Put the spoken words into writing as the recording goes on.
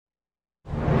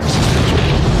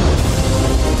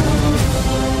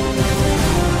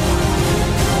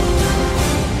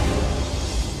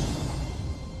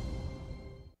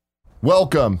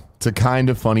Welcome to Kind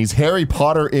of Funny's Harry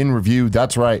Potter in Review.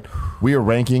 That's right. We are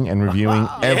ranking and reviewing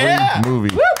every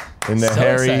movie in the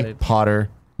Harry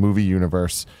Potter movie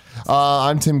universe.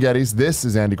 I'm Tim Geddes. This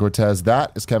is Andy Cortez.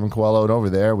 That is Kevin Coelho. And over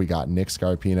there, we got Nick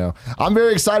Scarpino. I'm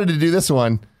very excited to do this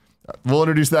one. We'll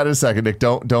introduce that in a second, Nick.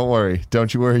 Don't worry.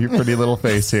 Don't you worry your pretty little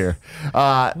face here.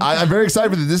 I'm very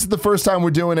excited for this. This is the first time we're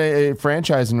doing a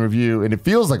franchise in review, and it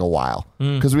feels like a while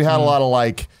because we had a lot of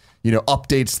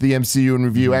updates to the MCU in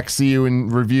review, XCU in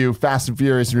review, Fast and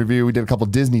Furious in review. We did a couple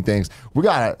Disney things. We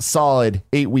got a solid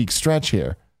 8-week stretch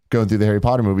here going through the Harry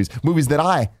Potter movies that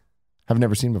I have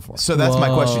never seen before. So that's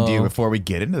my question to you before we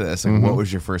get into this. Like, what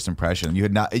was your first impression?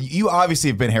 You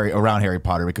obviously have been around Harry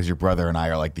Potter because your brother and I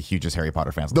are like the hugest Harry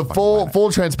Potter fans. The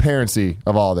full transparency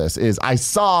of all this is I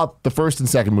saw the first and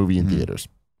second movie in theaters.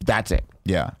 That's it.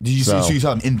 Yeah. Did you see? So you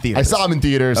saw them in theaters? I saw them in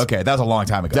theaters. Okay, that was a long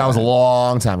time ago. That was a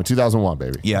long time, in 2001,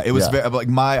 baby. Yeah, it was very, like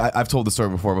I've told the story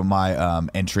before, but my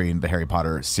entry into the Harry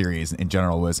Potter series in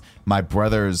general was my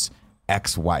brother's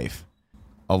ex-wife.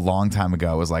 A long time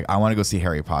ago was like, I want to go see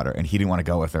Harry Potter, and he didn't want to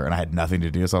go with her, and I had nothing to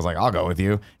do, so I was like, I'll go with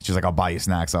you. She was like, I'll buy you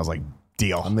snacks. I was like,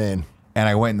 deal. I'm in. And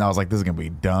I went and I was like, this is gonna be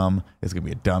dumb. This is gonna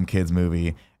be a dumb kids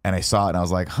movie. And I saw it and I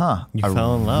was like, I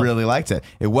fell in love. Really liked it.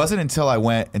 It wasn't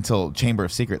until Chamber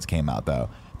of Secrets came out though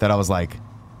that I was like,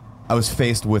 I was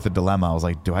faced with a dilemma. I was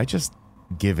like, do I just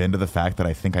give in to the fact that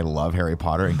I think I love Harry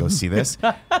Potter and go see this?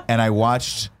 And I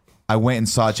went and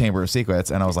saw Chamber of Secrets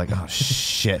and I was like, oh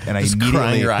shit. And I immediately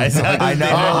crying your eyes out. I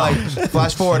know, like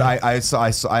flash forward, I saw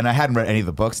and I hadn't read any of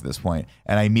the books at this point,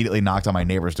 and I immediately knocked on my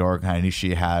neighbor's door and I knew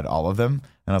she had all of them.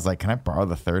 And I was like, can I borrow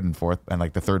the third and fourth and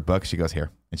like the third book? She goes, here.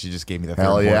 And she just gave me the third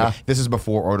and fourth book. This is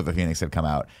before Order of the Phoenix had come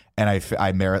out. And I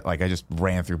just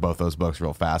ran through both those books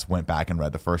real fast, went back and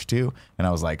read the first two. And I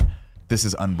was like, this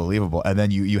is unbelievable. And then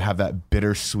you have that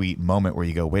bittersweet moment where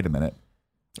you go, wait a minute.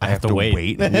 I have to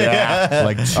wait. Yeah.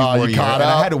 Like 2 more years. Caught and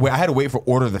up? I had to wait for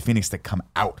Order of the Phoenix to come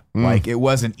out. Like it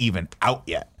wasn't even out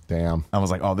yet. Damn. I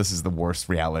was like, oh, this is the worst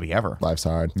reality ever. Life's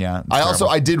hard. Yeah.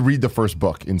 I did read the first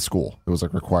book in school. It was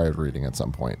like required reading at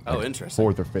some point. Oh, like interesting.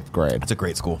 4th or 5th grade. It's a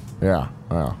great school. Yeah.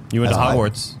 Wow. You went to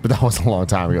Hogwarts. But that was a long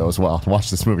time ago as well.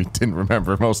 Watched this movie, didn't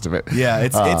remember most of it. Yeah,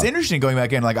 it's interesting going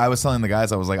back in. Like I was telling the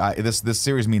guys, I was like, this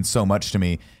series means so much to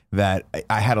me that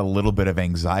I had a little bit of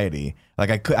anxiety.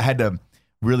 Like I had to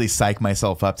really psych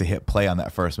myself up to hit play on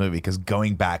that first movie because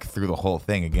going back through the whole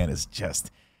thing again is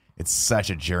just. It's such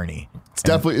a journey. It's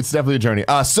definitely a journey.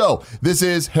 So this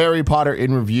is Harry Potter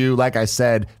in Review. Like I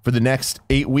said, for the next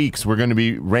 8 weeks, we're going to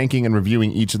be ranking and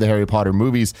reviewing each of the Harry Potter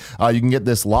movies. You can get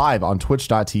this live on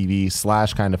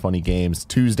twitch.tv/kindoffunnygames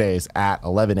Tuesdays at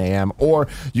 11 a.m. Or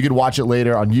you can watch it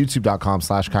later on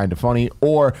youtube.com/kindoffunny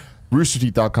or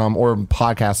roosterteeth.com or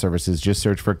podcast services. Just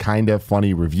search for Kinda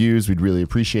Funny Reviews. We'd really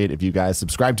appreciate if you guys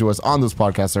subscribe to us on those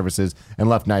podcast services and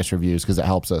left nice reviews because it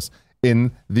helps us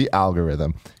in the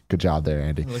algorithm. Good job there,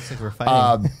 Andy. It looks like we're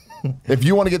fighting. If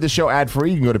you want to get the show ad-free,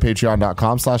 you can go to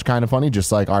patreon.com/kindoffunny,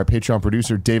 just like our Patreon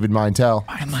producer, David Mintel.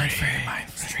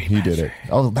 He did it.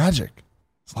 Oh, magic.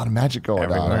 There's a lot of magic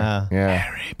going on. Yeah.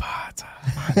 Harry Potter.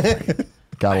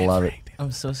 Gotta love it.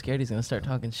 I'm so scared he's gonna start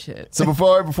talking shit. So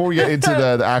before we get into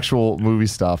the actual movie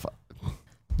stuff,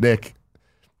 Nick,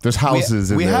 there's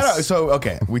houses in this.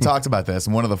 We talked about this,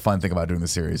 and one of the fun thing about doing the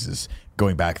series is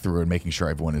going back through and making sure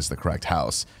everyone is the correct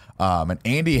house. And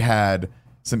Andy had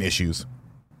some issues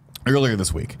earlier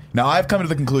this week. Now, I've come to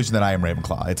the conclusion that I am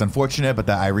Ravenclaw. It's unfortunate, but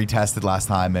that I retested last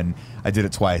time, and I did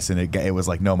it twice, and it was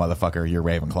like, no, motherfucker, you're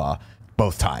Ravenclaw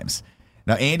both times.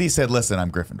 Now, Andy said, listen,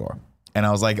 I'm Gryffindor. And I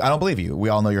was like, I don't believe you. We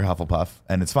all know you're Hufflepuff,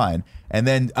 and it's fine. And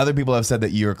then other people have said that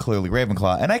you're clearly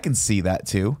Ravenclaw, and I can see that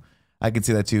too.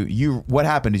 What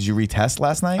happened? Did you retest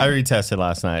last night? I retested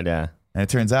last night, yeah. And it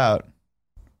turns out,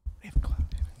 Ravenclaw.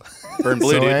 Burn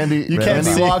blue, So dude. Andy can't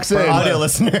see walks in, audio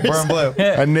listeners. Burn blue.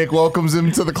 and Nick welcomes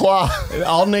him to the claw.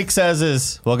 All Nick says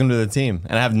is, welcome to the team.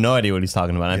 And I have no idea what he's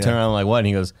talking about. And I turn around, I'm like, what? And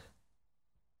he goes,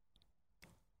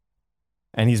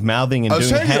 and he's mouthing and I was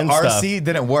doing trying to hand do stuff. RC,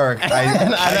 didn't work.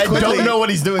 I don't know what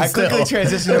he's doing I still. quickly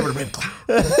transitioned over to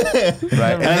Ravenclaw.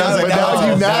 Right. And I was like,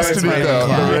 now you mastered it, though.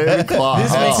 The Ravenclaw.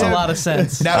 This makes a lot of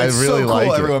sense. Now it's I really so cool, like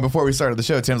it. everyone. Before we started the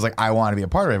show, Tim's like, I want to be a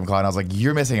part of Ravenclaw. And I was like,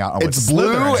 you're missing out on what It's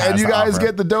blue, Slytherin has and you to guys offer.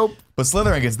 get the dope. But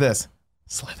Slytherin gets this.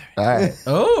 Slytherin. All right.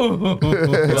 Oh,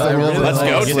 Let's like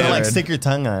go. it. You know, like stick your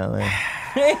tongue out. Like.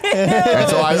 And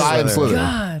so I am Slytherin.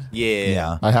 God.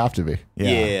 Yeah. I have to be.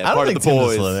 Yeah, I don't part think of the Tim's a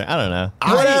boys. Slytherin. I don't know.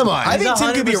 What am I? I think He's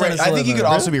Tim could be. 100% I think he could Slytherin.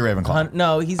 also be Ravenclaw.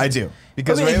 No, he's. I do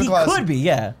because I mean, Ravenclaw. he could be,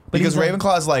 yeah. But Because he's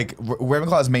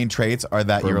Ravenclaw's main traits are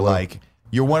that you're blue. like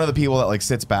you're one of the people that like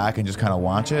sits back and just kind of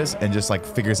watches and just like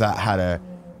figures out how to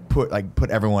put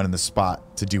everyone in the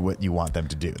spot to do what you want them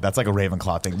to do. That's like a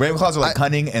Ravenclaw thing. Ravenclaws are like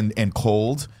cunning and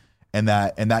cold, and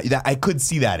that I could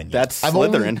see that in you. That's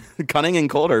Slytherin. Cunning and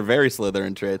cold are very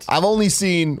Slytherin traits. I've only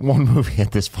seen one movie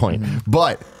at this point,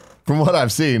 but from what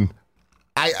I've seen,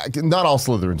 not all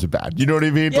Slytherins are bad. You know what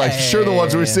I mean? The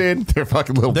ones we're seeing, they're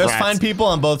fucking little There's brats. fine people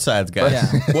on both sides, guys.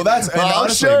 Yeah. Well, that's and I'm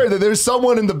honestly, sure that there's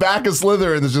someone in the back of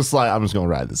Slytherin that's just like, I'm just going to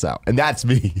ride this out. And that's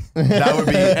me. that would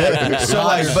be so.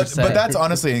 Like, but 100%. that's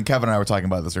honestly, and Kevin and I were talking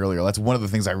about this earlier. That's one of the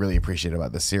things I really appreciate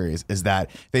about this series is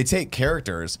that they take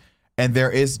characters, and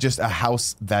there is just a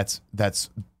house that's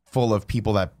full of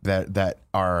people that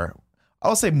are,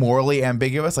 I'll say, morally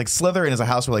ambiguous. Like Slytherin is a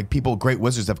house where like great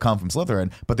wizards have come from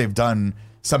Slytherin, but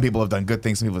some people have done good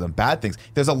things, some people have done bad things.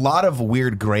 There's a lot of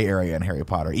weird gray area in Harry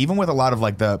Potter, even with a lot of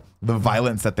like the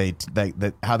violence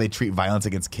that how they treat violence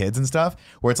against kids and stuff,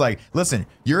 where it's like, listen,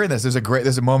 you're in this. There's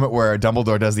a moment where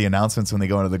Dumbledore does the announcements when they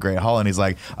go into the Great Hall, and he's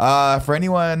like, for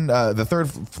anyone, the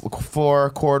third floor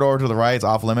corridor to the right is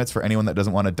off limits for anyone that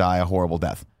doesn't want to die a horrible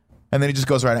death. And then he just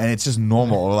goes around, and it's just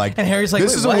normal. Or like, And Harry's like,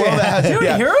 this "Wait, is a what? world that has, You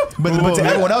don't hear him?" but to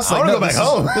everyone else, like, wanna no, go back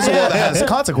home. This is a world that has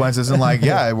consequences, and like,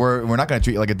 yeah, we're not going to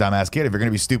treat you like a dumbass kid. If you're going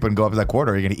to be stupid and go up to that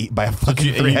corridor, you're going to eat by a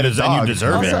fucking three-headed dog. You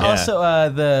deserve it.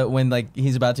 Also, when like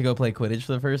he's about to go play Quidditch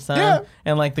for the first time,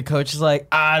 and like the coach is like,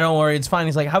 don't worry, it's fine.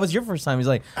 He's like, how was your first time? He's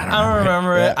like, I don't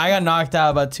remember it. Yeah. I got knocked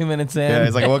out about 2 minutes in. Yeah,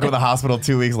 he's like, I woke up in the hospital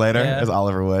 2 weeks later. Yeah. As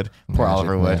Oliver Wood, poor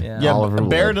Oliver Wood. Yeah. Yeah, Oliver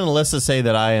Barrett Wood. and Alyssa say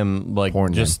that I am like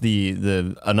Porn just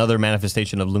the another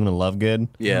manifestation of Luna Lovegood.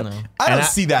 Yeah. No. I don't And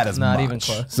see that as Not much. even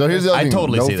close. So here's the other I thing.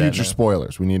 totally no see that, future man.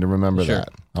 spoilers. We need to remember Sure. that.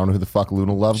 I don't know who the fuck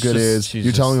Luna Lovegood is. she's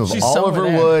You're telling me She's of Oliver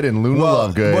somewhere there. Wood and Luna Well,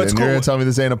 Lovegood, what's and you're cool- going to tell me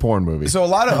this ain't a porn movie. So a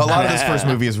lot of this first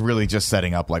movie is really just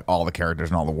setting up like all the characters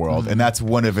and all the world, and that's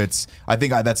one of its. I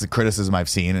think that's the criticism I've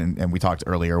seen, and we talked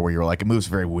earlier where you're like, it moves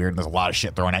very weird, and there's a lot of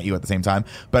shit thrown at you at the same time.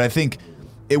 But I think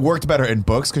it worked better in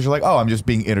books because you're like, oh, I'm just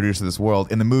being introduced to this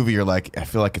world. In the movie, you're like, I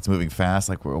feel like it's moving fast.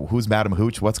 Like, who's Madam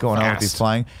Hooch? What's going on with these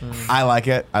flying? I like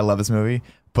it. I love this movie.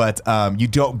 But you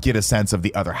don't get a sense of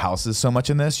the other houses so much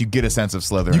in this. You get a sense of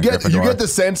Slytherin. You get and Gryffindor. the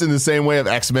sense in the same way of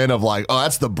X-Men of like, oh,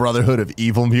 that's the Brotherhood of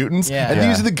Evil Mutants, Yeah. and Yeah.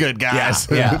 these are the good guys.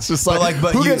 Yeah, yeah. It's just But like,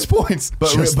 but who you- gets points?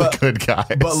 Just the good guys.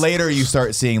 But later you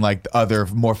start seeing like the other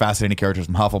more fascinating characters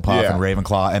from Hufflepuff Yeah. and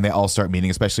Ravenclaw, and they all start meeting,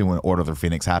 especially when Order of the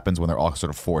Phoenix happens, when they're all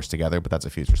sort of forced together. But that's a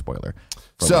future spoiler.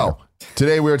 for So later.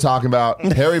 today we are talking about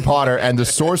Harry Potter and the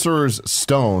Sorcerer's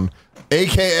Stone,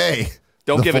 aka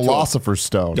Don't the give it to 'em. Philosopher's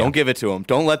Stone. Don't give it to them.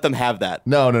 Don't let them have that.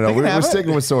 No. can We're have it.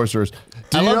 sticking with sorcerers.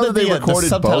 Do I you love know that they the recorded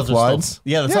subtitles both are lines? Still,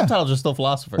 yeah, the Yeah. subtitles are still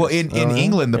philosophers. Well, in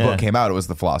England, the Yeah. book came out. It was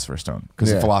the Philosopher's Stone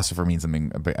because Yeah. philosopher means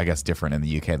something, I guess, different in the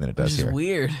UK than it does Which is here.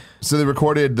 weird. So they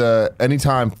recorded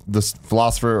anytime the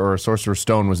philosopher or sorcerer's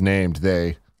stone was named,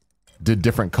 they did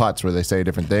different cuts where they say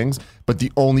different things. But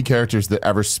the only characters that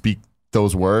ever speak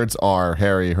those words are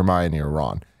Harry, Hermione, or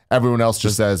Ron. Everyone else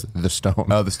just says the stone.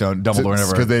 Oh, the stone. Dumbledore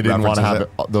never Because they didn't want to have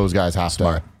references those guys have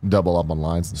Smart. to double up on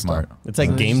lines and Smart. stuff. it's like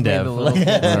So they game just made dev. a little-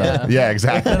 yeah. Yeah,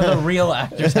 exactly. None of the real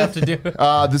actors have to do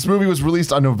it. This movie was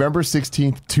released on November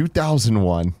 16th,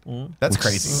 2001. That's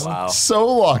crazy. Wow. So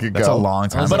long ago. That's a long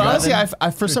time. But ago. honestly,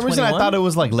 I for some reason I 21? thought it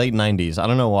was like late '90s. I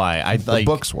don't know why. I The like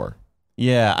books were.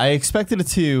 Yeah, I expected it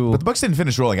to. But the books didn't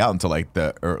finish rolling out until like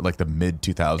the mid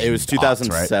 2000s. It was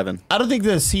 2007. I don't think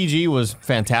the CG was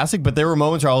fantastic, but there were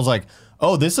moments where I was like,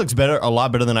 "Oh, this looks a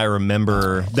lot better than I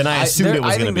remember, than I assumed it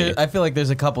was going to be." I feel like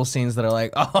there's a couple scenes that are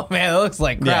like, oh man, it looks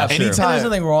like Yeah, crap. sure. And there's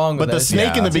nothing wrong with But the it.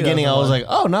 snake in the beginning, I was like,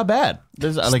 "Oh, not bad."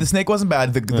 There's like the snake wasn't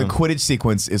bad. The Quidditch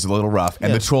sequence is a little rough,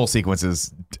 and Yeah. the troll sequence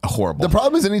is horrible. The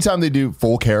problem is anytime they do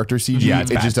full character CG, Yeah,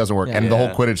 it's it bad. just doesn't work. Yeah. And the whole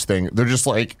Yeah. Quidditch thing, they're just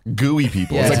like gooey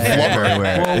people. Yeah. It's like Yeah. flubber.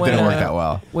 everywhere. Well, It when, didn't work that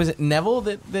well. Was it Neville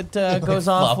that goes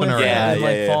off flopping with around. and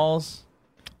like Yeah. falls?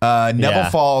 Neville Yeah.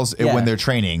 falls Yeah. when they're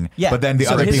training, Yeah. but then the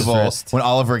So other his people, wrist. when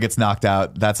Oliver gets knocked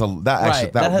out, that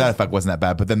Right. That has- effect wasn't that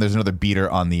bad. But then there's another beater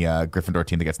on the Gryffindor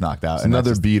team that gets knocked out. It's and that's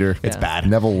another just- beater. It's bad.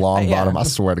 Neville Longbottom, Yeah. I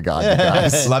swear to God. you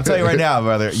guys. Well, I'm telling you right now,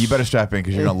 brother, you better strap in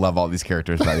because you're gonna love all these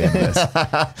characters by the end of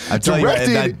this. I'm telling you right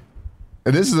Directed,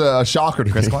 and this is a shocker to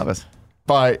Chris me, Columbus.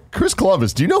 by Chris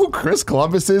Columbus. Do you know who Chris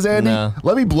Columbus is, Andy? No.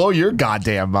 Let me blow your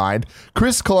goddamn mind.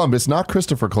 Chris Columbus, not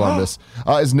Christopher Columbus,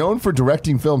 is known for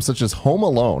directing films such as Home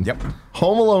Alone, Yep.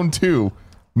 Home Alone 2,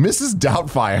 Mrs.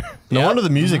 Doubtfire. no wonder the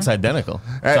music's identical.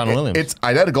 John And Williams. It's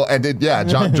identical. And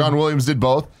John Williams did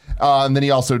both. And then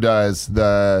he also does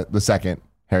the second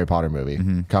Harry Potter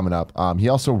movie coming up. He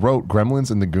also wrote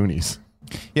Gremlins and the Goonies.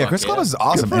 Yeah, Chris Columbus is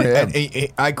awesome. Good for And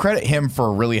I credit him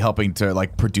for really helping to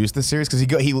like produce the series because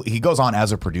he goes on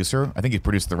as a producer. I think he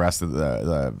produced the rest of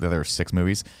the other 6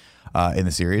 movies. in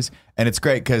the series. And it's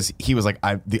great because he was like,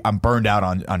 I'm burned out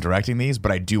on directing these,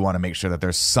 but I do want to make sure that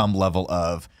there's some level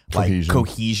of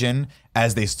cohesion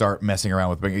as they start messing around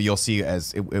with. You'll see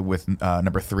with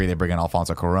number 3, they bring in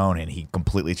Alfonso Cuarón, and he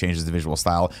completely changes the visual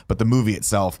style. But the movie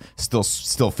itself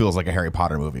still feels like a Harry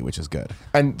Potter movie, which is good.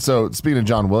 And so, speaking of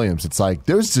John Williams, it's like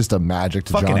there's just a magic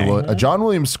to a John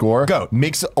Williams score.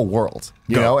 Makes a world,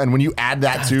 you know. And when you add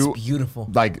that to beautiful,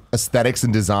 like aesthetics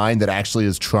and design that actually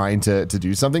is trying to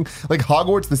do something, like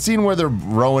Hogwarts, the scene where they're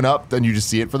rowing up, and you just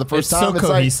see it for the first time. So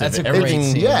cohesive. That's a great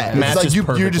scene. Yeah, it's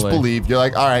like you just believe. You're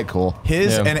like, all right, cool.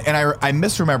 I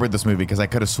misremembered this movie because I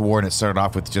could have sworn it started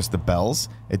off with just the bells.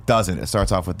 It doesn't. It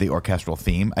starts off with the orchestral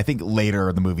theme. I think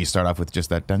later the movie start off with just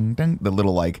that ding ding, the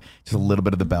little just a little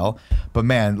bit of the bell. But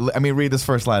man, I mean, read this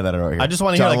first line that I wrote here. I just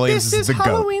want to hear like, this is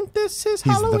Halloween. This is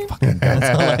Halloween. He's the fucking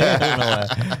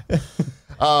goat.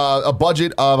 A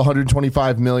budget of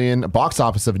 $125 million, a box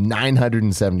office of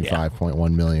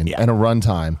 $975.1 million, and a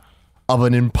runtime of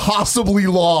an impossibly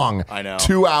long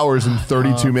 2 hours and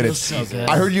 32 minutes. So good.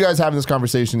 I heard you guys having this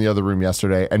conversation in the other room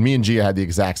yesterday, and me and Gia had the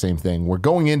exact same thing. We're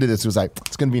going into this, it was like,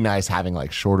 it's going to be nice having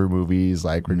like shorter movies,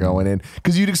 like we're going in,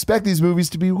 because you'd expect these movies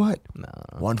to be what?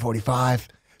 145.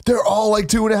 They're all like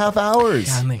 2.5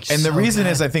 hours. And the reason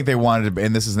is I think they wanted to,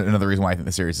 and this is another reason why I think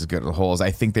the series is good as a whole, is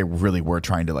I think they really were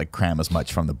trying to like cram as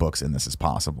much from the books in this as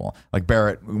possible. Like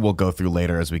Barrett will go through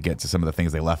later as we get to some of the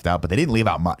things they left out, but they didn't leave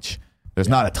out much. There's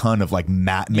not a ton of like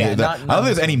I don't think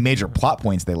there's any major plot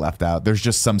points they left out. There's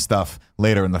just some stuff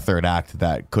later in the third act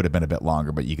that could have been a bit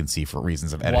longer, but you can see for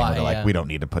reasons of editing where they're like, we don't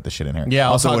need to put the shit in here. Yeah,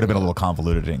 also, it would have been a little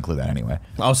convoluted to include that anyway.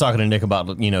 I was talking to Nick about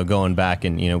going back,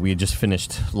 and we had just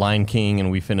finished Lion King and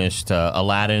we finished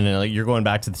Aladdin, and like, you're going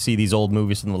back to see these old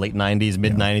movies from the late 90s,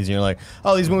 mid 90s, and you're like,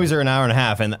 oh, these movies are an hour and a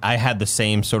half, and I had the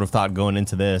same sort of thought going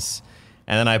into this.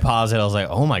 And then I paused it. I was like,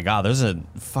 "Oh my god, there's a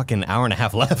fucking hour and a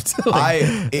half left."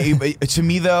 To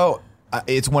me though,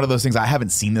 it's one of those things. I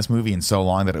haven't seen this movie in so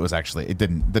long that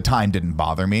the time didn't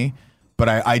bother me. But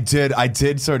I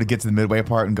did sort of get to the midway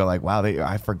part and go like, wow,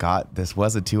 I forgot this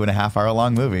was a 2.5 hour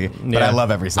long movie. But I love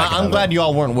every second. I'm glad you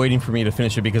all weren't waiting for me to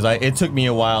finish it because it took me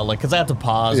a while, like, because I had to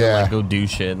pause and like go do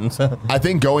shit and stuff. I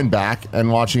think going back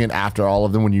and watching it after all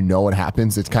of them, when you know what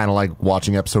happens, it's kind of like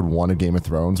watching episode 1 of Game of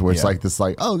Thrones, where it's like this,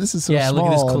 like, oh, this is so small. Look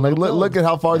at, this cool look at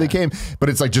how far they came. But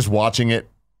it's like just watching it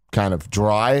kind of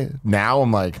dry. Now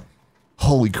I'm like,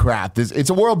 holy crap, it's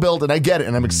a world build, and I get it,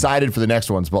 and I'm excited for the next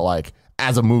ones, but like,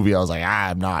 as a movie, I was like,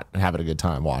 I'm not having a good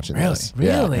time watching this.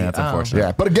 Really? Yeah, that's unfortunate.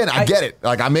 Yeah, but again, I get it.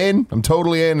 Like, I'm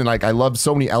totally in, and like, I love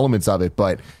so many elements of it,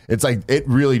 but it's like, it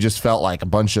really just felt like a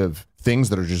bunch of things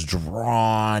that are just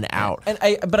drawn out.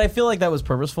 But I feel like that was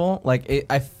purposeful. Like,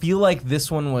 I feel like this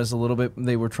one was a little bit,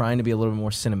 they were trying to be a little bit more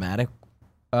cinematic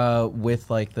with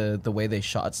like the way they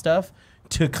shot stuff,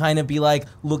 to kind of be like,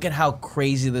 look at how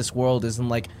crazy this world is, and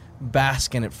like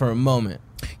bask in it for a moment.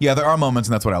 Yeah, there are moments,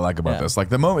 and that's what I like about this. Like,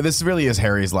 the moment, this really is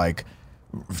Harry's like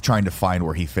trying to find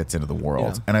where he fits into the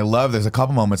world. Yeah. And I love, there's a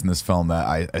couple moments in this film that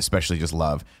I especially just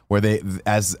love, where the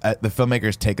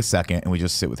filmmakers take a second and we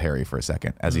just sit with Harry for a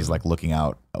second as he's like looking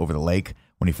out over the lake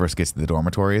when he first gets to the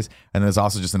dormitories. And there's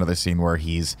also just another scene where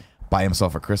he's by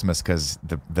himself at Christmas because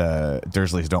the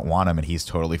Dursleys don't want him, and he's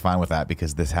totally fine with that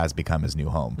because this has become his new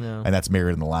home. Yeah. And that's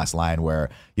mirrored in the last line where,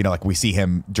 like we see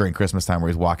him during Christmas time where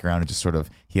he's walking around and just sort of,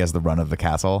 he has the run of the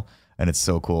castle, and it's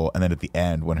so cool. And then at the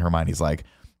end when Hermione's like,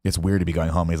 it's weird to be going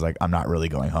home, he's like, I'm not really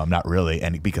going home, not really,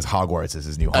 and because Hogwarts is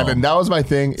his new home. And then that was my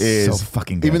thing, is so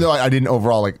fucking good. Even though I didn't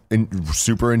overall like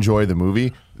super enjoy the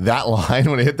movie, that line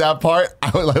when it hit that part,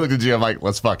 I looked at you, I'm like,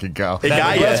 let's fucking go.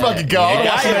 Let's fucking go. I'm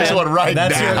watching this one right now.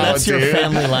 That's your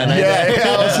family line. Yeah,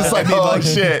 I was just like, oh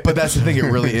shit. But that's the thing, it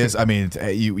really is. I mean,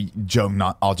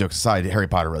 not all jokes aside, Harry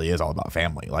Potter really is all about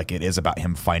family. Like, it is about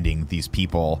him finding these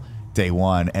people day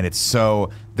one, and it's so,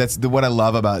 what I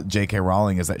love about J.K.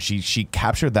 Rowling is that she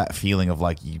captured that feeling of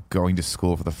like you going to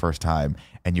school for the first time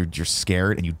and you're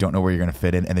scared and you don't know where you're going to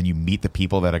fit in, and then you meet the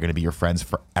people that are going to be your friends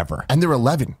forever. And they're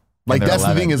 11. Like, that's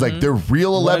 11. The thing is, like, they're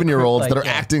real 11-year-olds that are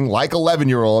acting like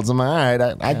 11-year-olds. I'm like, all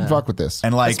right, I can fuck with this.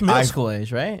 And like, it's middle school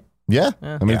age, right? Yeah.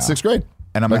 I mean, it's 6th grade.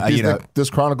 And I'm like, this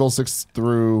chronicles 6th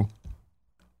through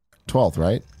 12th,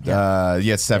 right?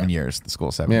 It's 7 years. The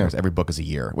school 7 years. Every book is a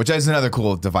year, which is another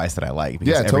cool device that I like,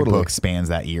 because every book spans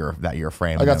that year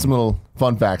frame. I got some little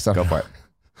fun facts. Go for it.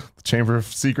 The Chamber of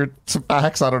Secrets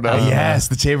facts. I don't know. Yes,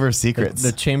 the Chamber of Secrets.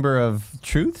 The Chamber of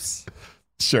Truths.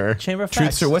 Sure. Chamber of Truth.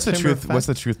 Facts. So what's the truth? What's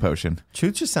the truth potion?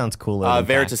 Truth just sounds cooler.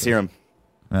 Veritaserum.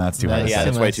 No, that's too hard. Yeah,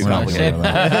 that's way too We're not complicated.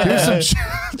 looking at that. Here's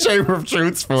some Chamber of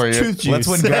Truths for you. Let's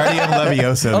win Guardian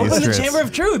Leviosa. Open these the truths. Chamber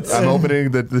of Truths. I'm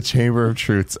opening the Chamber of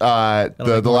Truths. make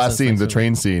The more last sense scene, next the week.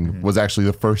 train scene, was actually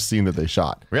the first scene that they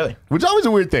shot. Really? Which is always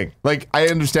a weird thing. Like, I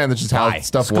understand that's just how Why?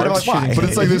 stuff It's kind of works. like why. But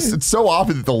it's like this. It's so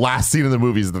often that the last scene of the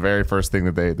movie is the very first thing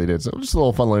that they did. So just a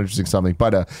little fun, little interesting something.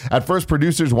 But at first,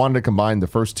 producers wanted to combine the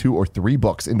first 2 or 3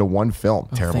 books into one film.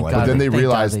 Terrible thank idea. But then they Thank God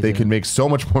realized they they did. could make so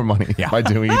much more money by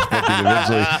doing each book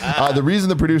individually. The reason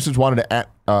the producers wanted to,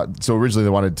 so originally they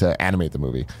wanted to animate the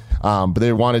movie, but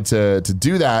they wanted to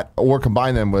do that or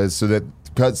combine them was so that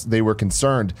because they were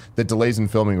concerned that delays in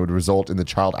filming would result in the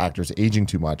child actors aging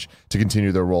too much to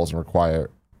continue their roles and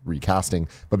require recasting.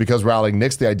 But because Rowling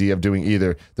nixed the idea of doing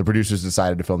either, the producers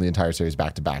decided to film the entire series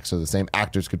back to back so the same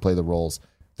actors could play the roles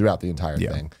throughout the entire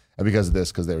thing. And because of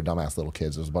this, because they were dumbass little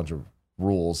kids, there was a bunch of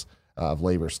rules of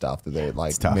labor stuff that they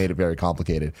made it very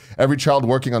complicated. Every child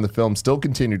working on the film still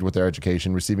continued with their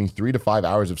education, receiving 3 to 5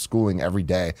 hours of schooling every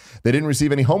day. They didn't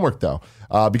receive any homework though.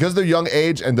 Because of their young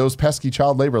age and those pesky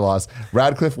child labor laws,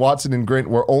 Radcliffe, Watson, and Grint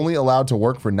were only allowed to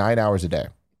work for 9 hours a day.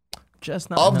 Just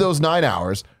not Of enough. those 9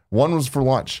 hours, 1 was for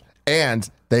lunch. And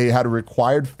they had a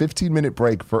required 15-minute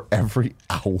break for every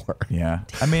hour. Yeah.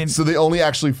 I mean, So they only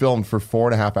actually filmed for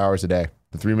 4.5 hours a day.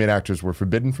 The 3 main actors were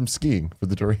forbidden from skiing for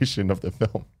the duration of the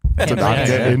film to not break get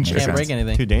anything. injured. Can't break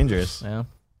anything. Too dangerous. Yeah.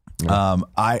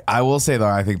 I will say though,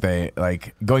 I think they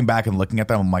like going back and looking at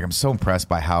them. I'm so impressed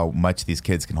by how much these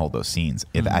kids can hold those scenes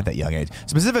at that young age.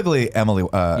 Specifically,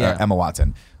 Emma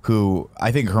Watson, who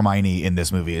I think Hermione in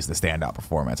this movie is the standout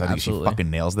performance. I think Absolutely. she fucking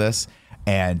nails this,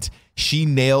 and she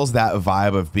nails that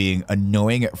vibe of being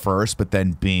annoying at first, but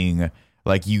then being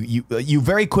like you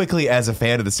very quickly as a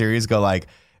fan of the series go like,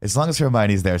 as long as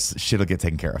Hermione's there, shit'll get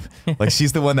taken care of. Like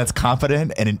she's the one that's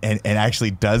confident and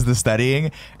actually does the studying,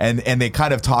 and they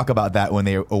kind of talk about that when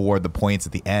they award the points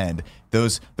at the end.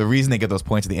 The reason they get those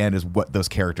points at the end is what those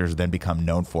characters then become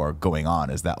known for going on,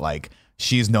 is that like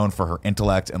she's known for her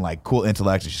intellect and like cool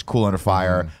intellect, and she's cool under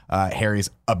fire.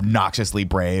 Harry's obnoxiously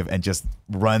brave and just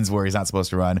runs where he's not supposed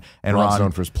to run. And Ron's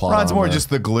known for his plot Ron's more armor. just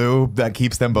the glue that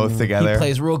keeps them both together. He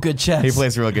plays real good chess. He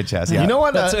plays real good chess. Yeah. You know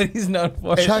what? That's what he's known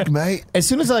for. Checkmate. As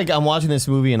soon as like I'm watching this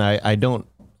movie and I don't,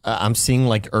 I'm seeing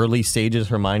like early stages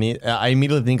Hermione. I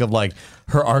immediately think of like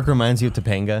her arc reminds you of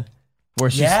Topanga, where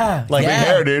she's Yeah, like yeah. Big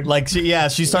hair, dude. Like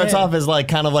she starts Yeah. off as like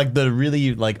kind of like the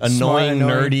really like annoying,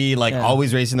 nerdy, like Yeah.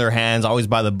 always raising their hands, always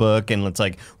by the book, and it's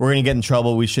like we're gonna get in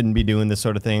trouble. We shouldn't be doing this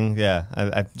sort of thing. Yeah,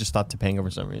 I just thought Topanga for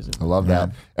some reason. I love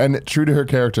that. And true to her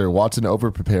character, Watson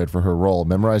over-prepared for her role,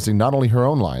 memorizing not only her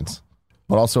own lines,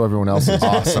 but also everyone else's.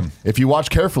 Awesome. If you watch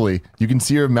carefully, you can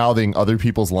see her mouthing other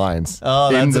people's lines Oh,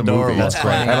 in that's the adorable. movie. That's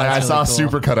funny. And like, I That's saw a really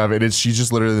cool. supercut of it. She's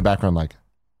just literally in the background like,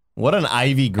 What an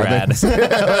Ivy grad! What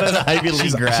an Ivy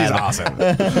League grad! She's awesome.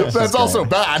 that's also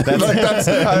bad. That's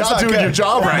not not doing good. your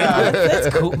job right.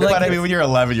 That's cool. Like, But I mean, when you're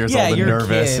 11 years Yeah, old and you're a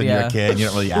nervous kid, and you're yeah. a kid, you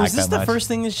don't really act was this that the much. first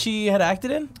thing that she had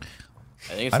acted in?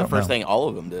 I think it's I the don't first know. thing all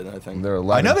of them did. I think. They're I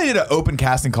 11. know they did an open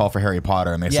casting call for Harry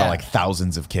Potter, and they saw Yeah. like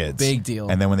thousands of kids. Big deal.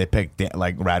 And then when they picked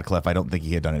like Radcliffe, I don't think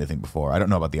he had done anything before. I don't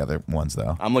know about the other ones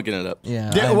though. I'm looking it up.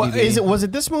 Yeah. Was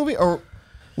it this movie or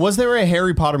was there a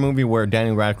Harry Potter movie where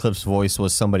Daniel Radcliffe's voice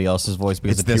was somebody else's voice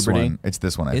because It's of this puberty? one. It's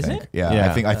this one. I Is think. it? Yeah.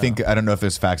 Yeah. I think. I don't know if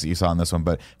there's facts that you saw on this one,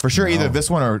 but for sure, either this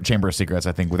one or Chamber of Secrets.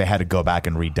 I think where they had to go back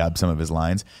and redub some of his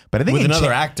lines. But I think With in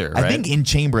another actor, I right? think in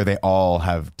Chamber they all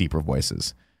have deeper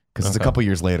voices because it's a couple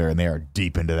years later and they are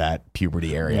deep into that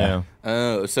puberty area. Yeah.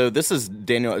 Oh, so this is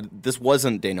Daniel. This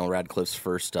wasn't Daniel Radcliffe's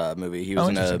first movie. He was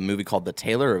in a interesting. movie called The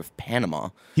Tailor of Panama.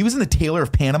 He was in the Tailor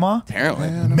of Panama. Apparently,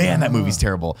 Man, that movie's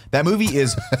terrible. That movie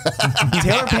is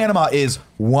Taylor Panama is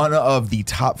one of the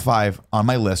top 5 on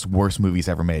my list worst movies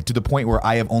ever made. To the point where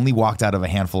I have only walked out of a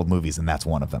handful of movies, and that's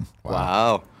one of them.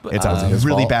 wow. It's a his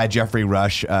really fault. bad Jeffrey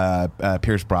Rush,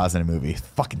 Pierce Brosnan movie.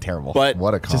 Fucking terrible. But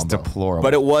What a just combo. deplorable.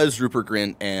 but it was Rupert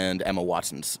Grint and Emma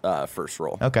Watson's first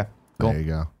role. okay, cool. There you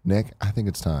go. Nick, I think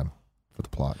it's time for the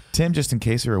plot. Tim, just in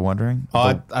case you were wondering.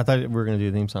 Oh, I thought we were gonna do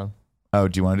a theme song. Oh,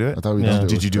 do you want to do it? I thought we Yeah. did.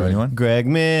 Did you do anyone? Greg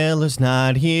Miller's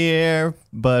not here,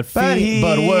 but he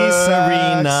worry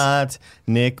sucks. not.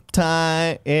 Nick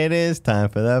time, it is time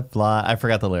for the plot. I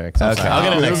forgot the lyrics. I'm Okay. sorry. I'll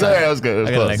get it It next was, time. it was good. It was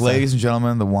I got it close. next time. Ladies and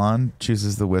gentlemen, the wand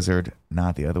chooses the wizard,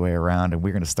 not the other way around. And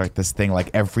we're going to start this thing like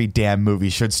every damn movie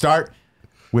should start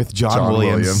with John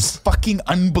Williams' fucking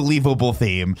unbelievable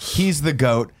theme. He's the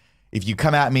GOAT. If you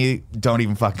come at me, don't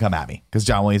even fucking come at me because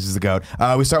John Williams is the GOAT.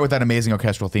 We start with that amazing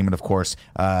orchestral theme and, of course,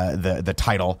 the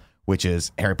title, which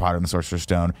is Harry Potter and the Sorcerer's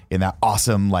Stone, in that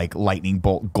awesome like lightning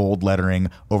bolt gold lettering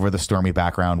over the stormy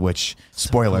background, which,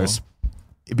 spoilers,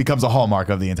 it becomes a hallmark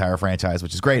of the entire franchise,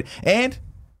 which is great. And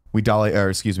we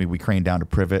crane down to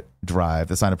Privet Drive,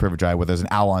 the sign of Privet Drive, where there's an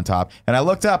owl on top. And I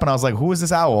looked up and I was like, who is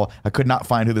this owl? I could not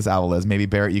find who this owl is. Maybe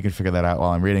Barrett, you can figure that out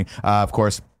while I'm reading. Of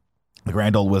course, the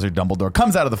grand old wizard Dumbledore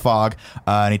comes out of the fog,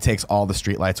 and he takes all the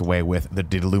streetlights away with the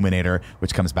Deluminator,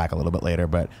 which comes back a little bit later,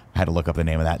 but I had to look up the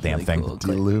name of that damn thing. Cool.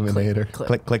 Deluminator.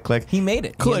 Click. He made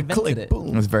it. He invented it.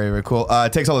 It was very, very cool.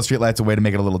 Takes all the streetlights away to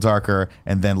make it a little darker,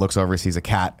 and then looks over, sees a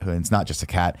cat. And it's not just a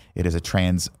cat; it is a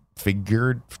Professor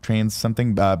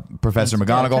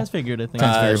McGonagall. Transfigured, I think.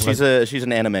 She's an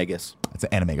animagus. It's an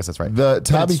animagus. That's right. The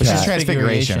tabby She's cat.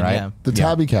 transfiguration, right? Yeah. The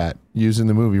tabby cat used in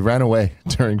the movie ran away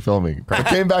during filming, but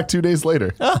came back 2 days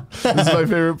later. This is my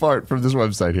favorite part from this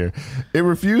website here. It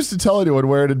refused to tell anyone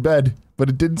where it had been, but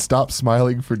it didn't stop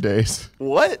smiling for days.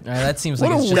 What? That seems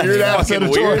What like a it's just weird made up. ass fucking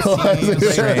weird.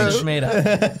 editorial. Made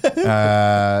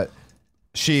up.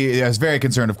 She is very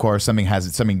concerned, of course.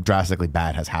 Something drastically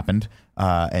bad has happened.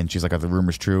 And she's like, are the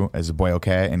rumors true? Is the boy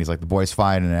okay? And he's like, the boy's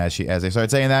fine. And as they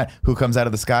start saying that, who comes out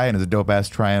of the sky and is a dope-ass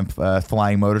Triumph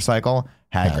flying motorcycle?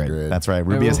 Hagrid. That's right.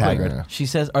 Ruby is Real quick, Hagrid. She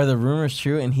says, "Are the rumors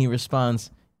true?" And he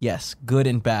responds, "Yes, good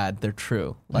and bad, they're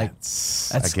true." Like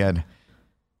that's Again.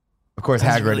 Of course,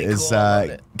 That's Hagrid really is cool. I love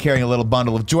it. carrying a little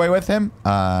bundle of joy with him.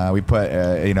 We put,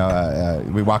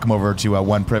 we walk him over to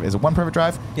one Privet. Is it one Privet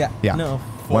Drive? Yeah. Yeah. No,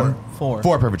 Four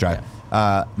four. Privet Drive.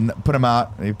 Put him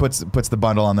out. He puts the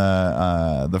bundle on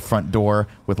the front door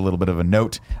with a little bit of a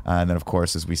note. And then, of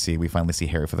course, as we finally see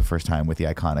Harry for the first time with the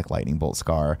iconic lightning bolt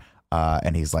scar.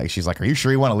 And she's like, are you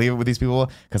sure you want to leave it with these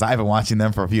people? Because I've been watching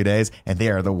them for a few days, and they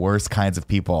are the worst kinds of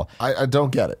people. I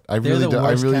don't get it. I They're really the don't.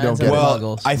 I worst really don't kinds get of it.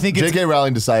 muggles. I think it's J.K.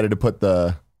 Rowling decided to put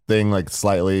the thing like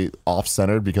slightly off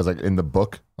centered because like in the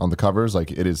book on the covers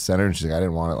like it is centered, and she's like, I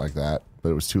didn't want it like that, but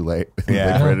it was too late.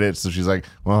 Yeah. They credited it, so she's like,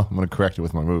 well, I'm going to correct it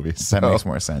with my movie. So. that makes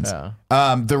more sense.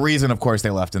 Yeah. The reason, of course, they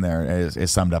left in there is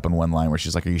summed up in one line where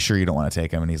she's like, "Are you sure you don't want to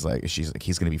take him?" And he's like, "He's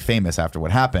going to be famous after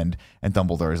what happened." And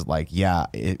Dumbledore is like, "Yeah,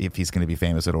 if he's going to be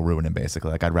famous, it'll ruin him.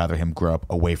 Basically, like I'd rather him grow up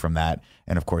away from that."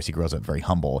 And of course, he grows up very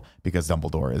humble because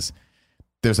Dumbledore is.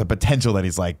 There's a potential that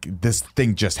he's like, this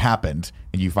thing just happened,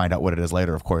 and you find out what it is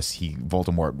later. Of course,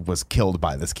 Voldemort was killed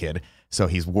by this kid. So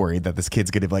he's worried that this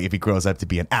kid's gonna if he grows up to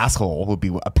be an asshole, will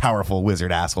be a powerful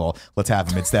wizard asshole. Let's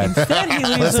have him instead.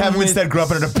 Let's have him instead grow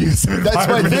up in an abusive That's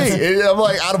my environment. thing. I'm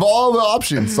like, out of all the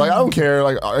options, like I don't care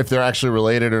like if they're actually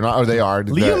related or not, or they are.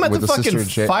 Leave him at with the sister fucking and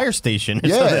shit. fire station.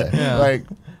 Yeah, like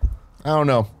I don't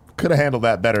know. Could have handled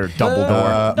that better,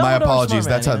 Dumbledore. My Dumbledore's apologies.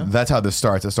 smart, man, That's how this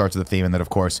starts. It starts with the theme, and then of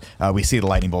course we see the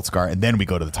lightning bolt scar, and then we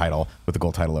go to the title with the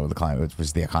gold title over the climb, which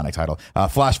was the iconic title.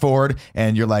 Flash forward,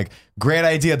 and you're like, great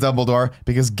idea, Dumbledore,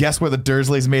 because guess where the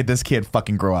Dursleys made this kid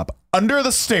fucking grow up? Under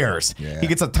the stairs. Yeah. He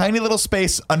gets a tiny little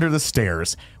space under the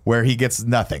stairs where he gets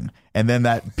nothing, and then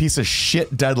that piece of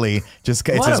shit Dudley just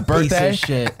it's What his a piece of birthday,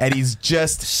 shit. and he's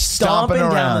just Stomping stomping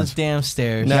down around. those damn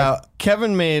stairs. Now,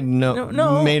 Kevin made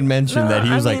made mention no, that he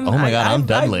was I like, mean, "Oh my god, I'm I-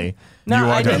 Dudley." No, You are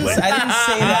I didn't Dudley. say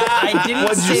that. I didn't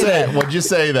What'd you say say? that. What'd you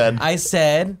say then? I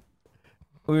said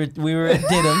we were at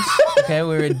Diddums. Okay, we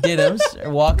were at Diddums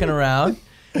walking around,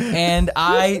 and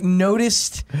I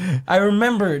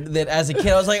remembered that as a kid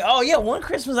I was like, oh yeah, one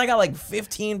Christmas I got like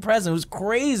 15 presents. It was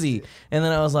crazy. And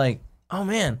then I was like, oh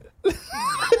man,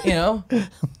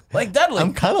 like Dudley.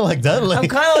 I'm kind of like Dudley. I'm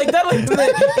kind of like Dudley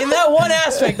in that one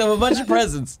aspect of a bunch of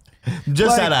presents.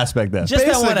 Just that aspect, then. Just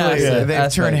that one basically, aspect.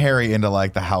 they've turned Harry into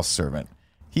like the house servant.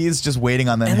 He's just waiting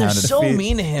on them. And they're hand so feet.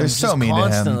 mean to him, They're so just mean to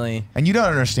constantly. him, and you don't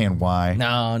understand why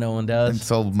No one does.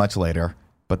 until much later.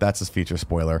 But that's his future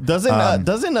spoiler. Doesn't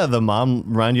the mom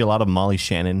remind you a lot of Molly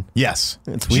Shannon? Yes,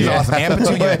 It's she's weird. awesome. Aunt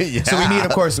Petunia. Yeah. So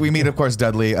we meet of course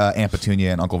Dudley, Aunt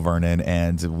Petunia, and Uncle Vernon,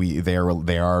 and they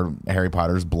are Harry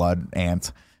Potter's blood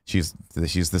aunt. She's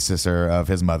the sister of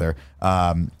his mother,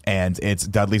 and it's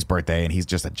Dudley's birthday, and he's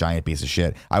just a giant piece of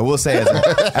shit. I will say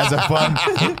as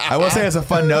a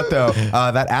fun note though,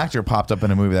 that actor popped up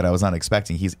in a movie that I was not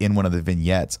expecting. He's in one of the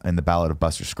vignettes in the Ballad of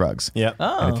Buster Scruggs. Yep.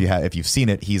 And if you've seen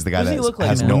it, he's the guy What does that he look like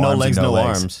has now? no No arms, legs, and no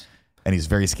arms. and he's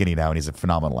very skinny now, and he's a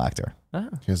phenomenal actor.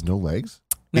 He has no legs.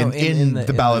 No, in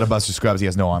the Ballad of Buster Scruggs, he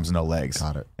has no arms and no legs.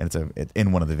 Got it. And it's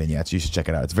in one of the vignettes. You should check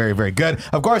it out. It's very, very good.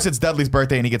 Of course, it's Dudley's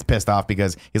birthday, and he gets pissed off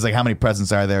because he's like, how many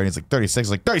presents are there? And he's like, 36. He's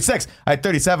like, 36? I had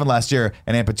 37 last year.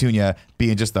 And Aunt Petunia,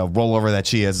 being just the rollover that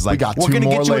she is like, got we're two going to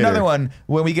more get you later." another one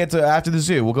when we get to after the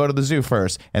zoo. We'll go to the zoo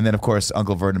first. And then, of course,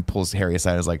 Uncle Vernon pulls Harry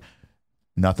aside and is like,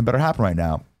 nothing better happen right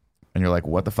now. And you're like,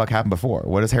 what the fuck happened before?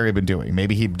 What has Harry been doing?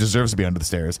 Maybe he deserves to be under the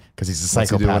stairs because he's a What's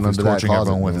he psychopath doing who's under that torturing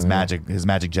everyone closet? with his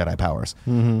magic Jedi powers.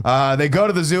 Mm-hmm. They go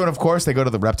to the zoo, and of course, they go to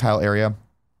the reptile area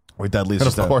where Dudley's And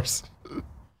just of course,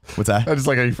 What's that? I just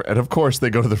like, and of course they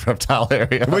go to the reptile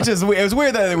area. Which is, it was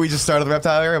weird that we just started the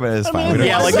reptile area, but it's fine.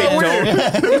 Yeah, like they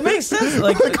don't. It makes sense.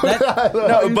 Like that,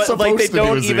 No, but like they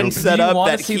don't even set Do you up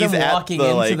wanna that see he's them at walking the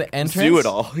into like the entrance? zoo at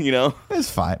all. You know. It's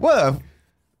fine. Well,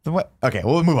 okay,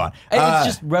 we'll move on. it's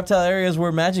just reptile areas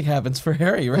where magic happens for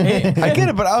Harry, right? I get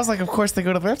it, but I was like, of course they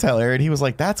go to the reptile area, and he was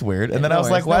like, that's weird. And then no I was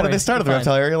worries, like, why no did they worries, start at the you're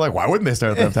reptile area? Like, why wouldn't they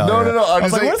start at the reptile No, area? no, no. I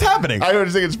was like, what's happening? I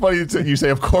just think it's funny that you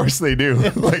say, of course they do.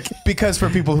 Like, Because for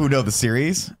people who know the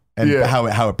series and Yeah.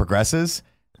 how it progresses,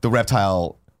 the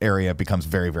reptile area becomes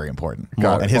very, very important.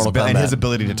 Got it. And his Mortal and his Kombat.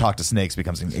 ability to talk to snakes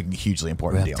becomes a hugely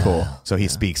important deal. Cool. So he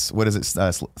speaks. What is it?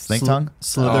 Snake tongue?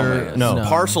 Slither. no.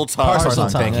 Parcel tongue. Parcel Parcel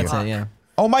tongue, tongue, thank that's you. it, yeah.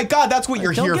 Oh my God, that's what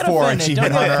you're Don't here get for. offended,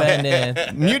 don't get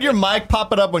offended. Mute your mic.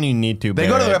 Pop it up when you need to. They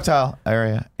go to the Barrett. reptile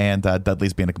area, and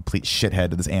Dudley's being a complete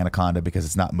shithead to this anaconda because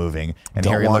it's not moving. And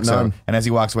Don't Harry want looks over, none. and as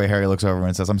he walks away, Harry looks over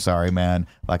and says, "I'm sorry, man.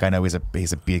 Like I know he's a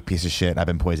big piece of shit. I've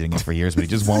been poisoning him for years, but he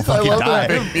just won't fucking love die.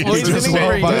 that. He He's just poisoning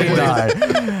won't for fucking years.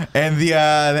 die." And the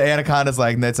anaconda's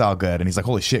like, "That's all good." And he's like,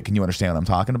 "Holy shit, can you understand what I'm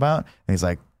talking about?" And he's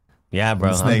like, Yeah, bro.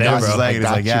 I'm "Snake." there, He's bro. like, he's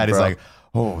got like, you, "Yeah." And he's bro. like,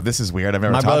 "Oh, this is weird. I've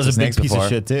never My talked to brother's a big snakes piece before." of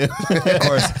shit too. Of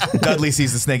course, Dudley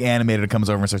sees the snake animated and comes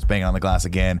over and starts banging on the glass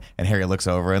again. And Harry looks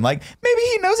over and like, maybe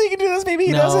he knows he can do this. Maybe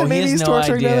he No, doesn't. he Maybe has he's no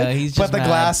torturing idea. Dudley. He's But just the mad.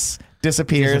 glass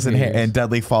disappears. And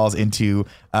Dudley falls into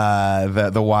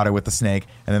the water with the snake.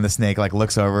 And then the snake like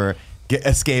looks over,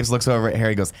 escapes, looks over at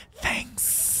Harry, goes,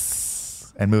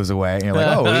 "Thanks," and moves away. And you're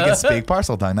like, oh, he can speak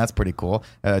parcel tongue. That's pretty cool.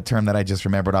 A term that I just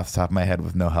remembered off the top of my head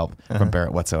with no help from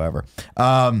Barrett whatsoever.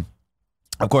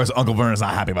 Of course, Uncle Vernon's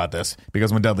not happy about this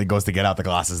because when Dudley goes to get out, the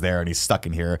glass is there and he's stuck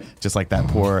in here, just like that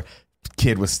poor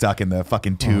kid was stuck in the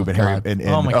fucking tube and Harry and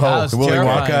Oh my God, that was Willy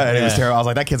Wonka, terrifying. and it was Yeah. terrible. I was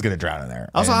like, that kid's gonna drown in there.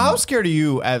 Also, And how scared are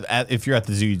you if you're at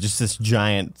the zoo? Just this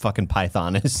giant fucking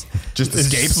python is Just is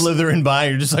escapes? slithering by.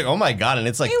 You're just like, oh my God, and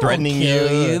it's like They won't threatening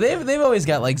kill you. They've always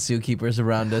got like zookeepers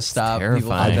around to stop people from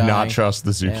terrifying. dying. not trust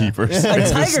the zookeepers. A the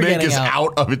tiger snake getting is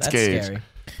out of its That's cage. scary.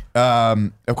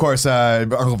 Of course,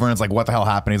 Uncle Vernon's like, what the hell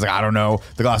happened? He's like, I don't know.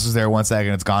 The glass was there 1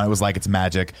 second, it's gone. It was like it's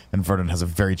magic. And Vernon has a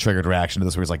very triggered reaction to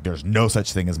this where he's like, there's no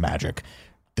such thing as magic.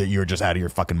 That you're just out of your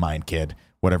fucking mind, kid.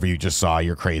 Whatever you just saw,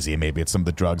 you're crazy. And maybe it's some of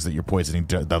the drugs that you're poisoning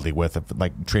Dudley with,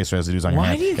 like trace residues on your Why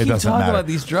hand. do you It keep doesn't talking matter. about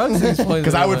these drugs?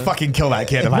 Because I would fucking kill that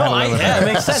kid if I had to live with yeah, him.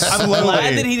 it makes sense. I'm Slowly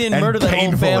glad that he didn't and murder that whole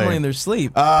painfully. family in their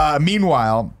sleep.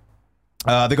 Meanwhile,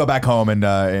 they go back home and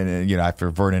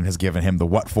after Vernon has given him the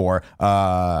what for,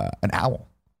 an owl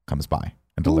comes by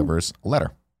and delivers a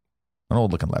letter, an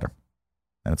old looking letter,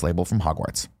 and it's labeled from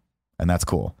Hogwarts, and that's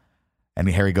cool. And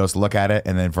Harry goes to look at it,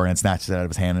 and then Vernon snatches it out of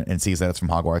his hand and sees that it's from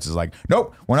Hogwarts. Is like,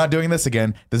 nope, we're not doing this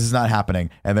again. This is not happening.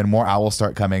 And then more owls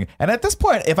start coming. And at this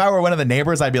point, if I were one of the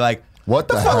neighbors, I'd be like, What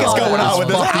the fuck is hell going on with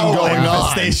this fucking owl going on?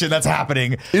 infestation that's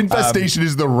happening? Infestation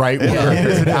is the right word.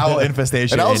 It's an owl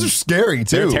infestation. And owls and are scary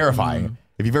too. they're terrifying.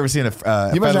 If you've ever seen a You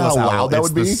imagine featherless how owl, loud that it's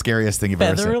would the be? scariest thing you've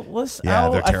ever seen. Featherless Yeah,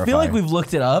 owl? they're I feel like terrifying. we've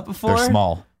looked it up before. They're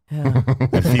small. They're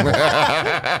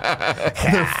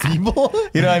feeble.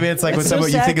 You know what I mean? It's like when It's so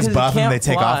somebody you sad think is 'cause it buff and they can't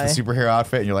take off the fly. superhero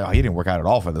outfit and you're like, oh, you didn't work out at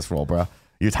all for this role, bro.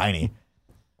 You're tiny.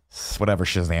 Whatever,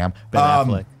 Shazam. Ben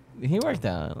Affleck. He worked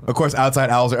out. Of course,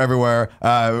 outside owls are everywhere.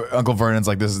 Uncle Vernon's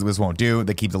like, this won't do.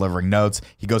 They keep delivering notes.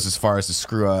 He goes as far as to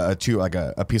screw a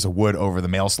piece of wood over the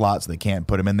mail slot so they can't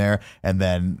put him in there. And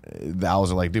then the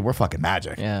owls are like, dude, we're fucking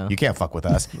magic. Yeah. You can't fuck with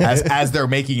us. As they're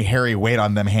making Harry wait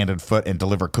on them hand and foot and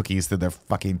deliver cookies to their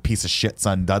fucking piece of shit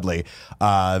son Dudley,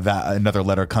 that another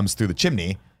letter comes through the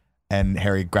chimney. And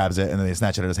Harry grabs it, and then they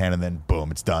snatch it out of his hand, and then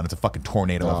boom, it's done. It's a fucking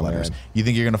tornado of letters. man. You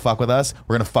think you're gonna fuck with us?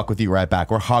 We're gonna fuck with you right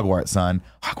back. We're Hogwarts, son.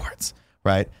 Hogwarts,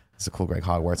 right? It's a cool, great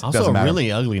Hogwarts. It Also, doesn't a matter.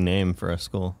 really ugly name for a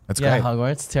school. It's Yeah, great.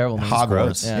 Hogwarts. Terrible name.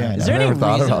 Hogwarts. Yeah. Yeah, Is there I any never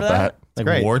thought reason about for that? that. Like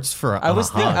great. warts for. I was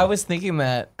thinking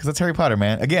that Because it's Harry Potter,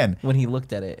 man. Again, when he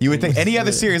looked at it. you would think It any was other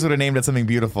really- series would have named it something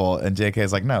beautiful, and JK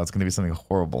is like, no, it's going to be something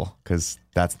horrible because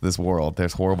that's this world.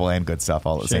 There's horrible and good stuff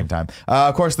all at the same time.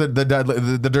 Of course, the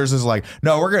Dursleys are like,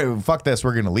 no, we're going to fuck this.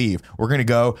 We're going to leave. We're going to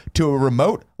go to a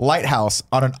remote lighthouse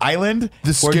on an island.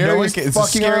 The where no one scariest can- it's the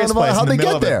fucking scariest island of all. place How'd in the they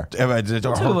middle get of a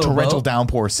little torrential boat.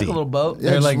 downpour Took sea. a little boat.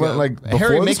 Yeah, They're just like, went, like Harry,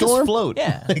 before the make storm? us float.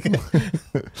 yeah.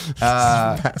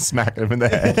 Smack him in the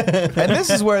head. And this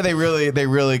is where they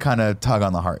really kind of tug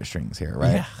on the heartstrings here,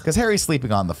 right? Because Harry's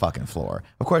sleeping on the fucking floor.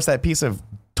 Of course, that piece of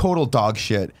total dog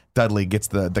shit, Dudley gets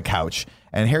the couch,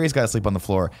 and Harry's got to sleep on the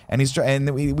floor. And we kind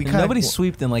of Nobody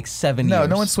swept in like 7 years.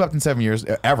 no one swept in 7 years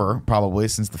ever, probably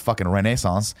since the fucking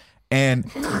Renaissance. And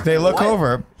they look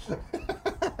over.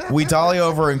 We dolly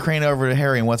over and crane over to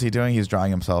Harry, and what's he doing? He's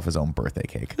drawing himself his own birthday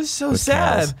cake. It's so with sad.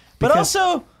 candles. But Because-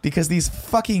 also, because these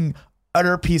fucking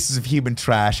utter pieces of human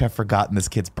trash have forgotten this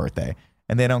kid's birthday,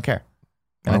 and they don't care.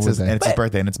 And it's his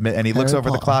birthday, and he looks Harry over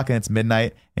the Potter. clock, and it's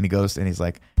midnight, and he goes and he's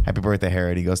like, "Happy birthday, Harry!"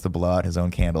 And he goes to blow out his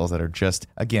own candles that are just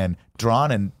again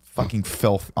drawn in fucking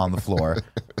filth on the floor,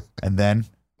 and then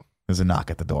there's a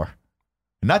knock at the door,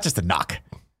 and not just a knock.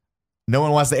 No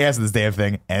one wants to answer this damn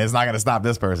thing, and it's not going to stop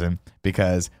this person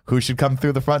because who should come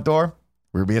through the front door?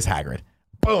 Rubeus Hagrid.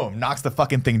 Boom, knocks the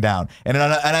fucking thing down. And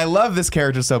I love this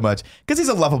character so much because he's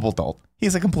a lovable dolt.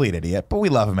 He's a complete idiot, but we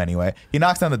love him anyway. He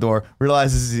knocks on the door,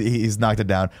 realizes he's knocked it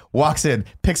down, walks in,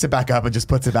 picks it back up, and just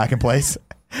puts it back in place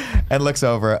and looks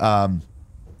over.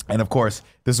 And of course,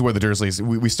 this is where the Dursleys,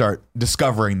 we start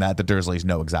discovering that the Dursleys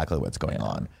know exactly what's going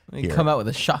on. He come out with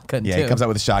a shotgun, Yeah, too. he comes out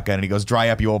with a shotgun and he goes, "Dry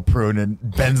up, you old prune," and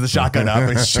bends the shotgun up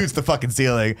and shoots the fucking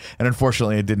ceiling. And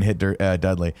unfortunately, it didn't hit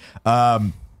Dudley.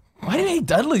 Why do you hate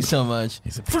Dudley so much?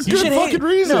 For good fucking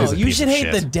reason. No, He's a you piece should of hate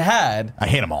shit. the dad. I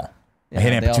hate them all. I Yeah,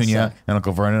 hate Aunt they all Petunia suck. and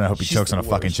Uncle Vernon. I hope he She's chokes on a the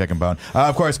fucking worst. chicken bone.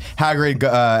 Of course, Hagrid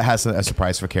has a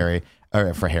surprise for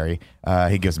Harry.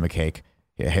 He gives him a cake.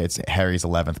 It's Harry's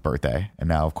 11th birthday. And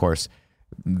now, of course,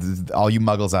 all you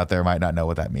muggles out there might not know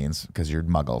what that means because you're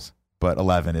muggles. But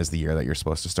 11 is the year that you're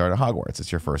supposed to start at Hogwarts.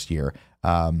 It's your first year.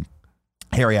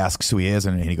 Harry asks who he is,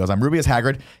 and he goes, "I'm Rubeus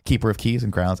Hagrid, keeper of keys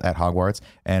and crowns at Hogwarts."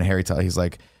 And Harry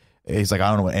he's like, "I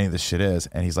don't know what any of this shit is."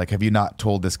 And he's like, "Have you not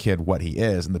told this kid what he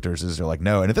is?" And the Dursleys are like,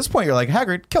 "No." And at this point, you're like,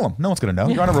 "Hagrid, kill him. No one's gonna know.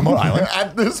 You're on a remote island,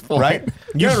 At this point, right?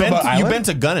 You You're on a remote bent island.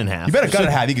 a gun in half. You bet a gun in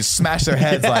half. You can smash their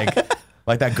heads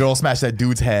like that girl smashed that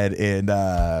dude's head in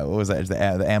what was that?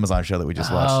 The Amazon show that we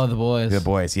just watched. Oh, The Boys. The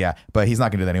Boys, yeah. But he's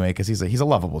not gonna do that anyway because he's a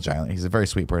lovable giant. He's a very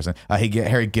sweet person.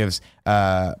 Hagrid gives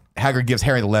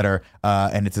Harry the letter,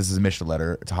 and it's his admission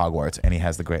letter to Hogwarts, and he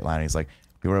has the great line. He's like,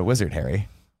 "You were a wizard, Harry."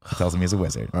 He tells him he's a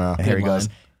wizard, and Harry goes,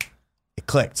 "It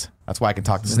clicked. That's why I can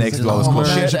talk to snakes and do all this cool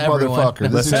magic shit." everyone.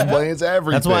 motherfucker. This explains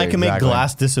everything. That's why I can make Exactly.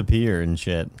 glass disappear and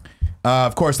shit.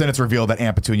 Of course, then it's revealed that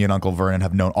Aunt Petunia and Uncle Vernon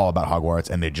have known all about Hogwarts,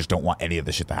 and they just don't want any of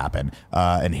this shit to happen.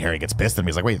 And Harry gets pissed at him.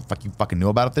 He's like, "Wait, the fuck, you fucking knew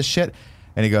about this shit?"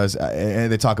 And he goes, and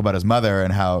they talk about his mother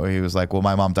and how he was like, "Well,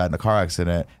 my mom died in a car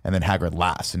accident." And then Hagrid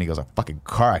laughs, and he goes, "A fucking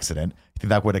car accident? You think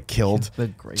that would have killed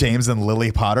James and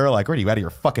Lily Potter? Like, are you out of your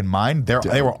fucking mind?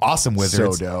 They were awesome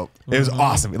wizards. So dope. It was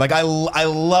awesome. Like, I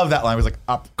love that line. He was like,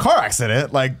 "A car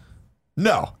accident? Like,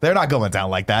 no, they're not going down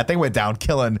like that. They went down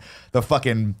killing the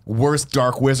fucking worst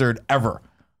dark wizard ever."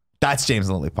 That's James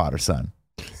and Lily Potter's son.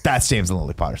 That's James and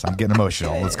Lily Potter's son. I'm getting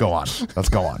emotional. Let's go on.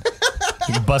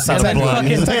 He busts out a blood.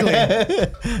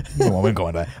 We're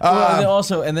going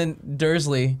to. And then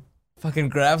Dursley fucking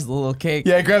grabs the little cake.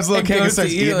 Yeah, he grabs the little cake and goes to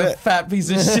starts eat eating a it. fat piece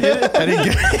of shit. And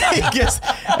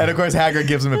and of course Hagrid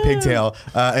gives him a pigtail,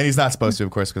 and he's not supposed to,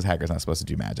 of course, because Hagrid's not supposed to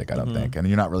do magic. I don't think, and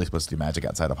you're not really supposed to do magic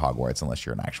outside of Hogwarts unless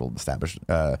you're an actual established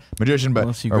magician,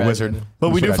 Unless you or wizard. graduated. But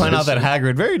we do find out Graduated. that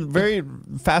Hagrid very, very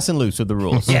fast and loose with the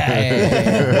rules.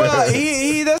 Yeah. Well,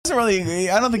 he doesn't really.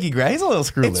 I don't think he's a little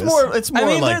screwless. It's more I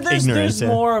mean, like there's ignorance. yeah.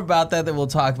 more about that we'll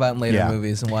talk about in later Yeah.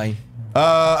 movies and why.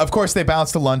 Of course, they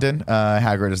bounce to London.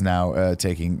 Hagrid is now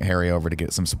taking Harry over to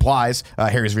get some supplies.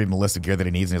 Harry's reading the list of gear that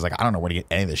he needs, and he's like, "I don't know where to get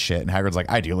any of this shit." And Hagrid's like,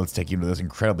 "I do. Let's take you to this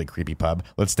incredibly creepy pub.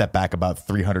 Let's step back about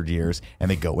 300 years." And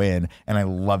they go in, and I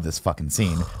love this fucking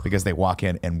scene because they walk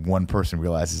in, and one person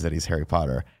realizes that he's Harry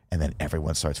Potter, and then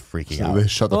everyone starts freaking out. They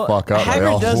shut the fuck up. They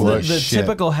all Hagrid does holy the shit.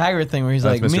 typical Hagrid thing where he's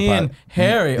That's like, Mr. "Me and Potter.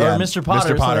 Harry," Yeah, or Mr.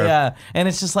 Potter. Mr. Potter. So, yeah, and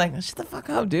it's just like, shut the fuck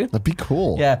up, dude. That'd be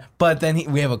cool. Yeah, but then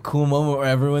we have a cool moment where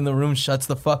everyone in the room shuts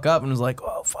the fuck up and is like,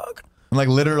 "Oh fuck." And like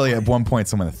literally at one point,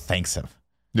 someone thanks him.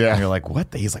 Yeah. And you're like,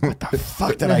 "What?" He's like, "What the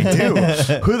fuck did I do?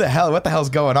 Who the hell? What the hell's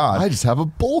going on?" I just have a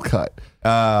bowl cut.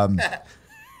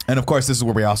 And of course, this is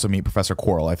where we also meet Professor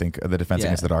Quirrell, I think, the Defense Yeah.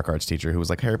 Against the Dark Arts teacher, who was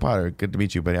like, "Harry Potter, good to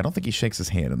meet you," but I don't think he shakes his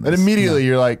hand in this. And immediately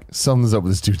you're like, something's up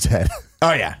with this dude's head.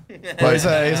 Oh yeah, well, he's a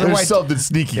There's white. something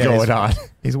sneaky Yeah, going on.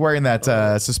 He's wearing that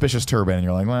suspicious turban, and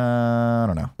you're like, "Well, I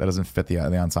don't know. That doesn't fit the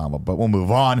ensemble." But we'll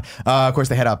move on. Of course,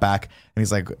 they head out back, and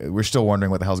he's like, "We're still wondering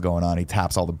what the hell's going on." He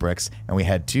taps all the bricks, and we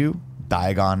head to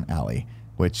Diagon Alley,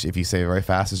 which, if you say it very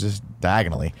fast, is just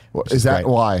diagonally. which Is that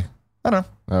great. why? I don't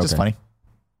know. Just Okay.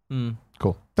 funny.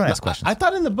 Cool. Don't ask questions. I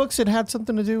thought in the books it had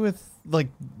something to do with like.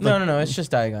 No. It's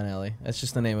just Diagon Alley. That's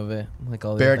just the name of it. Like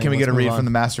all. Barrett, can we get a read from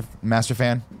the master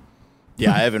fan?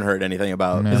 Yeah, I haven't heard anything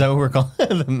about. Is that what we're calling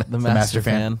the the master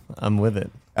fan. fan? I'm with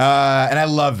it. And I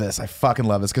love this. I fucking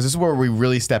love this because this is where we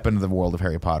really step into the world of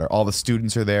Harry Potter. All the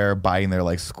students are there buying their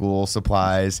like school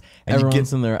supplies, and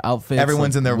Everyone's in their outfits.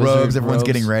 everyone's like in their wizard robes. Everyone's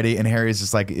getting ready, and Harry's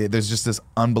just like, there's just this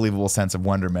unbelievable sense of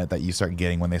wonderment that you start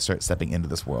getting when they start stepping into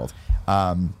this world.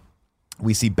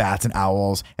 We see bats and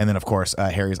owls, and then of course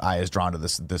Harry's eye is drawn to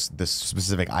this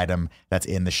specific item that's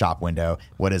in the shop window.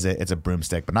 What is it? It's a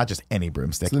broomstick, but not just any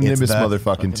broomstick. It's the Nimbus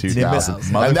motherfucking 2000. Nimbus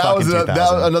And that was, motherfucking that was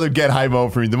 2000. another get high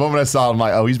moment for me. The moment I saw it, I'm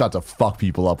like, oh, he's about to fuck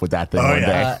people up with that thing one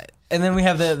day. And then we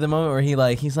have the moment where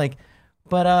he's like,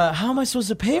 but how am I supposed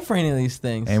to pay for any of these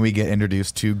things? And we get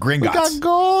introduced to Gringotts. We got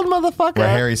gold, motherfucker. Where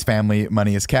Harry's family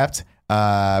money is kept.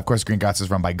 Of course, Gringotts is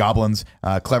run by goblins.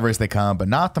 Clever as they come, but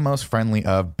not the most friendly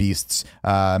of beasts.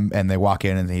 And they walk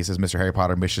in, and he says, Mr. Harry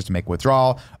Potter wishes to make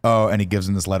withdrawal. Oh, and he gives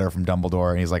him this letter from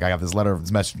Dumbledore. And he's like, I have this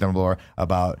message from Dumbledore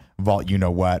about vault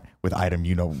you-know-what with item,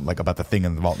 like about the thing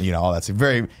in the vault, all that. So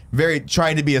very, very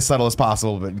trying to be as subtle as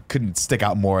possible, but couldn't stick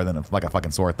out more than like a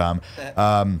fucking sore thumb.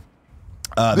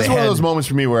 This is one of those moments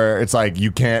for me where it's like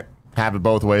you can't have it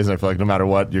both ways, and I feel like no matter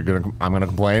what, I'm gonna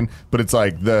complain. But it's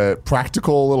like the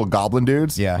practical little goblin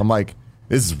dudes. Yeah. I'm like,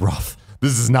 this is rough.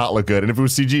 This does not look good. And if it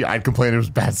was CG, I'd complain it was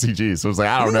bad CG. So it was like,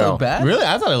 I don't know. Bad? Really?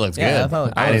 I thought it looked Yeah, good. I thought it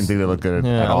looked I didn't think they looked good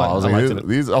at all. I was I liked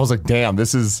like, I was like, damn,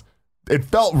 this is. It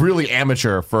felt really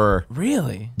amateur for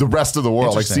Really? the rest of the world,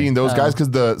 like Interesting. seeing those guys,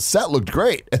 because the set looked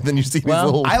great, and then you see these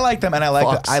little. I like them, and I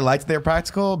fucks. liked they're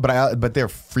practical, but they're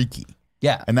freaky.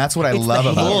 Yeah. And that's what I It's love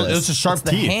the about hands. this. It's a sharp It's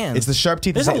the teeth. hands. It's the sharp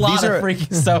teeth. There's a lot of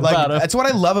freaky stuff like, about 'em. That's what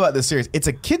I love about this series. It's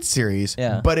a kid's series,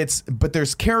 Yeah. but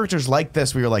there's characters like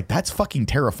this where you're like, that's fucking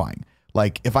terrifying.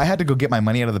 Like if I had to go get my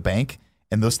money out of the bank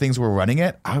and those things were running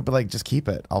it, I would be like, just keep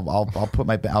it. I'll go to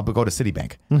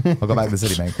Citibank. I'll go back to the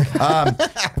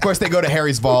Citibank. Of course, they go to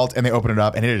Harry's vault and they open it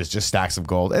up, and it is just stacks of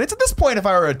gold. And it's at this point, if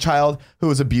I were a child who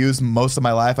was abused most of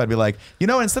my life, I'd be like,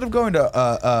 instead of going to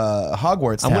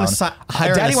Hogwarts I'm town, gonna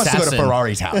hire Daddy an wants to go to assassin.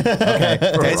 Ferrari town. Okay,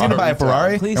 Daddy's gonna buy a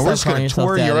Ferrari, Please and we're stop just calling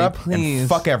gonna tour yourself Daddy, Europe please. and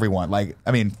fuck everyone.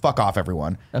 Fuck off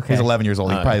everyone. Okay. He's 11 years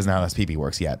old. He probably doesn't know how this PP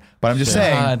works yet. But I'm just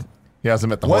saying. God. He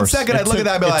hasn't met the One horse. second, I'd look at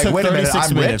that and be It like, took wait a minute, 36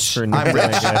 I'm minutes rich. for I'm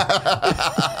rich.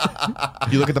 Yeah.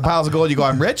 You look at the piles of gold, you go,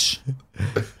 I'm rich.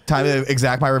 Time to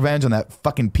exact my revenge on that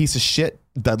fucking piece of shit,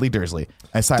 Dudley Dursley.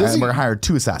 We're going to hire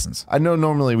 2 assassins. I know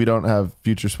normally we don't have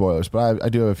future spoilers, but I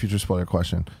do have a future spoiler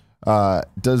question.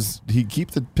 Does he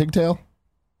keep the pigtail?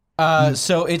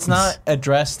 So it's not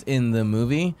addressed in the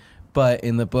movie, but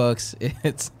in the books,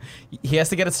 he has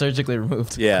to get it surgically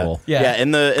removed. Yeah, Cool. yeah.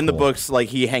 In the books, like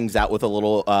he hangs out with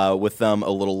them a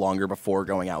little longer before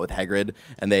going out with Hagrid,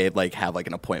 and they have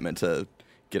an appointment to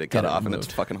get it cut off, and it's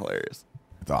fucking hilarious.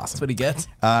 It's awesome. That's what he gets.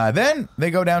 Then they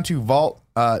go down to Vault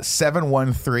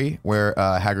 713, where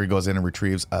Hagrid goes in and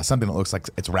retrieves something that looks like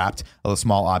it's wrapped, a little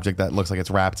small object that looks like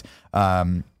it's wrapped.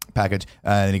 Package,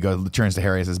 and he turns to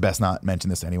Harry and says, "Best not mention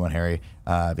this to anyone, Harry,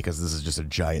 because this is just a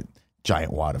giant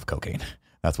wad of cocaine."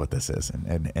 That's what this is,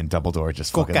 and Dumbledore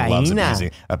just fucking loves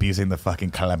abusing the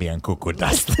fucking Colombian cuckoo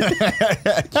dust.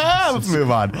 Let's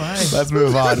move on. Let's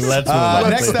move on.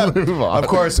 Next up, of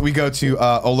course, we go to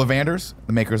Ollivanders,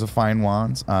 the makers of fine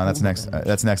wands. That's next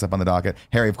up on the docket.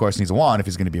 Harry, of course, needs a wand if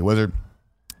he's going to be a wizard.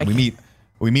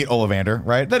 We meet Ollivander,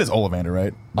 right? That is Ollivander,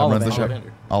 right? That runs the show.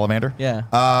 Ollivander. Yeah.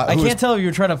 I can't tell if you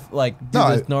were trying to do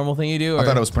No, the normal thing you do. Or, I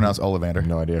thought it was pronounced Ollivander.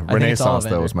 No idea. think it's Renaissance,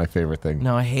 though, Ollivander. was my favorite thing.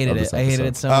 No, I hated of it. this I hated episode.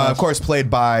 it so much. Of course,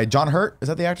 played by John Hurt. Is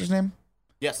that the actor's name?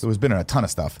 Yes. Who's been in a ton of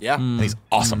stuff. Yeah. And he's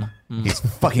awesome. He's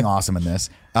fucking awesome in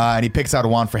this. And he picks out a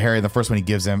wand for Harry. The first one he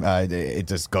gives him, it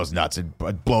just goes nuts. It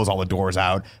blows all the doors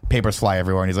out. Papers fly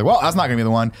everywhere. And he's like, well, that's not going to be the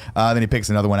one. Then he picks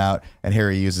another one out, and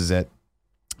Harry uses it.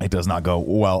 It does not go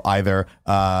well either.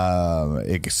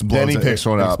 It explodes. Then he picks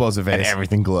one up, explodes a vase. and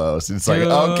everything glows. It's like, Dude.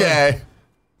 okay,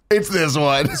 it's this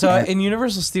one. So in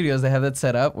Universal Studios, they have that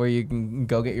set up where you can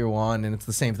go get your wand, and it's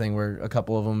the same thing where a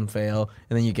couple of them fail,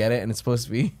 and then you get it, and it's supposed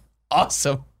to be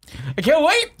awesome. I can't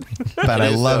wait. But I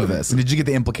love this. And did you get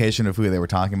the implication of who they were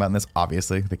talking about in this?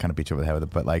 Obviously, they kind of beat you over the head with it,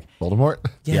 but Voldemort?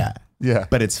 yeah. Yeah.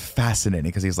 But it's fascinating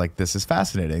because he's like, this is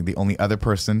fascinating. The only other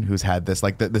person who's had this,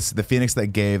 like the Phoenix that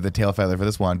gave the tail feather for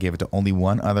this wand gave it to only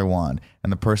one other wand.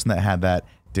 And the person that had that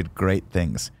did great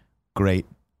things. Great,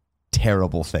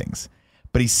 terrible things.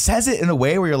 But he says it in a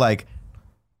way where you're like,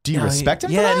 do you respect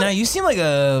him for Yeah, that? no, you seem like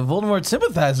a Voldemort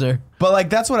sympathizer. But like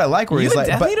that's what I like. Where You he's a like,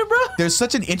 Death but Eater, bro? there's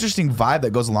such an interesting vibe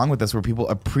that goes along with this, where people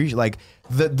appreciate like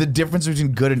the difference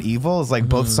between good and evil is like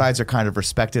both sides are kind of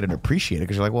respected and appreciated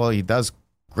because you're like, well, he does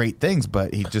great things,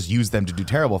 but he just used them to do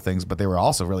terrible things, but they were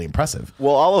also really impressive.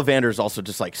 Well, Ollivander's also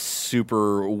just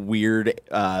super weird,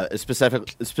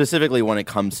 specifically when it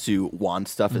comes to wand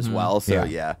stuff as well. So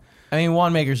yeah. I mean,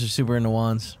 wand makers are super into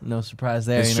wands. No surprise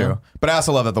there. It's you know? true. But I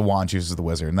also love that the wand chooses the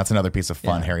wizard, and that's another piece of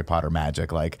fun Harry Potter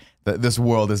magic. Like this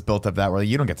world is built up that way.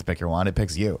 You don't get to pick your wand; it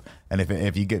picks you. And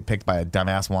if you get picked by a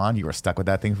dumbass wand, you are stuck with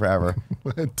that thing forever.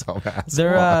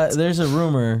 Dumbass. There's a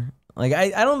rumor Like I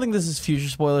don't think this is future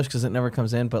spoilers because it never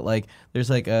comes in, but like there's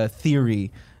like a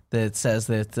theory that says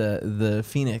that the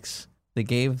Phoenix they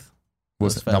gave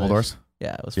Was those it feathers- Dumbledore's?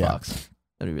 Yeah, it was Yeah. Fox.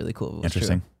 That'd be really cool. If it was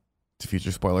Interesting. True. It's a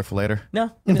future spoiler for later. No,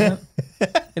 it isn't.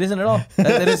 It isn't at all.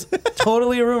 That is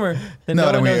totally a rumor. That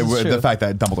no, No, one knows it's the true. fact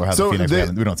that Dumbledore has So a Phoenix, they-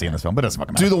 we don't see in this film, but it doesn't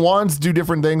fucking matter. Do the wands do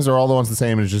different things, or are all the ones the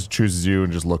same and it just chooses you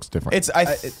and just looks different? I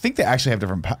think they actually have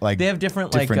different They have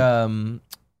different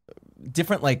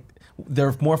like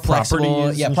they're more flexible.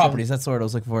 Properties Yeah, and properties. That's the word I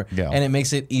was looking for. Yeah. And it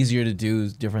makes it easier to do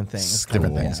different things.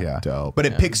 different Cool. things, yeah. Dope. But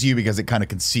it picks you because it kind of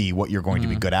can see what you're going to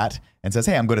be good at and says,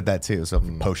 hey, I'm good at that too. So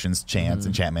potions, chants,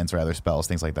 enchantments, or other spells,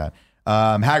 things like that.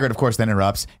 Hagrid, of course, then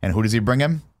interrupts. And who does he bring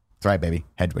him? That's right, baby.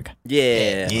 Hedwig.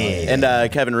 Yeah.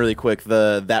 And Kevin, really quick,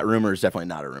 that rumor is definitely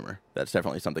not a rumor. That's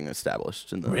definitely something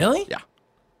established in the Really? Yeah.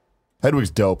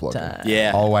 Hedwig's dope looking.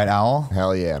 Yeah. All white owl.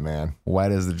 Hell yeah, man.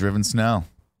 White as the driven snow.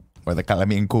 Or the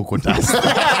Calamine Cucutas.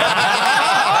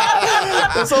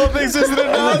 This whole thing's just an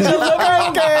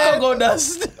Cocoa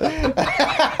dust. Cocoa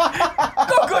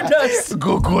dust.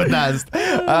 Cucutas.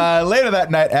 Later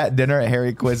that night at dinner,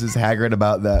 Harry quizzes Hagrid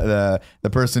about the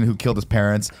person who killed his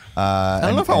parents. I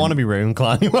don't know if I want to be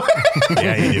Ravenclaw anymore.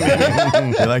 Yeah, you do,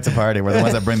 baby. They like to party. We're the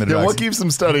ones that bring the Yeah, drugs. what keeps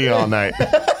him studying all night?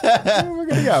 We're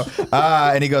gonna go.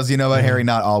 And he goes, you know what, Harry?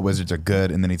 Not all wizards are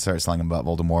good. And then he starts telling him about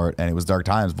Voldemort, and it was dark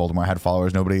times. Voldemort had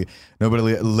followers. Nobody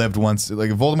lived once.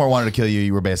 Like if Voldemort wanted to kill you,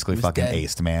 you were basically fucking dead.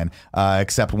 aced, man.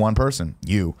 Except one person,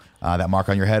 you. That mark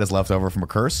on your head is left over from a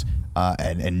curse,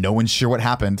 and no one's sure what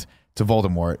happened to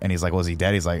Voldemort. And he's like, well, is he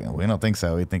dead? He's like, we don't think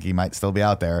so. We think he might still be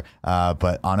out there.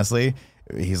 But honestly,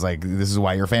 he's like, this is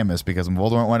why you're famous, because when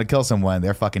Voldemort wanted to kill someone,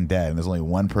 they're fucking dead. And there's only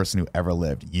one person who ever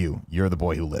lived. You're the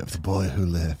boy who lived. Boy who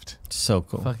lived. So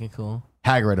cool. Fucking cool.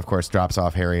 Hagrid, of course, drops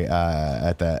off Harry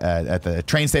at the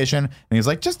train station, and he's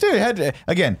like, "Just head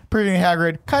again." Proving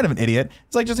Hagrid, kind of an idiot.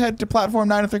 It's like, just head to platform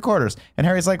 9 3/4. And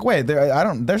Harry's like, "Wait,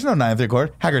 there's no 9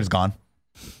 3/4. Hagrid's gone."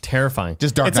 Terrifying.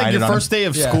 Just Dark It's like Knighted your on first him. day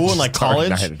of Yeah. school and like Just Dark college.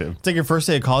 Knighted him. It's like your first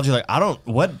day of college. You're like,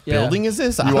 what Yeah. building is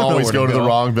this? I You don't know always where go to the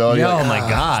wrong building. Yeah, You're oh my "Ah,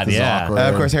 God, this is yeah." awkward."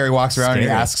 Of course, Harry walks around and he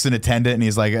Scary. asks an attendant, and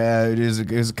he's like,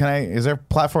 "Is there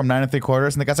platform 9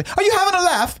 3/4?" And the guy's like, "Are you having a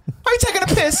laugh? Are you taking a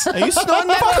piss? Are you snorting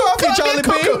that coffee, Charlie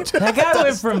P?" That guy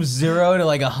went from 0 to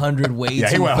like 100 way Yeah,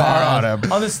 he too went fast. hard on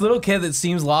him. On this little kid that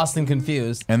seems lost and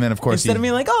confused. And then, of course, Instead of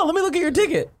being like, oh, let me look at your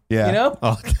ticket. Yeah. You know?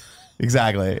 Oh,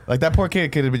 exactly. Like that poor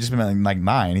kid could have just been like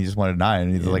 9. He just wanted 9.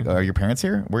 And he's like, "Are your parents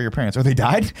here? Where are your parents? Oh, they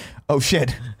died? Oh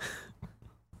shit."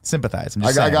 Sympathize. I'm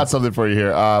just I saying. got something for you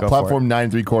here. for Platform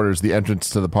 9 3/4, the entrance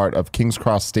to the part of King's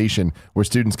Cross Station where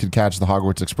students could catch the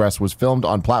Hogwarts Express, was filmed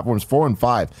on platforms 4 and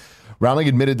 5. Rowling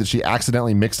admitted that she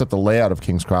accidentally mixed up the layout of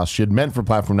King's Cross. She had meant for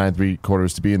platform 9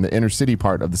 3/4 to be in the inner city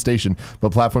part of the station,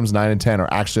 but platforms 9 and 10 are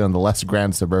actually on the less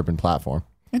grand suburban platform.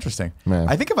 Interesting. Man.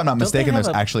 I think if I'm not mistaken, have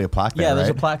there's a- actually a plaque there, Yeah, there's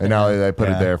right? a plaque And now there. they put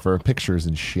Yeah. it there for pictures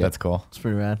and shit. That's cool. It's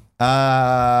pretty rad.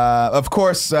 Of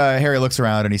course, Harry looks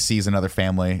around and he sees another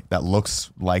family that looks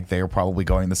like they're probably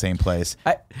going the same place.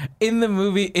 In the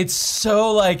movie, it's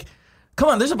so like, come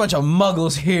on, there's a bunch of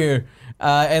muggles here.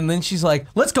 And then she's like,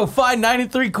 let's go find 9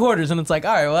 3/4. And it's like,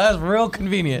 all right, well, that's real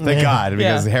convenient. Thank God,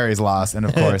 because Yeah. Harry's lost, and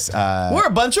of course, we're a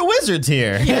bunch of wizards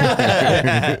here.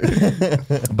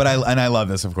 but I love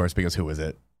this, of course, because who is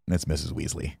it? It's Mrs.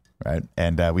 Weasley, right?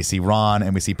 And we see Ron,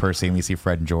 and we see Percy, and we see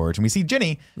Fred and George, and we see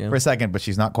Ginny for a second, but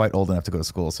she's not quite old enough to go to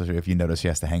school. So if you notice, she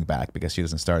has to hang back because she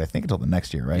doesn't start, I think, until the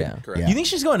next year, right? Yeah. Correct. You think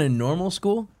she's going to normal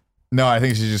school? No, I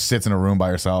think she just sits in a room by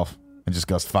herself and just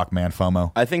goes, "Fuck, man,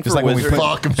 FOMO." I think just for like when we wizards-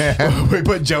 put, Fuck, man. we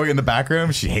put Joey in the back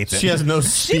room, she hates it. She has no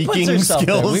She puts speaking herself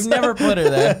there. skills. We've never put her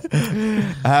there.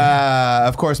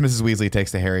 Of course, Mrs. Weasley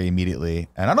takes to Harry immediately,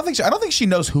 and I don't think she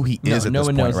knows who he is at no this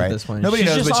one point, knows right? at this point. Nobody She's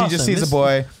knows, just but she just awesome. sees a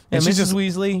boy, And and she's Mrs. just,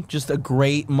 Weasley, just a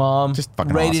great mom, Just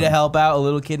fucking ready to awesome. help out a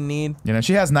little kid in need. you know,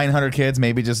 she has 900 kids.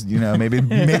 Maybe just, you know, maybe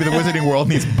the Wizarding world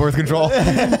needs birth control.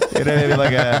 You know, maybe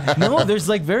like a No, there's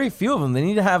like very few of them. They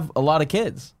need to have a lot of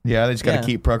kids. yeah. They just got to Yeah.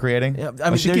 keep procreating. Yeah, I Well,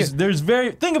 mean, she there's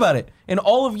very think about it. In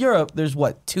all of Europe, there's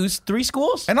what 3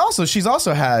 schools. and also she's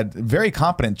also had very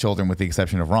competent children, with the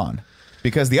exception of Ron,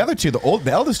 because the other two,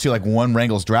 the eldest two, like one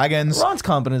wrangles dragons. Ron's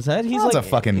competent as head. He's Ron's like a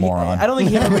fucking moron. I don't think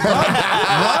he ever.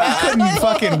 Ron couldn't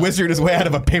fucking wizard his way out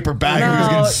of a paper bag. He was No,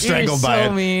 getting you're strangled by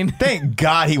so it. mean. Thank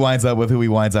God he winds up with who he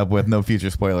winds up with. No future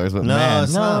spoilers, but No, man,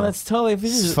 it's No, not. that's totally.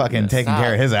 he's fucking taking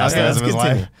care of his ass Okay, the rest of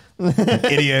let's his life.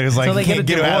 Idiot who's like, Until they can't get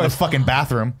get a him out of the divorce. fucking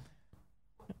bathroom.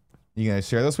 You gonna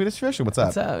share those Swedish fish or what's up?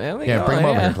 What's up, man? Yeah, bring him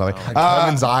over here, Chloe.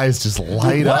 Kevin's eyes just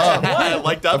light up.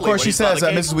 like Of course, she says,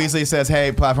 Mrs. Weasley says,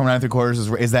 "Hey, platform 9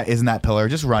 3/4 isn't that pillar?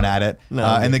 Just run at it."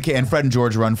 And Fred and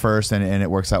George run first, and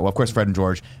it works out well. Of course, Fred and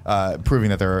George, proving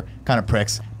that they're kind of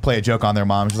pricks, play a joke on their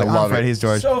mom. She's like, love I'm Fred, it. he's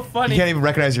George. So funny. You can't even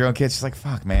recognize your own kids. She's like,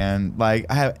 fuck, man. Like,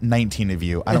 I have 19 of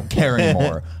you. I don't care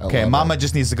anymore. Okay, love mama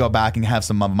just needs to go back and have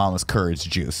some mama's courage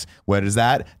juice. What is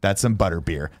that? That's some butter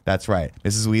beer. That's right.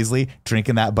 Mrs. Weasley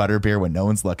drinking that butter beer when no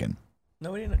one's looking.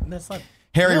 Nobody. That's not.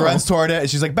 Harry runs toward it, and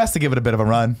she's like, best to give it a bit of a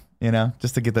run,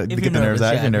 just to get the you're nerves nervous,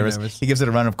 out. yeah, If you're if you're nervous. nervous. He gives it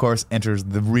a run, of course, enters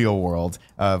the real world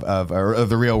of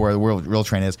the real world, the real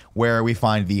train is, where we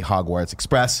find the Hogwarts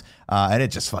Express, and it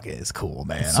just fucking is cool,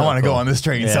 man. I want to go on this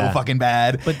train so fucking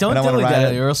bad. But don't and I wanna dilly ride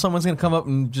dally, it. or else someone's gonna come up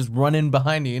and just run in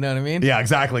behind you. You know what I mean? Yeah,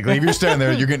 exactly. Like, if you're standing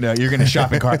there, you're gonna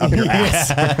shopping cart up your ass.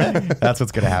 That's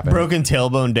what's gonna happen. Broken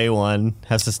tailbone day one,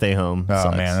 has to stay home. Oh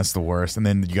Sucks. man, that's the worst. And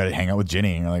then you got to hang out with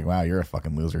Ginny, and you're like, wow, you're a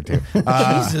fucking loser too.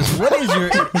 Jesus, what is your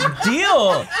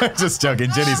deal? Just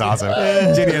joking. Ginny's awesome.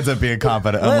 Ginny ends up being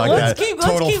confident, unlike let's that keep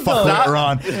total going. fuckwit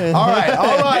Ron.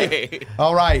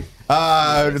 All right.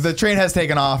 The train has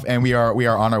taken off, and we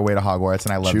are on our way to Hogwarts.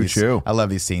 And I love these. Choo-choo. I love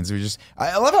these scenes.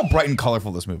 I love how bright and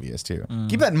colorful this movie is too.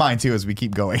 Keep that in mind too as we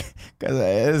keep going, because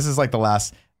this is like the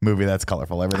last movie that's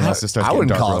colorful. Everything else just starts. I getting wouldn't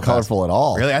dark call real it fast. colorful at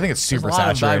all. Really, I think it's There's super a lot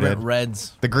of saturated. vibrant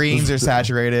reds. The greens are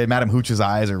saturated. Madam Hooch's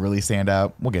eyes are really stand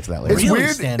out. We'll get to that later. It's Really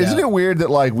weird. stand Isn't out. it weird that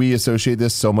like we associate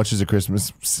this so much as a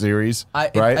Christmas series,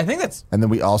 right? I think that's. And then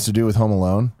we also do with Home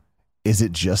Alone. Is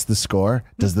it just the score?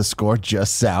 Does the score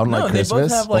just sound No, like they Christmas?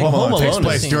 both have like Home Alone takes Alone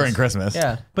place scenes. during Christmas.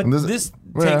 Yeah, but And this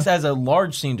yeah. takes as a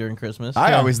large scene during Christmas.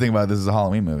 I always think about this as a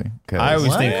Halloween movie. I always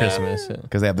What? think Christmas.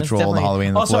 Because they have the That's troll and the definitely- Halloween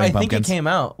and the Also, floating I think pumpkins. it came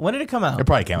out. When did it come out? It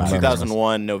probably came out.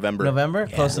 2001 November. November.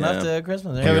 Close Yeah. enough to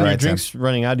Christmas. There You're you Kevin, go. your right, drink's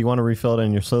running out. Do you want to refill it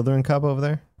in your Slytherin cup over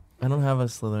there? I don't have a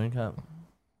Slytherin cup.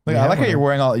 Look, I like how you're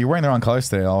wearing the wrong colors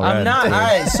today. All red. I'm not. All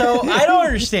right, so I don't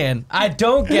understand. I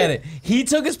don't get it. He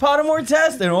took his Pottermore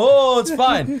test, and it's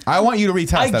fine. I want you to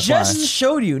retest. I That's just why.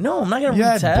 showed you. No, I'm not gonna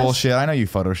Yeah, retest. bullshit. I know you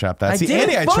photoshopped that. I See, did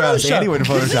Andy, I trust. Photoshop. Andy wouldn't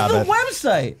This is Photoshop the it.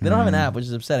 website. They don't have an app, which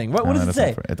is upsetting. What No, does it that's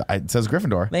say? not- It says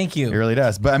Gryffindor. Thank you. It really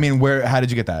does. But I mean, how did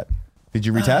you get that? Did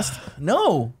you retest?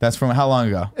 No. That's from how long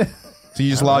ago? So you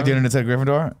just logged in and it said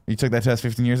Gryffindor? You took that test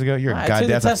 15 years ago? You're a I took goddamn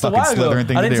the that's a test a fucking while ago. Slytherin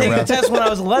thing I to didn't do. take bro. the test when I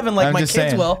was 11 like I'm my just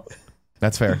kids saying. will.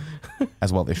 That's fair.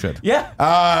 As well they should.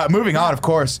 Yeah. Moving on, of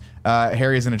course,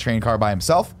 Harry is in a train car by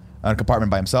himself, a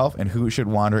compartment by himself, and who should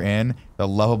wander in? The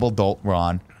lovable dolt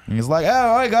Ron. And he's like,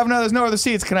 oh, hey, Governor, there's no other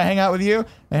seats. Can I hang out with you?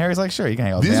 And Harry's like, sure, you can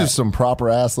hang out with These me. are some proper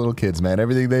ass little kids, man.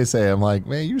 Everything they say, I'm like,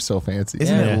 man, you're so fancy.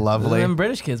 Isn't Yeah. it lovely? Them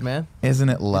British kids, man. Isn't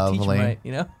it Teach 'em lovely? right,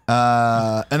 you know?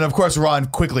 And of course, Ron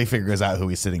quickly figures out who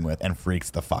he's sitting with and freaks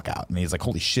the fuck out. And he's like,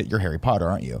 holy shit, you're Harry Potter,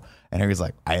 aren't you? And Harry's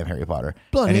like, I am Harry Potter.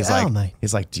 Bloody and he's hell, like,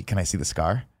 mate. "Gee, can I see the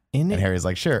scar? In And it? Harry's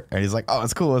like, sure. And he's like, oh,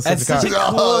 it's cool. Let's That's see the such a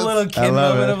car. cool little I kid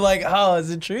love moment it. of like, oh, is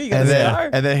it true? You got And a then, scar?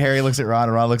 and then Harry looks at Ron,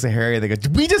 and Ron looks at Harry, and they go,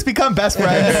 "Did we just become best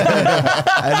friends?"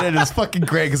 And it is fucking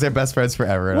great because they're best friends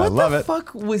forever, and What I love the it.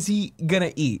 fuck was he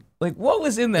gonna eat? Like, what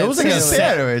was in that? It was like a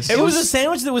sandwich. It was a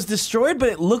sandwich that was destroyed, but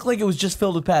it looked like it was just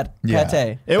filled with pate. Yeah.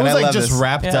 Pate. It And was I like love just this.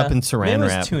 wrapped up in saran Maybe it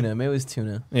was wrap. tuna. Maybe it was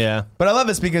tuna. Yeah. But I love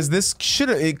this because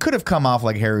it could have come off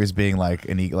like Harry was being like,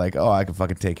 oh, I can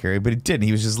fucking take Harry, but it didn't.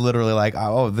 He was just literally like,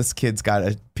 oh, this kid's got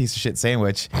a piece of shit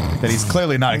sandwich that he's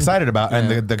clearly not excited about,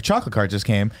 and the chocolate cart just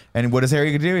came. And what is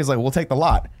Harry gonna do? He's like, we'll take the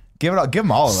lot. Give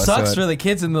them all of us. Sucks So for the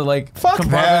kids in the like Fuck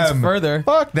compartments them. further.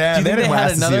 Fuck them. Do you think They didn't they had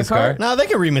ask to see another his car. cart? No, they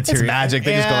can rematerial. It's magic.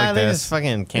 They just go like they this. just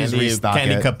fucking Just candy restock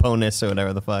candy it. caponis or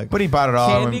whatever the fuck. But he bought it all.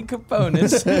 Candy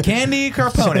components. Candy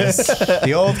Carponis.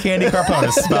 The old Candy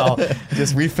Carponis smell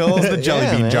just refills the jelly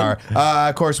Yeah, bean man. jar.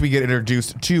 Of course, we get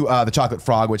introduced to the chocolate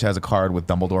frog, which has a card with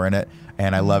Dumbledore in it.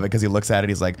 And I love it because he looks at it.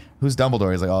 He's like, who's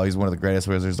Dumbledore? He's like, oh, he's one of the greatest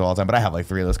wizards of all time. But I have like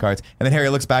 3 of those cards. And then Harry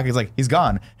looks back. He's like, he's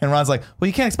gone. And Ron's like, well,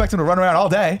 you can't expect him to run around all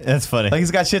day. That's funny. Like,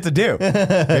 he's got shit to do.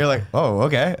 And you're like, oh,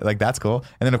 okay. Like, that's cool.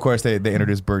 And then, of course, they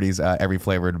introduce Birdie's every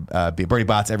flavored, Birdie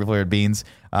Bots every flavored beans.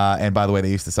 And by the way,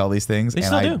 they used to sell these things. They and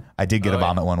still do. I did get a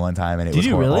vomit one time. And it was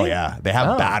you horrible. really? Oh, yeah. They have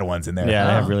Oh. bad ones in there. Yeah,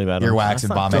 they have really bad ones. Earwax and That's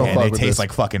not- vomit. Don't And fuck they with taste this.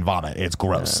 like fucking vomit. It's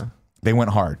gross. Yeah. They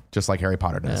went hard, just like Harry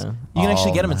Potter does. Yeah. You can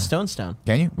actually get them Oh, at Stonestown.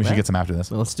 Can you? We should Right. get some after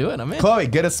this. Well, let's do it. I'm in. Chloe,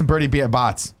 get us some Birdie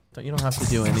Bots. You don't have to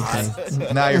do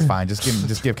anything. No, you're fine.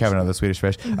 Just give Kevin another Swedish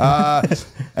fish.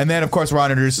 And then, of course,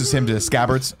 Ron introduces him to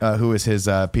Scabbards, who is his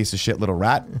piece of shit little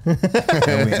rat.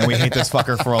 and we hate this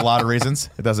fucker for a lot of reasons.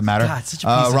 It doesn't matter. God, such a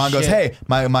piece of Ron goes, shit. hey,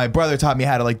 my brother taught me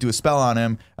how to like do a spell on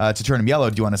him to turn him yellow.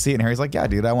 Do you want to see it? And Harry's like, yeah,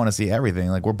 dude, I want to see everything.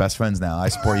 Like, we're best friends now. I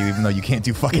support you even though you can't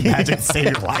do fucking magic to save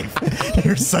your life.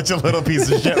 You're such a little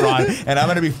piece of shit, Ron. And I'm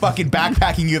going to be fucking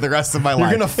backpacking you the rest of my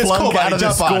life. gonna It's flunk buddy. out of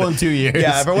this Jump on school it. in 2 years.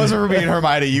 Yeah, if it wasn't for me and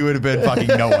Hermione, you would have been fucking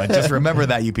no one. Just remember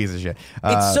that, you piece of shit.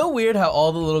 It's so weird how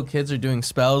all the little kids are doing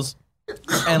spells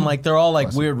and like they're all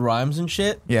like weird rhymes and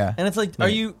shit. Yeah. And it's like, are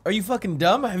you fucking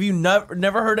dumb? Have you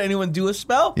never heard anyone do a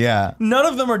spell? Yeah. None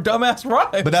of them are dumbass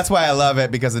rhymes. But that's why I love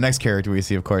it, because the next character we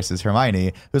see, of course, is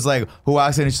Hermione, who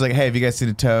walks in and she's like, hey, have you guys seen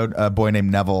a toad? A boy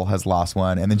named Neville has lost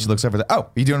one. And then she looks over and oh, are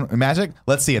you doing magic?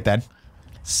 Let's see it then.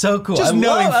 So cool. Just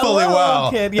knowing fully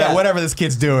well kid, that whatever this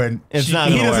kid's doing, It's not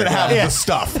he gonna doesn't work. have the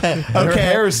stuff. Her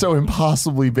hair is so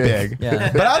impossibly big.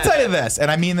 Yeah. But I'll tell you this, and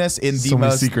I mean this in the So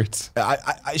many most secrets.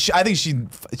 I think she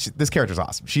this character's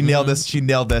awesome. She nailed this. She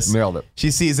nailed this. Nailed it. She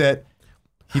sees it.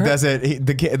 He does it.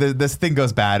 This thing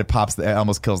goes bad. It pops. It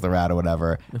almost kills the rat or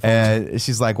whatever. And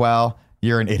she's like, "Well,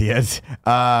 you're an idiot."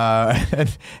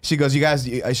 And she goes, "You guys."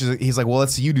 He's like, "Well,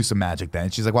 let's you do some magic then."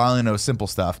 And she's like, "Well, I only know simple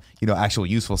stuff. Actual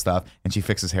useful stuff." And she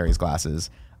fixes Harry's glasses.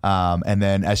 And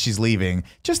then as she's leaving,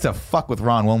 just to fuck with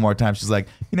Ron one more time, she's like,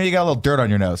 "You got a little dirt on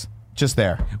your nose, just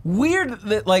there." Weird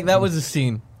that that was a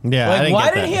scene. Yeah, I Like, didn't why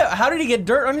get did that. he? How did he get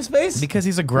dirt on his face? Because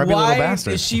he's a grubby why little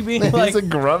bastard. is she being like? He's a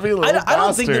grubby little I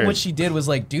don't think that bastard. what she did was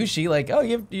like douchey. Like, oh,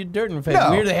 you have dirt in your face.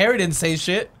 No. Weird that Harry didn't say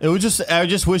shit. I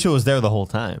just wish it was there the whole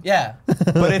time. Yeah.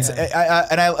 But it's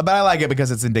but I like it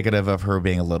because it's indicative of her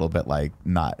being a little bit like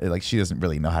not like she doesn't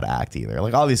really know how to act either.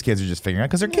 Like all these kids are just figuring out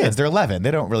because they're kids. They're 11.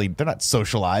 They're not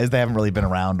socialized. They haven't really been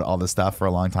around all this stuff for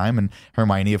a long time. And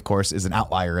Hermione, of course, is an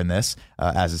outlier in this,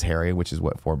 as is Harry, which is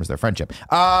what forms their friendship.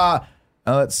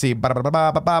 Let's see. Before we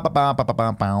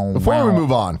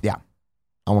move on, Yeah.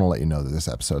 I want to let you know that this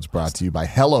episode's brought to you by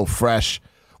HelloFresh.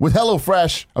 With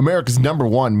HelloFresh, America's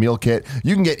 #1 meal kit,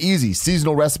 you can get easy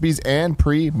seasonal recipes and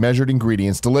pre-measured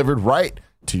ingredients delivered right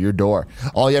to your door.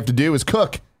 All you have to do is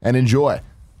cook and enjoy,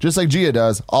 just like Gia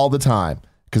does all the time.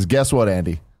 Because guess what,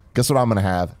 Andy? Guess what I'm going to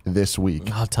have this week?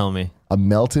 Oh, tell me. A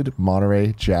melted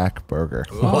Monterey Jack burger.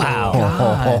 Wow.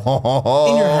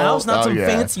 In your house, not Oh, some yeah.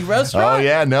 fancy restaurant. Oh,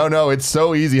 yeah. No. It's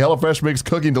so easy. HelloFresh makes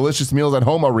cooking delicious meals at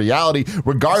home a reality,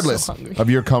 regardless of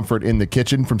your comfort in the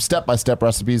kitchen. From step-by-step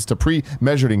recipes to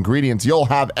pre-measured ingredients, you'll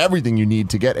have everything you need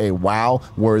to get a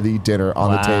wow-worthy dinner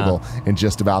on the Wow. table in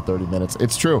just about 30 minutes.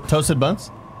 It's true. Toasted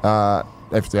buns?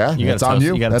 That's gotta on toast-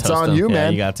 you. you gotta That's toast on them. you, Yeah,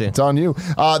 man. you got to. It's on you.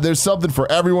 There's something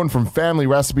for everyone, from family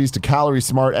recipes to calorie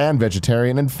smart and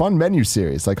vegetarian, and fun menu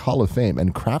series like Hall of Fame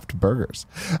and craft burgers.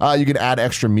 You can add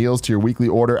extra meals to your weekly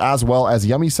order, as well as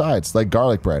yummy sides like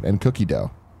garlic bread and cookie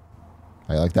dough.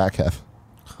 How you like that, Kev?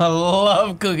 I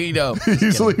love cookie dough.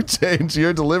 Easily change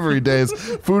your delivery days,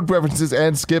 food preferences,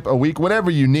 and skip a week whenever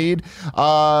you need.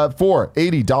 For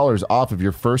 $80 off of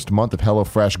your first month of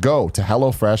HelloFresh, go to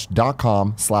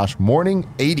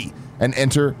HelloFresh.com/morning80 and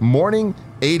enter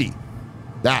morning80.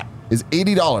 That is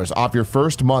 $80 off your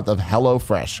first month of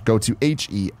HelloFresh. Go to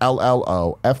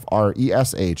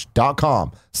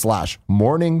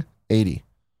HelloFresh.com/morning80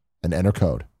 and enter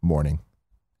code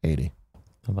morning80.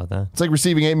 How about that? It's like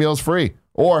receiving 8 meals free,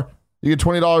 or you get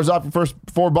 $20 off your first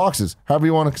 4 boxes, however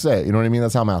you want to say it. You know what I mean?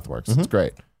 That's how math works. It's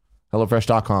great.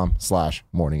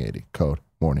 HelloFresh.com/morning80, code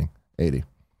morning80.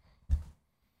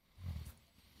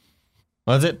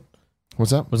 Was it?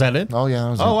 What's up? Was that it? Oh, yeah. That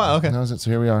was Oh, it. wow, okay. That was it. So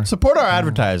here we are. Support our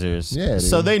advertisers. Yeah, dude.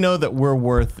 So they know that we're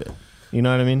worth it. You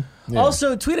know what I mean?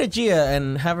 Also, tweet at Gia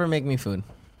and have her make me food.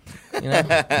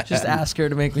 Just ask her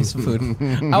to make me some food.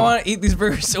 I want to eat these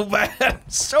burgers so bad.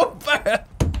 So bad.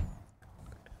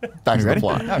 Back to the ready?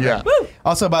 plot. Okay. Yeah.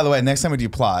 Also, by the way, next time we do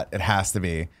plot, it has to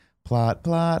be plot.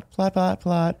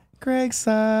 Greg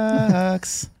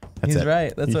sucks. That's He's it.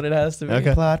 right. That's what it has to be.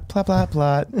 Okay.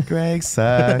 Plot. Greg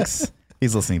sucks.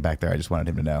 He's listening back there. I just wanted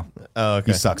him to know. Oh,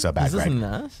 okay. He sucks so bad, He's Greg. listening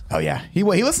to us? Oh yeah, he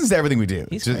listens to everything we do.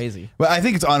 He's Just- crazy. But I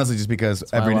think it's honestly just because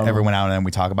why I love every him. now and then we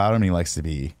talk about him, and he likes to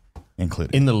be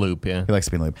included. In the loop, yeah. He likes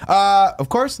to be in the loop. Of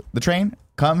course, the train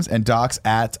comes and docks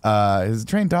at his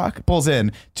train dock pulls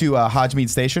in to Hodgmeade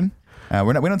Station. We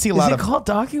don't see a Is lot it of. called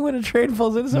docking when a train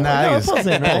pulls in? Nah, I No, think it it's- pulls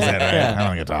in, right? pulls in, right? Yeah. I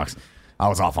don't get docks. I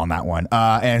was off on that one.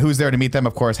 And who's there to meet them?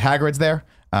 Of course, Hagrid's there.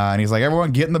 And he's like,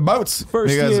 everyone get in the boats.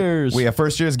 First years. We have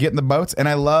first years get in the boats. And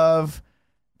I love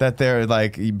that they're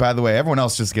like, by the way, everyone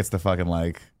else just gets to fucking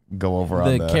like go over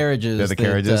on The the carriages The that,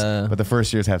 carriages. But the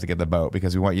first years have to get the boat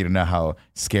because we want you to know how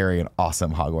scary and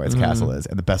awesome Hogwarts Castle is.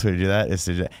 And the best way to do that is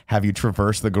to have you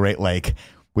traverse the Great Lake,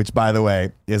 which, by the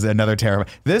way, is another terrifying.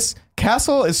 This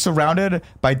castle is surrounded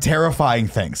by terrifying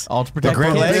things. All to The protect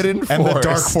Great the Lake kids. Forbidden and the forest.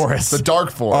 Dark Forest. The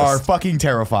Dark Forest. Are fucking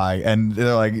terrifying, and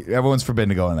they're like everyone's forbidden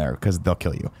to go in there because they'll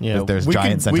kill you. Yeah, There's we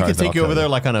giant could, centaurs. we could take that'll you over kill there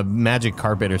like on a magic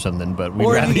carpet or something, but we'd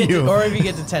Or rather if you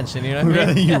get detention, you know we'd what I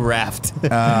rather mean? you raft.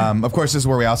 Of course, this is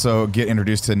where we also get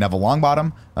introduced to Neville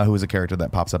Longbottom, who is a character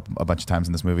that pops up a bunch of times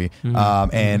in this movie.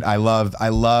 And I love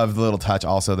the little touch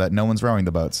also that no one's rowing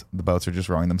the boats. The boats are just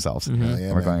rowing themselves. Yeah, And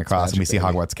we're man. going It's across, and we see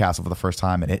magic, baby. Hogwarts Castle for the first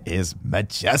time, and it is is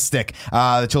majestic.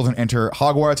 The children enter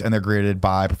Hogwarts, and they're greeted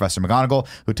by Professor McGonagall,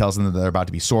 who tells them that they're about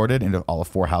to be sorted into all of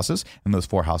 4 houses, and those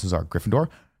 4 houses are Gryffindor.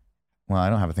 Well, I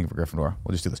don't have a thing for Gryffindor.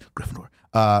 We'll just do this. Gryffindor.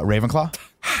 Ravenclaw.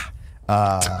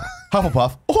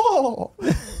 Hufflepuff. Oh.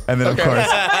 And then,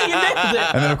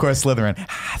 of course, Slytherin.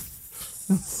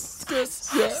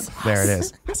 There it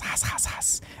is.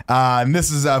 And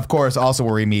this is, of course, also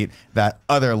where we meet that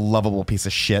other lovable piece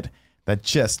of shit that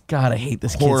just God, I hate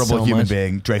this horrible kid so human much.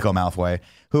 being, Draco Malfoy,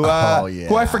 who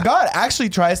I forgot actually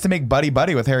tries to make buddy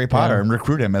with Harry Potter and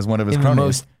recruit him as one of his In cronies. the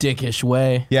most dickish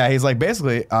way. Yeah, he's like,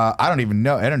 basically, I don't even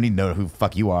know. I don't need to know who the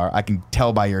fuck you are. I can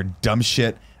tell by your dumb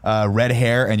shit, red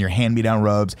hair and your hand-me-down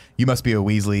robes. You must be a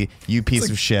Weasley, you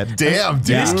piece of shit. Damn, dude.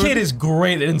 This kid is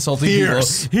great at insulting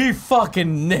Fierce. people. He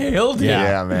fucking nailed it.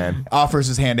 Yeah, man. Offers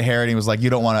his hand to Harry, and he was like, "You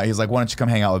don't want to." He's like, "Why don't you come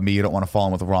hang out with me? You don't want to fall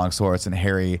in with the wrong sorts." And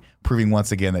Harry, proving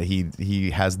once again that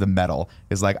he has the mettle,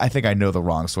 is like, "I think I know the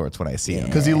wrong sorts when I see him."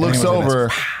 Because he And looks was like,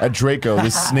 over at Draco,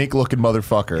 this snake-looking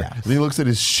motherfucker. And he looks at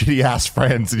his shitty-ass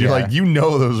friends, and you're Yeah. like, you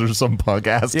know those are some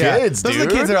punk-ass kids, those dude. are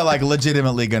the kids that are like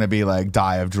legitimately going to be like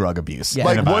die of drug abuse. Yeah. in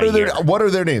like, about what a are their year. what are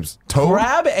their names? Toad?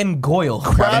 Crab and Goyle.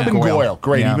 Crab and Goyle.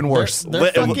 Great, Yeah. even worse. They're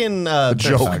Lit- fucking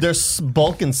joke. They're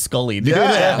Bulk and Scully. Dude.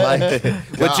 Yeah, like,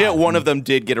 Legit, one of them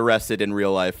did get arrested in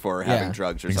real life for having Yeah.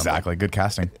 drugs or something. Exactly. Good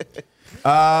casting.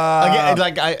 Again,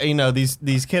 like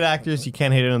these kid actors, you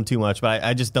can't hate them too much, but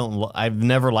I just don't. I've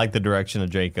never liked the direction of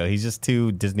Draco. He's just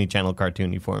too Disney Channel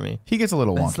cartoony for me. He gets a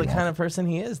little That's wonky. the kind of person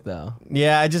he is, though.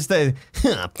 Yeah, I just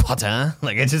Potter.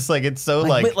 Like it's just like it's so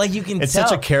But, like you can it's tell.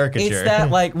 such a caricature. It's that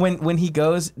like when he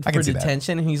goes I for can see that.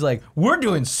 detention and he's like, "We're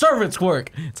doing servants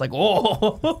work." It's like,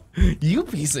 "Oh, you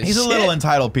piece of He's shit." a little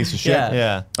entitled piece of shit.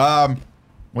 Yeah. yeah.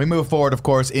 We move forward, of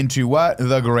course, into what?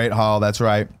 The Great Hall. That's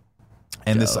right.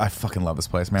 And this, I fucking love this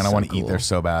place, man. I want to eat there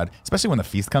so bad, especially when the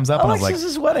feast comes up. And I was like,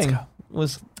 Alexis's wedding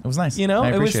was, it was nice. you know, I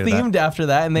it was appreciated that. themed after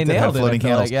that, and they Did have nailed it. I floating feel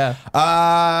candles. like,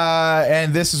 yeah.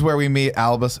 And this is where we meet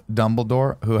Albus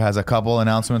Dumbledore, who has a couple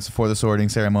announcements before the sorting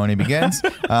ceremony begins.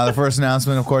 The first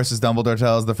announcement, of course, is Dumbledore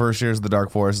tells the first years of the Dark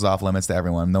Forest is off limits to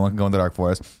everyone. No one can go in the Dark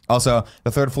Forest. Also,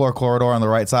 the 3rd floor corridor on the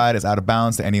right side is out of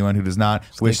bounds to anyone who does not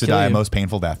wish to kill die a you. most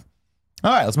painful death.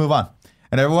 All right, let's move on.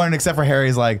 And everyone except for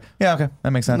Harry's like, yeah, okay, that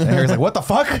makes sense. And Harry's like, what the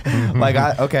fuck?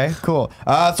 Like, okay, cool.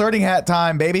 Sorting hat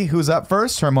time, baby. Who's up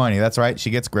first? Hermione. That's right. She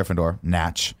gets Gryffindor.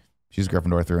 Natch. She's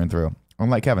Gryffindor through and through.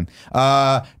 Unlike Kevin.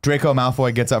 Draco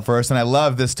Malfoy gets up first, and I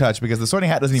love this touch because the sorting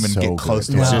hat doesn't even So get close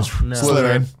good. to It's him. just No.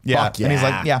 Slytherin. Yeah. Fuck And he's yeah.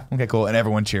 like, yeah, okay, cool. And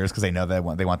everyone cheers because they know they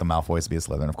want the Malfoys to be a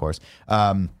Slytherin, of course.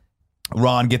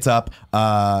 Ron gets up.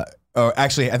 Or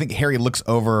actually, I think Harry looks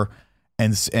over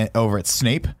and over at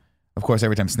Snape. Of course,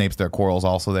 every time Snape's there, Quirrell's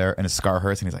also there, and his scar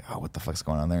hurts, and he's like, oh, what the fuck's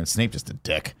going on there? And Snape just a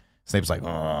dick. Snape's like, oh,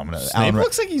 I'm going to... Snape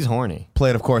looks like he's horny.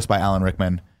 Played, of course, by Alan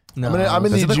Rickman. No, I'm gonna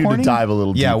Does it need look you horny? to dive a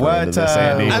little Yeah, deeper what, into this,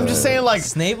 Andy. I'm just saying, like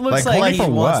Snape looks Like, like, he for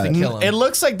wants what? to kill him. it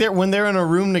looks like when they're in a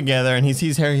room together and he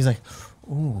sees Harry, he's like,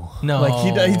 no, like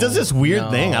he does this weird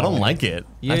No. thing. I don't like it.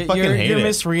 You're, I fucking hate you're it.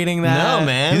 misreading that. No,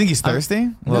 man. You think he's thirsty?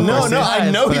 No,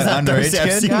 I know For he's that not thirsty. underage I've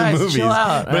kid? seen Guys, the movies, chill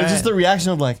out, but it's just the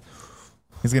reaction of like,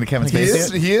 He's going to Kevin he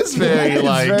Spacey. he is very it's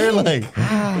like. very like,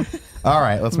 All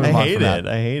right, let's move I on hate from it. that.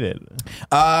 I hate it.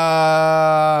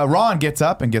 Ron gets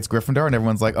up and gets Gryffindor, and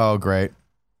everyone's like, "Oh, great,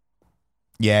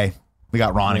 yay, we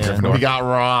got Ron and Gryffindor." we got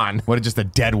Ron. What just a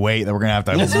dead weight that we're gonna have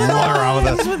to run around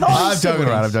with us. I'm joking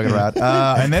around.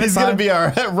 And then He's it's gonna time.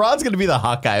 be Ron's gonna be the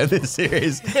Hawkeye of this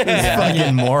series. This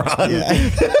fucking moron.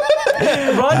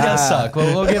 Ron does suck.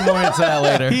 We'll get more into that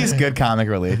later. He's good comic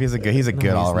relief. He's a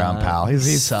good all around not. pal.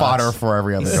 He's Sucks. fodder for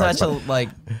every other. He's dark such a spot. like.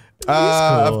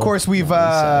 Of course, we've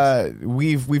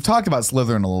talked about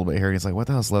Slytherin a little bit here. He's like, "What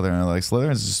the hell, Slytherin?" And like,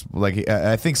 Slytherin's just like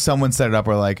I think someone set it up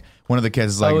where like one of the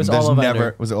kids is like, it was "There's Ollivander.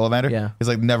 never was it Ollivander? Yeah. He's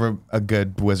like, never a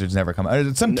good wizard's never come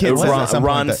out." Some kid says it at some point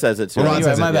Ron that- says it too. Ron You're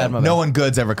says right, it, my yeah. bad, my bad. No one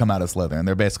good's ever come out of Slytherin.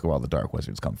 They're basically where all the dark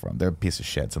wizards come from. They're a piece of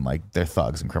shits and like they're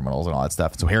thugs and criminals and all that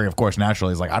stuff. So Harry, of course,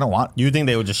 naturally is like, "I don't want." You think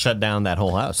they would just shut down that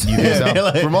whole house? You think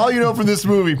so? From all you know from this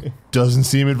movie, doesn't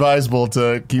seem advisable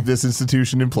to keep this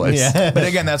institution in place. Yeah. But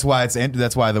again, that's why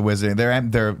the wizarding.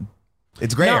 They're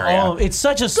it's gray Not area. all, it's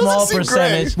such a small seem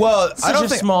percentage. gray. Well, I such don't a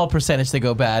think- small percentage they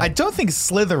go bad. I don't think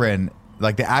Slytherin,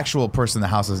 like the actual person the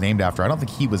house is named after, I don't think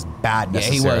he was bad yeah,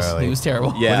 he necessarily. was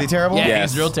terrible. Yeah. Was he terrible? Yeah,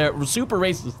 Yes. he's real terrible. Super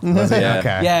racist. Was he? Yeah.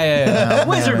 Okay. Yeah.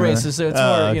 Wizard racist, so it's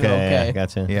more, you know, okay. Yeah,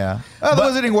 gotcha. Yeah. The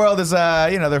wizarding world is,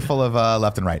 they're full of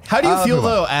left and right. How do you feel move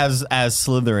on. though, as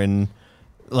Slytherin,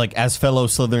 like as fellow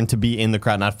Slytherin, to be in the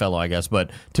crowd? Not fellow, I guess,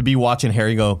 but to be watching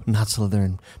Harry go, "Not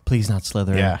Slytherin, please, not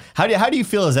Slytherin." Yeah. How do you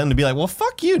feel as them to be like, "Well,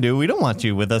 fuck you, dude. We don't want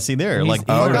you with us either." Like,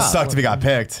 Oh, it would fuck have off. sucked if he got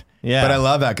picked. Yeah. But I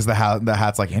love that because the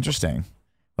hat's like interesting.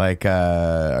 Like,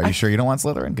 are you sure you don't want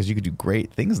Slytherin? Because you could do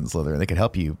great things in Slytherin. They could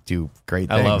help you do great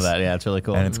things. I love that. Yeah, it's really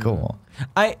cool. And it's cool.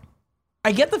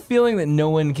 I get the feeling that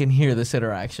no one can hear this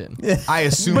interaction. I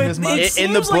assume But as much. it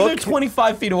In seems the like book- they're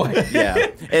 25 feet away. Yeah,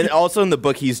 and also in the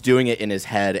book, he's doing it in his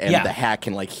head, and Yeah. the hat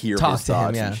can like hear Talk his to him,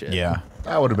 thoughts yeah. and shit. Yeah.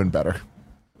 That would have been better.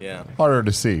 Yeah. Harder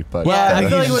to see, but Yeah, I better.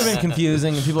 feel like it would have been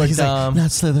confusing and people are dumb. not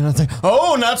Slytherin. It's like,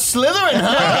 oh, not Slytherin,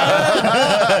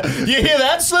 huh? You hear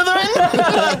that, Slytherin?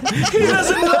 He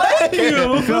doesn't like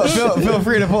you. Feel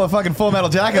free to pull a fucking Full Metal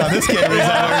Jacket on this kid. He's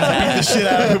out there and beat the shit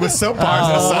out of him with soap bars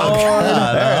and a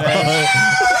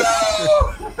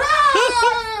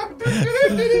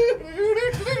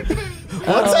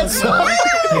What's that song?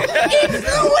 It's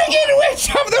the Wicked Witch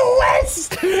of the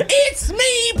West! It's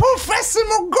me, Professor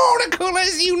McGonagall,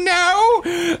 as you know!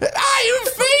 I am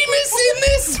famous in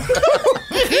this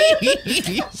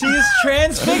movie! She's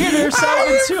transfigured herself I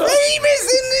am into a... famous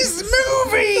in this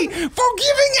movie for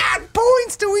giving out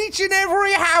points to each and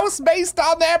every house based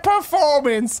on their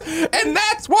performance. And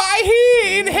that's why here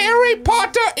in Harry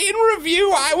Potter in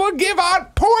Review, I will give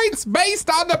out points based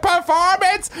on the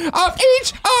performance of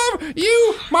each of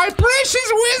you, my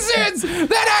precious wizards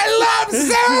that I love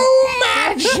so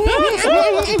much.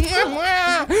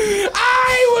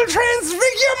 I will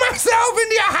transfigure myself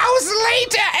into your house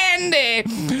later, Andy.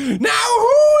 Now, who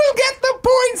will get the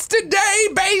points today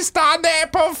based on their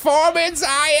performance?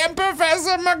 I am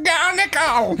Professor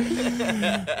McGonagall.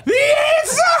 The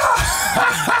answer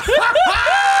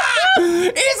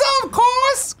is, of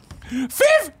course,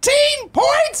 15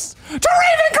 points to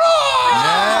Ravenclaw!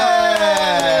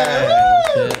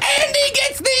 Andy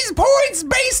gets these points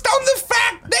based on the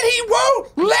fact that he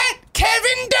won't let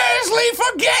Kevin Dursley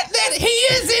forget that he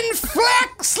is in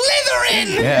fact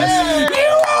Slytherin! Yes.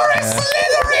 You are a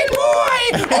Slytherin boy,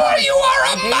 or you are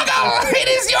a muggle! It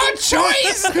is your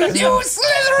choice, you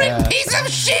Slytherin piece of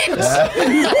shit!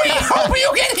 We hope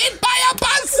you get hit by a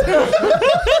bus!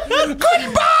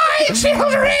 Goodbye,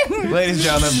 children! Ladies and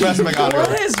gentlemen, Professor McGonagall.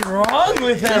 What is wrong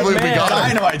with that believe we man? got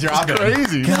I know I dropped it.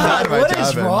 Crazy. God, what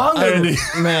is wrong with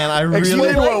him? Man, I Explain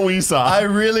really, what we saw. I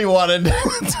really wanted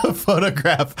to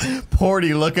photograph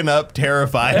Porty looking up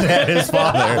terrified at his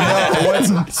father.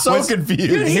 So confused.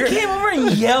 Dude, he came over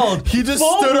and yelled. He just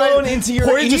full stood blown right into your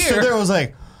Porty ear. just stood there and was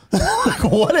like,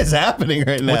 what is happening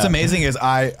right now? What's amazing is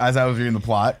as I was reading the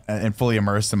plot and fully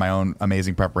immersed in my own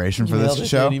amazing preparation for nailed this it,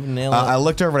 show, dude. You nailed it. I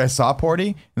looked over and I saw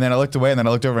Porty, and then I looked away, and then I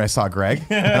looked over and I saw Greg,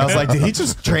 and I was like, did he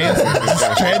just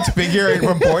transfigure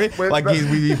from Porty? Like we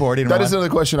be Porty? That is another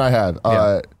question I have.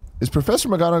 Yeah. Is Professor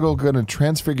McGonagall going to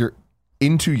transfigure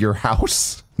into your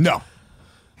house? No.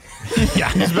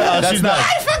 That's not.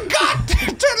 I forgot to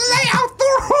lay out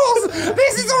the rules.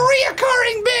 This is a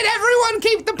reoccurring bit. Everyone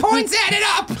keep the points added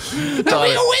up. There'll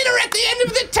be a winner at the end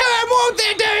of the term, won't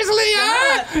there, Dursley?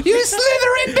 Huh? You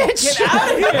Slytherin bitch. Get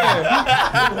out of here!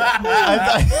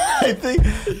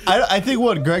 I think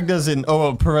what Greg doesn't,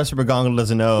 Professor McGonagall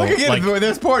doesn't know. Again,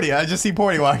 there's Porty. I just see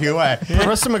Porty walking away.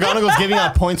 Professor McGonagall's giving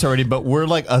out points already, but we're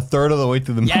like a third of the way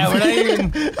through the movie. Yeah, we're not even...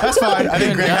 That's fine. I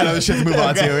think Greg had other shit to move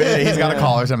on to. He's got a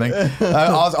call or something.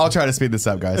 I'll try to speed this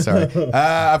up, guys. Sorry.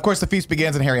 Of course, the feast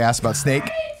begins, and Harry asks about Snape.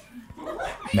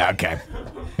 Okay.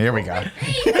 Here we go.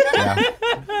 Yeah.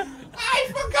 I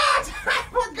forgot.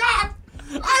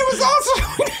 I was also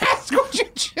going to ask what your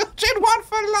children want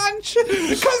for lunch,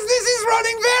 because this is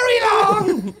running very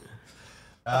long.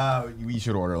 We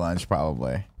should order lunch,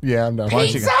 probably. Yeah, I'm done.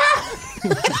 Pizza?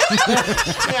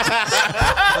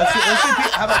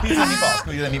 How about pizza and meatballs? Can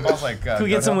we do the meatballs like? Can we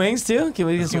get some wings, too? Can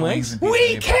we get some wings?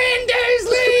 We can,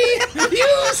 Dursley! You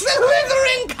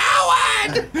Slytherin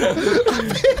coward!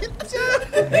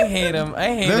 I hate him.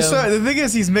 The thing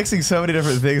is, he's mixing so many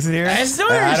different things in here. I just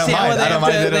don't understand why I don't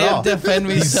mind it they at all. have to defend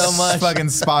me He's so much. fucking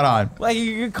spot on. Like,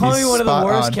 you're calling He's me one of the spot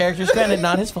worst on. characters. Granted,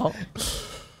 not his fault.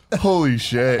 Holy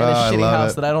shit. In a I shitty love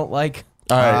house it. that I don't like.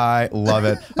 All right. I love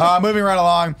it. Moving right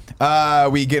along,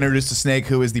 we get introduced to Snake,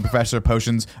 who is the professor of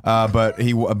potions. But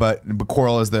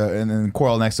Quirrell is and then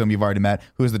Quirrell next to him you've already met,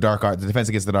 who is the defense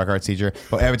against the dark arts teacher.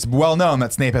 But it's well known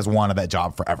that Snape has wanted that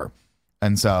job forever,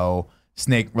 and so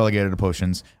Snake relegated to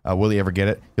potions. Will he ever get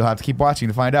it? You'll have to keep watching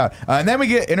to find out. And then we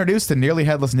get introduced to Nearly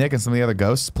Headless Nick and some of the other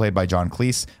ghosts, played by John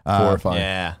Cleese. Horrifying.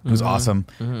 Yeah. It was awesome.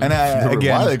 And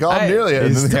again, Why they call him nearly? it's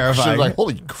And then terrifying. She was like,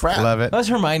 holy crap. love it. That was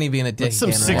Hermione being a dick. That's some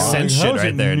again, Sixth right? Sense shit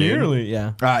right there, dude.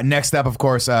 Yeah. Next up, of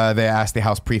course, they asked the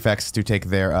house prefects to take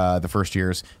their the first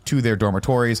years to their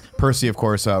dormitories. Percy, of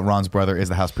course, Ron's brother, is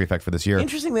the house prefect for this year.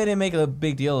 Interesting they didn't make a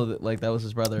big deal of it, like that was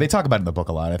his brother. They talk about it in the book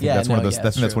a lot. I think Yeah, that's one of no, those. yeah,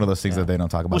 that's it's one of true. those things Yeah. that they don't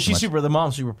talk about. well, so she's much. super. The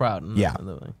mom's super proud. Yeah,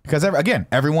 because again,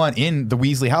 everyone in the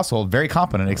Weasley household very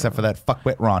competent except for that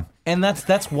fuckwit Ron. And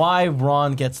that's why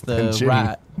Ron gets the Ginny.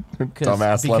 rat.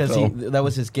 Dumbass because left that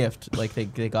was his gift. Like they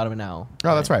got him an owl.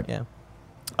 Oh, that's right. Yeah.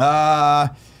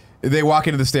 They walk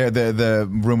into the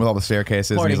room with all the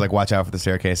staircases, Morty. and he's like, "Watch out for the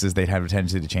staircases; they'd have a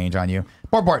tendency to change on you."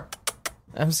 Bort.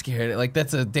 I'm scared. Like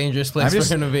that's a dangerous place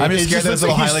for him to be. I'm just scared there's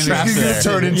little Highlander traps He's there. gonna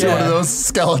turn into one of those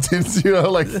skeletons,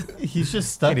 like. He's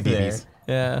just stuck Kitty there. BBs.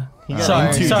 Yeah. got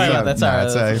Sorry too about that.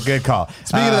 Sorry. It's a good call.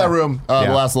 Speaking of that room, yeah.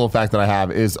 the last little fact that I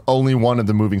have is only one of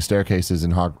the moving staircases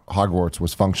in Hogwarts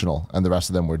was functional, and the rest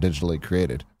of them were digitally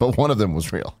created. But one of them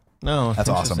was real. No, That's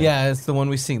awesome. Yeah, it's the one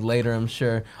we see later, I'm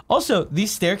sure. Also,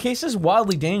 these staircases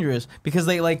wildly dangerous because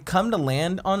they like come to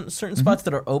land on certain spots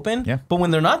that are open. Yeah. But when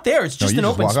they're not there, it's just you an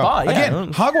open walk up. spot. Yeah.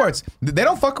 Again, Hogwarts, they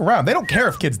don't fuck around. They don't care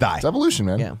if kids die. It's evolution,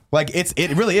 man. Yeah. Like it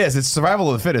really is. It's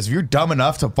survival of the fittest. If you're dumb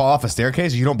enough to fall off a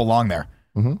staircase, you don't belong there.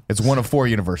 It's one of 4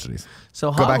 universities.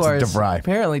 So Go back to Hogwarts DeVry.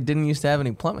 apparently didn't used to have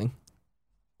any plumbing.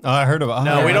 Oh, I heard about.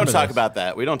 No, I we don't remember talk this. about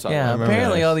that. We don't talk Yeah, about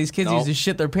apparently this. all these kids No. used to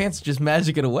shit their pants and just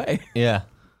magic it away. Yeah.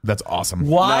 That's awesome.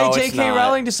 Why No, it's J.K. not.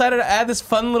 Rowling decided to add this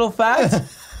fun little fact?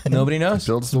 Nobody knows.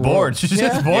 Builds the Bored. world. She's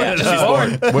just bored. Yeah, at she's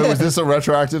us. bored. Wait, was this a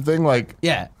retroactive thing? Like,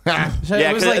 Yeah. Yeah,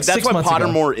 it was 'cause like that's 6 what months ago.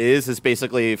 Pottermore is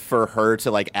basically for her to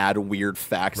like add weird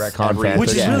facts, Retcon every- fanfic. Which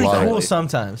is Yeah. really Love cool it.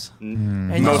 sometimes.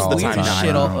 And Most of the weird time.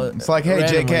 shit all, It's like, hey,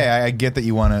 randomly. JK, I get that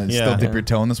you want to Yeah. still dip your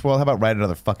toe in this world. How about write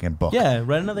another fucking book? Yeah,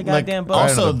 write another Like, goddamn book.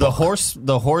 also, another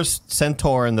the horse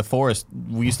centaur in the forest,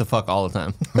 we used to fuck all the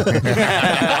time.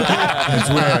 It's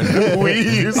weird. we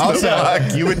used to Also,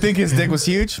 fuck. you would think his dick was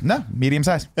huge. No, medium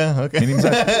size. Okay. Medium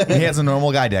size. He has a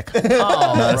normal guy dick. Oh,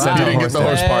 that's right. not You didn't get the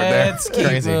horse part there. Let's keep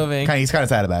Crazy. moving. He's kind of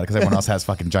sad about it because everyone else has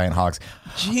fucking giant hogs.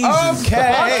 Jesus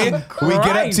Okay. fucking We get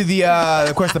up Christ. to the,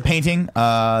 of course, the painting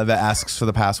that asks for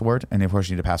the password. And of course,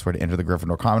 you need a password to enter the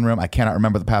Gryffindor common room. I cannot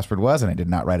remember what the password was, and I did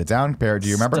not write it down. Barrett, do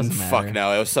you remember? Doesn't matter. Fuck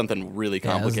no, it was something really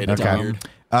complicated it was and Okay. weird.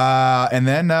 And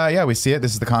then, we see it.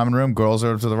 This is the common room. Girls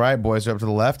are up to the right, boys are up to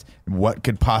the left. What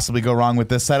could possibly go wrong with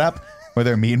this setup? Where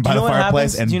they're meeting by you the know what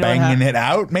fireplace happens? and Do you know what banging it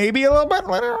out, maybe a little bit.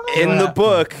 I don't know. In the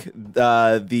book,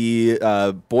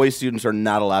 the boy students are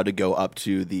not allowed to go up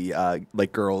to the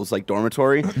like girls like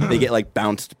dormitory. They get like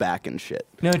bounced back and shit.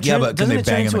 No, Yeah, but can doesn't they it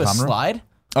turn bang in the into a common room? slide?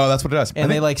 Oh, that's what it does. I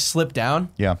And they think- like slip down?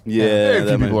 yeah. Yeah, Very few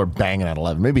that people might- are banging at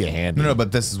 11. Maybe a hand. No,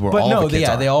 but this is where But all no, the kids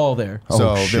are. they all there.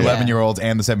 So the shit. 11-year-olds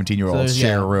and the 17-year-olds So there's-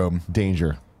 share yeah. a room,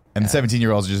 Danger. and the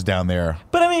 17-year-olds are just down there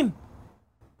But I mean,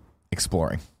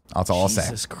 exploring. That's all I'll say.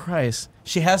 Jesus Christ.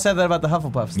 She has said that about the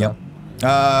Hufflepuff stuff. Yep.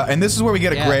 And this is where we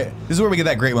get Yeah. this is where we get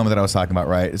that great moment that I was talking about,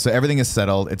 right? So everything is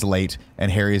settled, it's late, and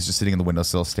Harry is just sitting in the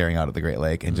windowsill staring out at the Great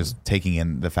Lake and just taking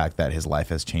in the fact that his life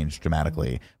has changed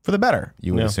dramatically for the better,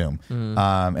 you would Yeah. assume.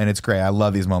 And it's great. I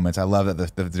love these moments. I love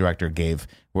that the director gave,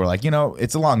 we're like,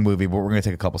 it's a long movie, but we're going to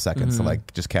take a couple seconds to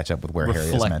like just catch up with where Harry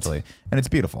is Reflect. mentally. And it's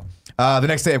beautiful. The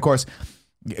next day, of course,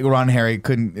 Ron and Harry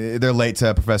they're late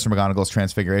to Professor McGonagall's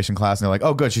transfiguration class, and they're like,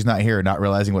 oh good, she's not here, not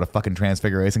realizing what a fucking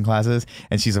transfiguration class is.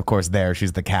 And she's of course there.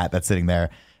 She's the cat that's sitting there,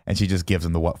 and she just gives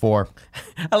him the what for.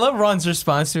 I love Ron's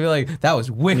response to be like, that was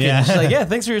wicked. Yeah. She's like, yeah,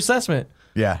 thanks for your assessment.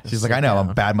 Yeah, she's like, I know, I'm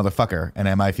a bad motherfucker, and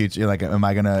am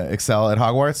I gonna excel at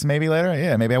Hogwarts maybe later?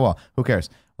 Yeah, maybe I will. Who cares?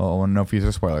 Well, no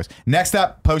future spoilers. Next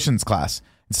up, potions class.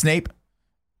 Snape.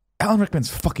 Alan Rickman's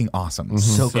fucking awesome.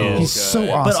 So cool. He's so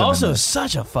awesome. But in also this.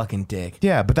 such a fucking dick.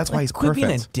 Yeah, but that's why he's Quit being a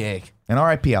perfect. dick. And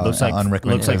R.I.P. Alan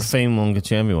Rickman. looks like fame won't get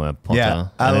you everywhere. Potter. Yeah,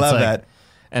 I And it's love like- that.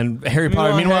 And Harry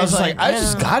Potter, meanwhile, was like, I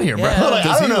just got here, bro. yeah. Like, I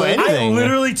Does don't he know really? anything. I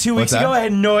literally 2 weeks What's that? ago, I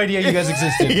had no idea you guys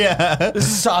existed. yeah.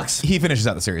 This sucks. He finishes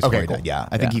out the series. Okay, before he cool. died. Yeah,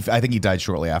 I think he died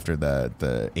shortly after the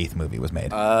 8th movie was made.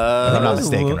 if I'm Uh, not It was a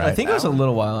mistaken, little- right? I think it was a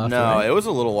little while after. no, right? it was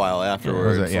a little while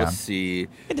afterwards. Was it? Yeah. Let's see.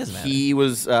 It doesn't matter. He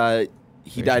was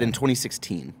he died in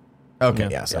 2016. Okay,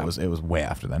 yeah, so it was way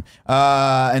after then.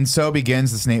 And so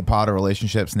begins the Snape Potter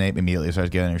relationship. Snape immediately starts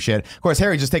getting her shit. Of course,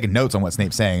 Harry's just taking notes on what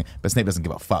Snape's saying, but Snape doesn't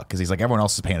give a fuck because he's like, everyone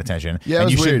else is paying attention. Yeah, it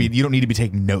and was weird. you don't need to be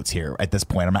taking notes here at this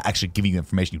point. I'm not actually giving you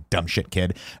information, you dumb shit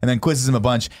kid. And then quizzes him a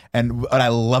bunch. And what I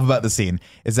love about the scene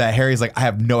is that Harry's like, I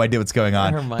have no idea what's going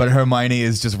on, Hermione. but Hermione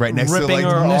is just right next to Ripping like her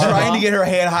arm trying to off. get her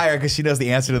hand higher because she knows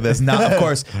the answer to this. Not, of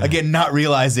course, again, not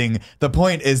realizing the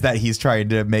point is that he's trying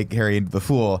to make Harry into the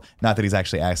fool. Not that he's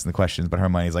actually asking the questions, but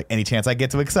Hermione's like, any chance I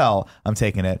get to excel, I'm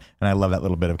taking it. And I love that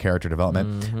little bit of character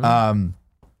development.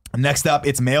 Next up,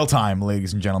 it's mail time,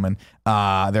 ladies and gentlemen.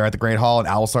 They're at the Great Hall, and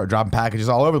owls start dropping packages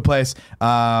all over the place.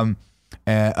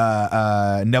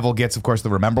 Neville gets, of course, the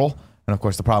Remembrall. And, of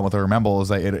course, the problem with the Remembrall is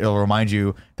that it'll remind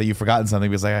you that you've forgotten something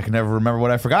because, like, I can never remember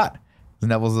what I forgot.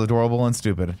 Neville's adorable and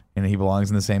stupid, and he belongs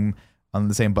in the same on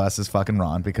the same bus as fucking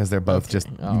Ron because they're both just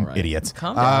all right. idiots.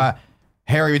 Calm down.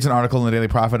 Harry reads an article in the Daily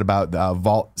Prophet about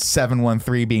Vault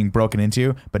 713 being broken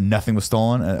into, but nothing was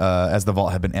stolen as the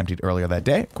vault had been emptied earlier that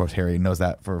day. Of course, Harry knows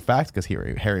that for a fact because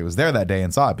Harry was there that day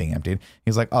and saw it being emptied.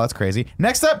 He's like, oh, that's crazy.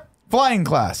 Next up, flying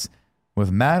class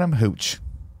with Madam Hooch.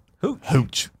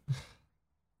 Hooch.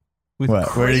 With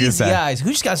What are you gonna say? eyes.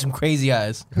 Hooch got some crazy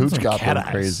eyes. Who's got them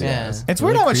crazy Yeah. eyes? It's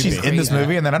weird how much creepy. she's in this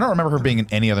movie, and then I don't remember her being in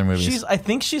any other movies. I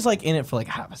think she's like in it for like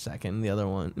half a second. In the other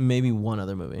one, maybe one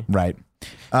other movie, Right.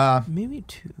 maybe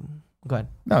two. Go ahead.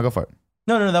 No, go for it.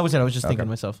 No, that was it. I was just thinking to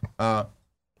myself.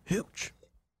 Hooch.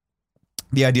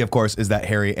 The idea, of course, is that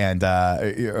Harry and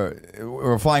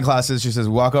we're flying classes. She says,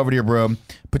 walk over to your broom,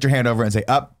 put your hand over it and say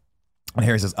up. And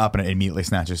Harry says up, and it immediately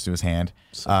snatches to his hand.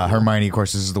 Hermione, of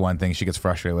course, this is the one thing she gets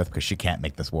frustrated with because she can't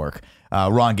make this work.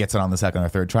 Ron gets it on the second or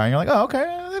third try, and you're like, oh,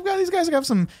 okay, these guys have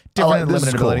some different this is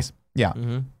limited cool. abilities. Yeah.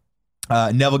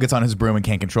 Neville gets on his broom and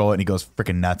can't control it, and he goes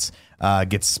freaking nuts.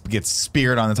 Gets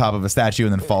speared on the top of a statue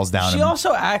and then falls down. She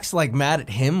also acts like mad at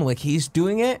him, like he's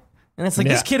doing it. And it's like,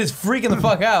 this kid is freaking the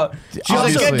fuck out. She's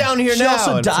like, get down here She now.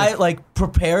 also And it's like,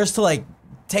 prepares to like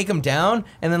take him down,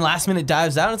 and then last minute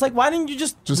dives out. It's like, why didn't you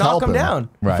just knock help him down?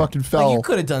 Right. He fucking fell. Like, you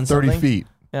could have done 30 something. feet.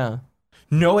 Yeah.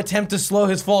 No attempt to slow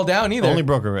his fall down either. only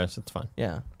broke her wrist. It's fine.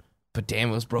 Yeah. But damn,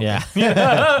 it was broken.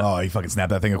 Yeah. Oh, he fucking snapped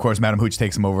that thing. Of course, Madam Hooch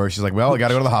takes him over. She's like, well, I got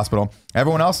to go to the hospital.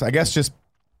 Everyone else, I guess, just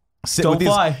sit Don't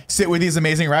fly. sit with these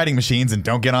amazing riding machines and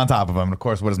don't get on top of them. And of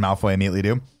course, what does Malfoy immediately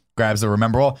do? Grabs the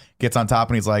Remembrall, gets on top,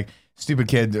 and he's like, stupid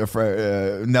kid,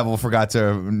 Neville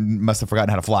must have forgotten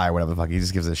how to fly or whatever the fuck. He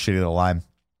just gives a shitty little line.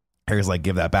 Harry's like,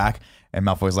 give that back. And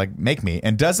Malfoy's like, make me.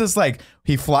 And does this like,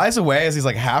 he flies away as he's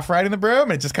like half riding the broom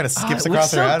and it just kind of skips it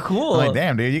across looks her so head. cool. I'm like,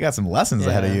 damn, dude, you got some lessons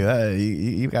ahead of you.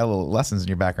 You got little lessons in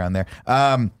your background there.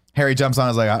 Harry jumps on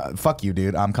and is like, fuck you,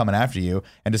 dude. I'm coming after you.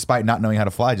 And despite not knowing how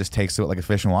to fly, just takes to it like a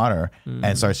fish in water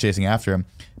and starts chasing after him.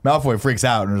 Malfoy freaks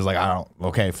out and is like,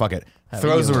 okay, fuck it.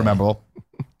 Throws the Remembrall.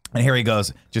 And Harry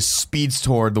just speeds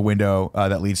toward the window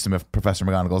that leads to Professor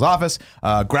McGonagall's office,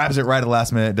 grabs it right at the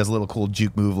last minute, does a little cool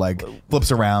juke move, like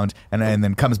flips around, and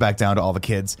then comes back down to all the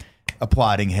kids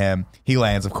applauding him. He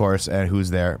lands, of course, and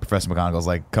who's there? Professor McGonagall's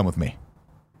like, come with me.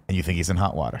 And you think he's in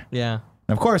hot water. Yeah.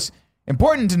 And of course,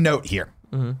 important to note here,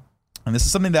 and this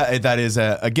is something that is,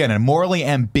 again, a morally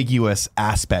ambiguous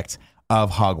aspect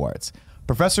of Hogwarts.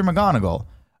 Professor McGonagall,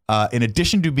 in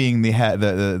addition to being the head,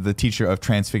 the teacher of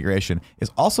Transfiguration, is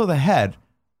also the head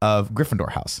of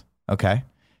Gryffindor House. Okay,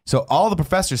 so all the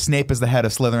professors, Snape is the head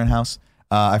of Slytherin House.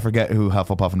 I forget who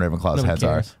Hufflepuff and Ravenclaw's Nobody heads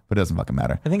cares. are, but it doesn't fucking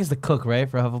matter. I think it's the cook, right,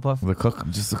 for Hufflepuff? The cook, I'm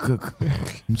just the cook.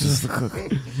 I'm just the cook.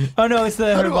 Oh, no, it's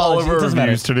the How do all herbology. of It our doesn't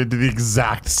matter. reviews turn into the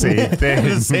exact same thing?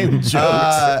 The same jokes.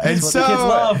 And what the kids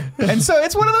love. and so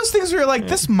it's one of those things where you're like,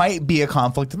 this might be a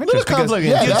conflict of interest. There's conflict,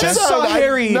 because yeah, you that's just not- saw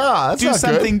Harry that's do not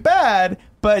something good. bad,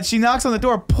 but she knocks on the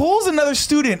door, pulls another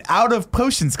student out of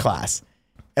potions class,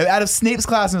 out of Snape's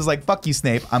class, and was like, "Fuck you,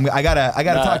 Snape! I gotta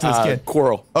talk to this kid."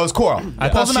 Quirrel. Oh, it's Quirrell. I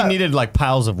thought Pulls him she out. needed like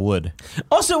piles of wood.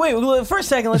 Also, wait, for a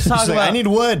second, let's talk She's like, about I need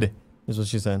wood, is what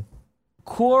she said.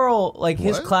 Quirrell, like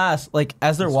his class, like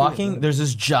as they're walking, there's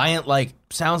this giant, like,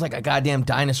 sounds like a goddamn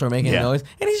dinosaur making a Yeah. noise,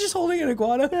 and he's just holding an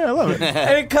iguana. Yeah, I love it.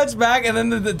 And it cuts back, and then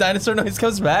the dinosaur noise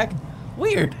comes back.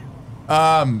 Weird.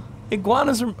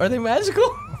 Iguanas, are they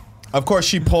magical? Of course,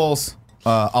 she pulls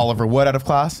Oliver Wood out of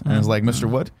class and is like, "Mr.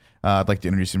 Wood, I'd like to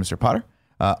introduce you to Mr. Potter.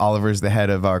 Oliver is the head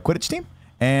of our Quidditch team,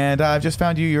 and I've just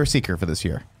found you your seeker for this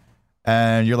year."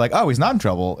 And you're like, oh, he's not in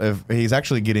trouble. If he's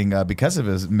actually getting, because of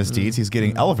his misdeeds, he's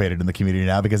getting elevated in the community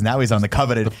now because now he's on the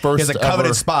coveted, first he has a coveted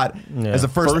ever- spot as the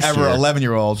first First ever year.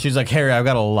 11-year-old. She's like, Harry, I've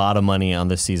got a lot of money on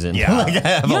this season. Yeah. Like, I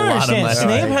have You a don't lot of understand.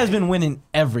 money. Snape has been winning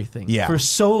everything for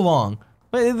so long.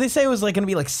 But they say it was like going to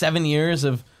be like 7 years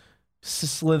of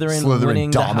Slytherin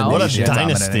winning the house. What a Domination.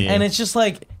 dynasty. And it's just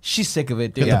like, she's sick of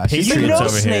it, dude. Yeah, she's You Patriots know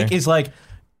over Snake here. is like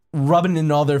rubbing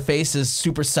in all their faces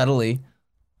super subtly.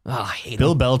 Oh, I hate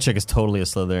Bill him. Belichick is totally a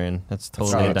Slytherin. That's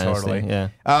totally a dynasty. totally.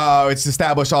 Yeah. It's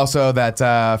established also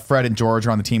that Fred and George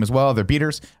are on the team as well. They're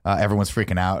beaters. Everyone's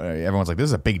freaking out. Everyone's like, this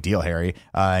is a big deal, Harry,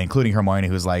 including Hermione,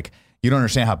 who's like, you don't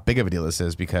understand how big of a deal this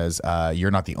is because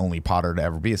you're not the only Potter to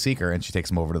ever be a seeker. And she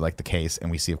takes him over to like the case, and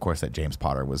we see, of course, that James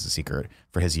Potter was the seeker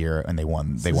for his year, and they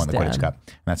won the Quidditch dad. Cup,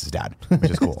 and that's his dad,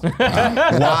 which is cool.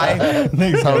 Why?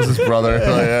 That was his brother.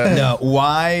 Yeah. No,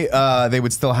 why they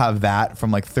would still have that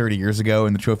from like 30 years ago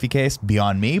in the trophy case?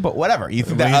 Beyond me, but whatever. You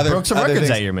think Well, that he broke some records things-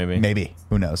 that year, maybe. Maybe.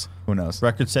 Who knows? Who knows?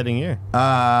 Record-setting year.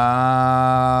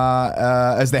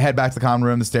 As they head back to the common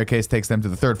room, the staircase takes them to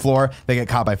the third floor. They get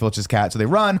caught by Filch's cat, so they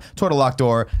run toward a locked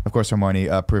door. Of course, Hermione,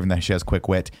 proving that she has quick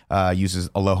wit, uses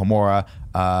Alohomora,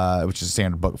 which is a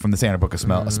standard book from the Standard Book of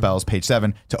Spells, page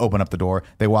 7, to open up the door.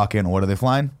 They walk in. What are they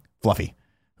flying? Fluffy,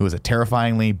 who is a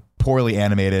terrifyingly poorly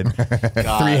animated,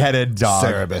 three-headed dog.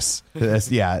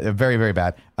 Cerebus. Yeah, very, very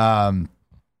bad.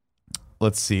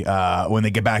 Let's see. When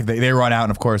they get back, they run out,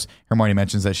 and of course, Hermione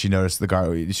mentions that she noticed the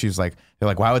guard. She's like, they're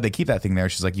like, why would they keep that thing there?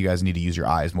 She's like, you guys need to use your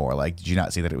eyes more. Like, did you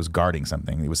not see that it was guarding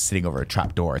something? It was sitting over a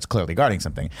trap door. It's clearly guarding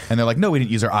something. And they're like, no, we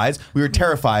didn't use our eyes. We were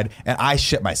terrified, and I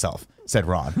shit myself, said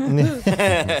Ron.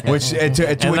 which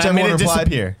to which everyone replied,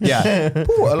 disappear. Yeah.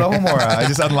 Ooh, Alohomora. I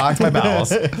just unlocked my bowels.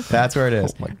 That's where it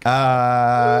is.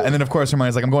 And then, of course,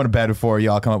 Hermione's like, I'm going to bed before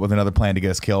y'all come up with another plan to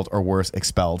get us killed or worse,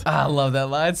 expelled. I love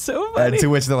that line. It's so funny. To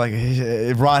which they're like,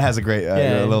 Ron has a great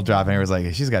little drop, and he was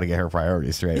like, she's got to get her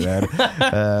priorities straight, man.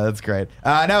 That's great.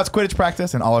 Now it's Quidditch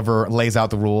practice, and Oliver lays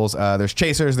out the rules. There's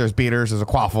chasers, there's beaters, there's a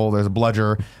quaffle, there's a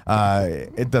bludger.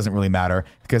 It doesn't really matter,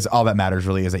 because all that matters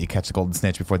really is that you catch the golden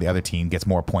snitch before the other team gets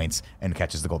more points and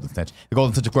catches the golden snitch. The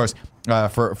golden snitch, of course,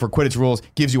 for Quidditch rules,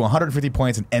 gives you 150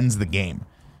 points and ends the game.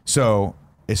 So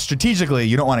strategically,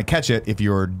 you don't want to catch it if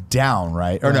you're down,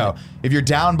 right? Or no, if you're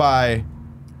down by...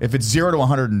 If it's 0 to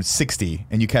 160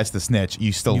 and you catch the snitch,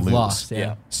 you still lose. Lost,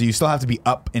 yeah. So you still have to be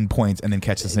up in points and then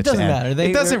catch the snitch. It doesn't to end. matter.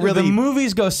 It doesn't really. The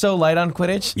movies go so light on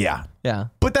Quidditch. Yeah. Yeah.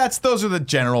 But those are the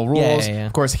general rules. Yeah.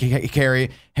 Of course,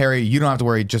 Harry, you don't have to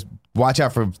worry. Just watch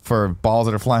out for balls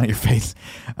that are flying at your face,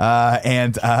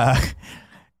 and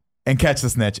catch the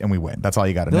snitch, and we win. That's all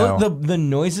you got to know. The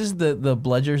noises the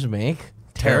bludgers make,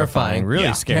 Terrifying.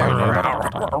 Really scary.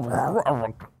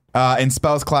 In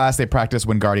spells class, they practice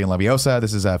Wingardium Leviosa.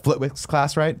 This is Flitwick's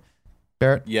class, right,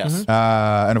 Barrett? Yes.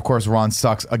 And of course, Ron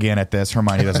sucks again at this.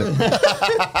 Hermione does it.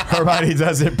 Hermione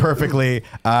does it perfectly.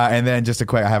 And then just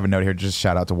I have a note here. Just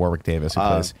shout out to Warwick Davis, who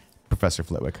plays Professor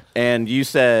Flitwick. And you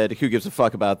said, who gives a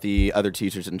fuck about the other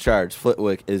teachers in charge?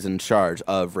 Flitwick is in charge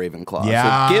of Ravenclaw.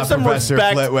 Yeah, so give some Professor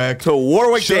respect Flitwick. to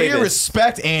Warwick Show Davis. your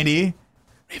respect, Andy.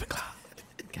 Ravenclaw.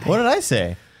 What did I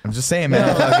say? I'm just saying,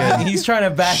 man. Fucking He's trying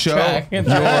to show backtrack. your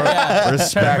Trying to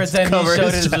respect. pretend he Cover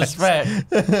showed his his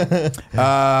respect.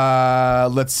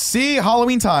 Let's see.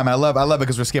 Halloween time. I love it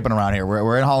because we're skipping around here.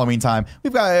 We're in Halloween time.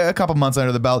 We've got a couple months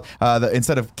under the belt.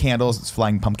 Instead of candles, it's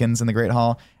flying pumpkins in the Great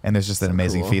Hall, and there's just an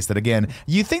amazing feast. That again,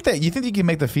 you think you can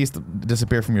make the feast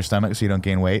disappear from your stomach so you don't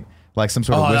gain weight, like some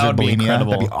sort of Oh, that wizard would be bulimia.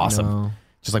 incredible. That'd be awesome. No.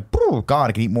 Just like, oh God,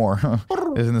 I can eat more.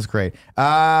 Isn't this great?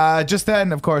 Just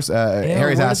then, of course,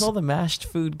 Harry's where asked. does all the mashed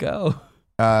food go?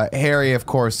 Harry, of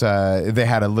course, they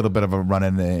had a little bit of a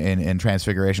run-in in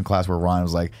Transfiguration class where Ron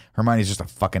was like, Hermione's just a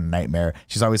fucking nightmare.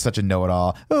 She's always such a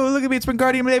know-it-all. Oh, look at me, it's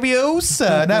Wingardium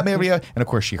Leviosa, not Leviosa. And of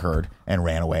course she heard and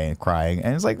ran away and crying.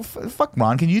 And it's like, fuck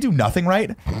Ron, can you do nothing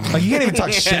right? Like, you can't even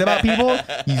talk shit about people.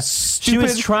 You She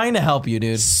was stupid, trying to help you,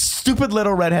 dude. stupid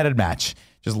little redheaded match.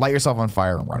 Just light yourself on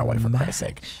fire and run away, for Christ's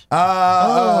sake.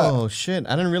 Oh, shit.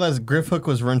 I didn't realize Griff Hook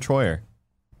was Vern Troyer.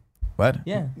 What?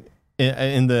 Yeah.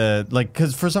 In the, like,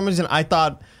 because for some reason I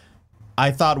thought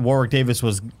Warwick Davis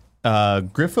was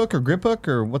Griff Hook or Grip Hook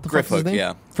or what the Griff fuck is his Hook, name?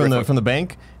 yeah. From Griff the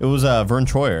bank. It was Vern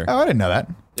Troyer. Oh, I didn't know that.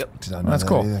 Yep. That's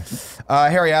cool.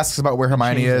 Harry asks about where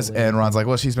Hermione is, and Ron's like,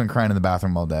 well, she's been crying in the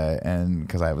bathroom all day, and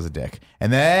because I was a dick.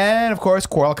 And then, of course,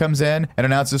 Quirrell comes in and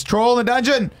announces troll in the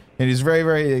dungeon, and he's very,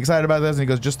 very excited about this, and he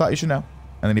goes, just thought you should know.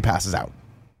 And then he passes out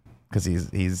because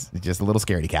he's just a little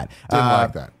scaredy cat. Didn't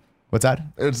like that. What's that?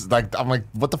 It's like, I'm like,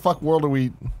 what the fuck world are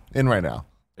we in right now?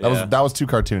 Yeah. That was too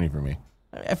cartoony for me.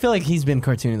 I feel like he's been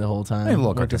cartoony the whole time. A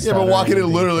little Like cartoony. Yeah, but stuttering walking in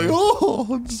and literally,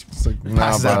 it's like, nah,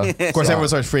 Passes bro. out. Of course, everyone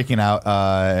starts freaking out,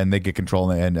 and they get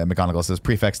control. And McGonagall says,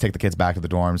 "Prefects, take the kids back to the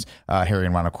dorms." Harry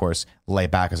and Ron, of course, lay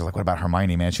back because they're like, "What about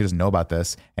Hermione, man? She doesn't know about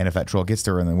this. And if that troll gets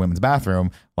to her in the women's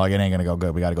bathroom, like, it ain't gonna go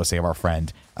good. We got to go save our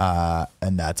friend."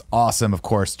 And that's awesome. Of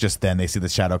course, just then they see the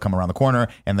shadow come around the corner,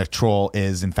 and the troll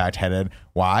is in fact headed.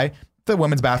 Why? The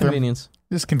women's bathroom. Convenience.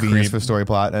 Just convenience for the story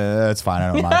plot. It's fine.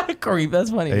 I don't mind. Creep.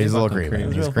 That's funny. He's a little Fucking creepy.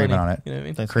 creep. He's Real creeping funny. on it. You know what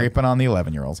I mean? Creeping on the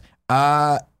 11-year-olds.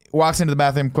 Walks into the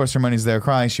bathroom. Of course, Hermione's there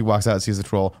crying. She walks out, sees the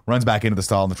troll, runs back into the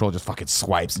stall, and the troll just fucking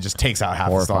swipes and just takes out half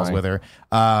the stalls Horrifying. with her.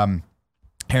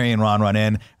 Harry and Ron run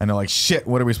in, and they're like, shit,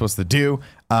 what are we supposed to do?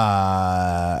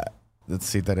 Let's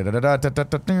see.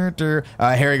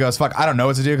 Harry goes, fuck, I don't know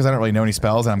what to do because I don't really know any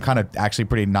spells, and I'm kind of actually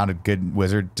pretty not a good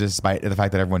wizard, despite the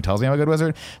fact that everyone tells me I'm a good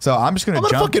wizard. So I'm just going I'm to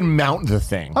gonna jump. fucking mount the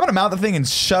thing. I'm going to mount the thing and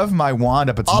shove my wand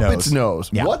up its nose.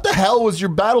 Yeah. What the hell was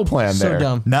your battle plan So there?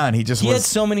 dumb. None. He just He had was.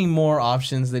 so many more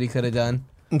options that he could have done.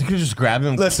 You could just grab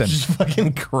him. Listen. Just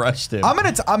fucking crushed him.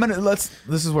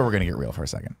 This is where we're gonna get real for a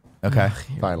second. Okay.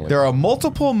 Finally. There are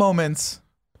multiple moments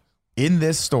in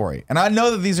this story, and I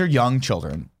know that these are young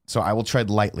children, so I will tread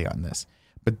lightly on this.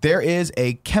 But there is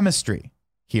a chemistry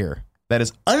here that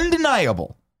is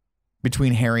undeniable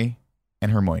between Harry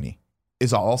and Hermione.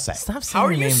 is all I'll say. Stop saying How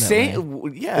are your you name that way.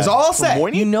 saying? Yeah, Is all I'll say.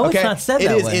 Hermione? You know it's not said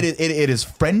that way. It is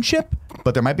friendship,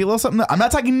 but there might be a little something. I'm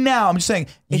not talking now. I'm just saying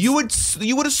you would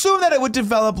assume that it would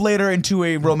develop later into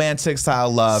a romantic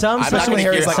style love. Some- Especially when I'm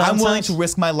not Harry's gonna like, hear- I'm willing to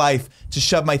risk my life to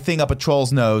shove my thing up a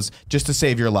troll's nose just to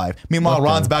save your life. Meanwhile,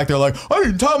 Ron's back there like, I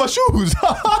didn't tie my shoes.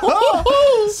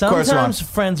 course, Sometimes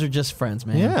friends are just friends,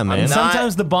 man. Yeah, man. And Not-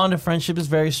 sometimes the bond of friendship is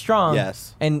very strong.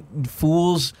 Yes. And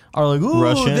fools are like, ooh,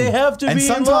 Rush in. they have to and be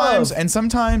in love.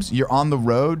 sometimes you're on the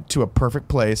road to a perfect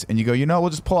place and you go, we'll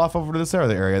just pull off over to this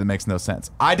other area that makes no sense.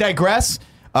 I digress.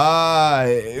 We're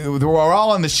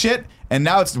all on the shit. And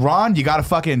now it's Ron. You gotta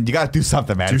do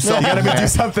something, man. Do something, You gotta man. do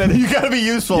something. You gotta be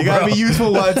useful. You gotta bro. be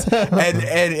useful once.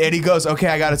 And he goes, okay,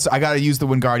 I gotta use the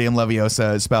Wingardium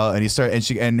Leviosa spell. And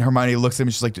and Hermione looks at him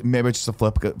and she's like, maybe it's just a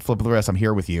flip of the rest. I'm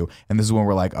here with you. And this is when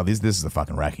we're like, oh, this is a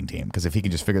fucking wrecking team. Because if he can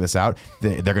just figure this out,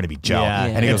 they're gonna be gel. Yeah.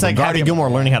 And he It's goes, like Happy Wingardium- Gilmore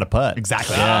learning how to putt.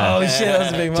 Exactly. Oh, shit, that was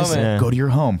a big Just moment. go to your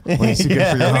home. What is good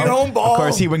for your home? home ball. Of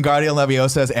course, he Wingardium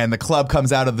Leviosa's, and the club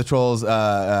comes out of the troll's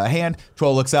hand.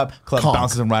 Troll looks up, club Conk.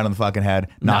 bounces him right on the fucking head,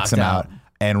 knocks him Knocked out,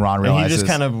 and Ron And realizes he just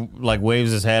kind of like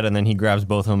waves his head, and then he grabs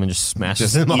both of them and just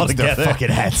smashes just them all eats their together. fucking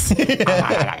heads.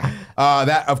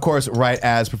 That, of course, right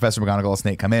as Professor McGonagall and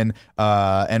Snape come in,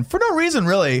 and for no reason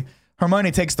really, Hermione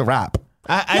takes the rap.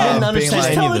 I Yeah, didn't being understand like- Just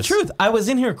any tell of the this. truth. I was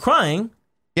in here crying,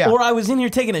 Yeah. or I was in here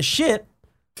taking a shit.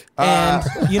 And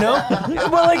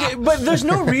but there's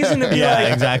no reason to be Yeah,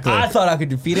 like, exactly. I thought I could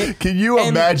defeat it. Can you And-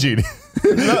 imagine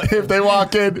if they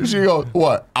walk in? She goes,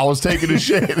 "What? I was taking a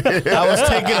shit." I was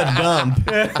taking a dump.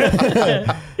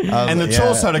 And the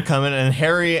trolls started coming, and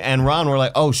Harry and Ron were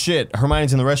like, "Oh shit,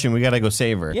 Hermione's in the restroom. We gotta go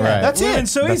save her." Yeah, Right. That's Would've it. been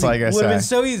so That's easy. all I gotta Would have say.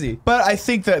 been so easy. But I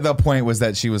think that the point was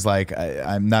that she was like,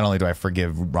 I'm not only do I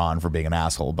forgive Ron for being an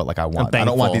asshole, but like I don't want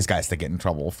thankful. these guys to get in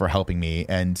trouble for helping me.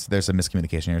 And there's some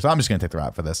miscommunication here, so I'm just gonna take the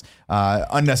rap for this.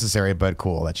 Unnecessary, but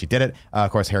cool that she did it. Of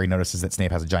course, Harry notices that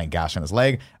Snape has a giant gash on his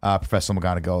leg. Professor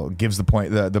McGonagall gives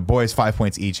the boys 5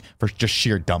 points each for just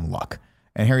sheer dumb luck.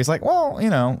 And Harry's like, well,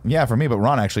 yeah, for me, but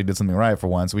Ron actually did something right for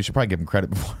once. We should probably give him credit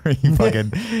before he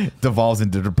fucking devolves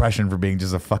into depression for being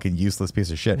just a fucking useless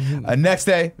piece of shit. Next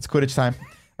day, it's Quidditch time.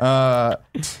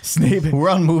 Snape We're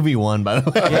on movie 1, by the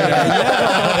way.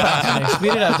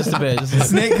 Speed it up just a bit.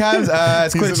 Snake comes.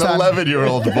 It's He's Quidditch an time.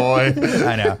 11-year-old boy.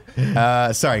 I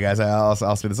know. Sorry, guys. I'll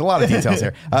speed. There's a lot of details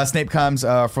here. Snape comes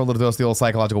for a little dose of the old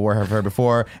psychological warfare I've heard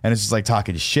before, and it's just like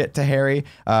talking shit to Harry.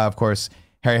 Of course,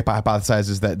 Harry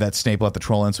hypothesizes that Snape let the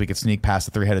troll in so he could sneak past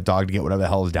the three-headed dog to get whatever the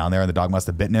hell is down there, and the dog must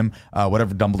have bitten him.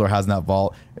 Whatever Dumbledore has in that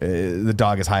vault, the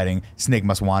dog is hiding. Snake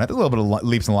must want it. There's a little bit of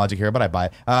leaps in logic here, but I buy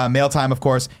it. Mail time, of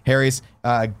course. Harry's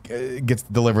gets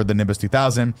delivered the Nimbus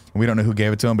 2000. We don't know who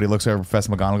gave it to him, but he looks over at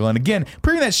Professor McGonagall, and again,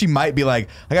 proving that she might be like,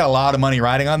 I got a lot of money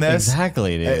riding on this.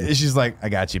 Exactly, dude. She's like, I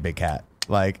got you, big cat.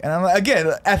 Like, and I'm like, again,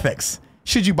 ethics.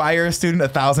 Should you buy your student a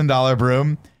 $1,000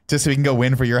 broom just so he can go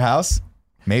win for your house?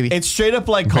 Maybe. It's straight up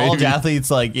like college Maybe.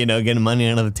 athletes, like, getting money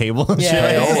under the table and shit.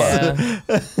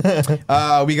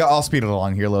 We got all speeded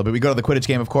along here a little bit. We go to the Quidditch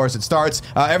game, of course. It starts.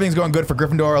 Everything's going good for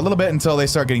Gryffindor a little bit until they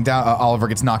start getting down. Oliver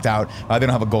gets knocked out. They don't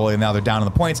have a goalie, and now they're down on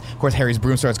the points. Of course, Harry's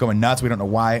broom starts going nuts. We don't know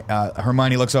why.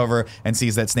 Hermione looks over and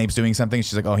sees that Snape's doing something.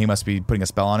 She's like, oh, he must be putting a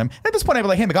spell on him. And at this point, I'd be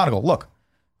like, hey, McGonagall, look.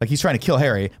 Like, he's trying to kill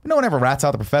Harry, but no one ever rats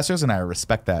out the professors, and I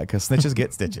respect that, because snitches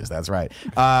get stitches. That's right.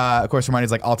 Of course,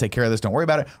 Hermione's like, I'll take care of this. Don't worry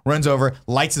about it. Runs over,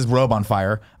 lights his robe on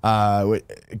fire.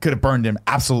 It could have burned him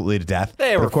absolutely to death.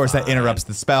 But of course, that interrupts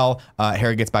the spell.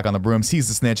 Harry gets back on the broom, sees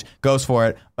the snitch, goes for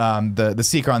it. The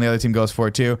Seeker on the other team goes for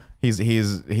it, too. He's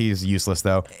useless,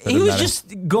 though. He was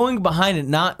just going behind it,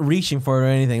 not reaching for it or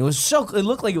anything. It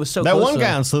looked like it was so That close one to guy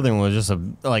him. on Slytherin was just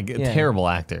a terrible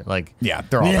actor. Like, Yeah,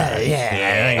 they're all bad.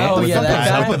 Oh, yeah, that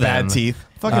guy. With bad teeth.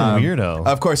 fucking weirdo.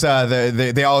 Of course,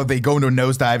 they go into a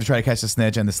nosedive to try to catch the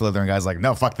snitch, and the Slytherin guy's like,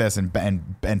 "No, fuck this," and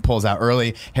pulls out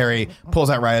early. Harry pulls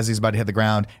out right as he's about to hit the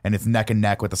ground, and it's neck and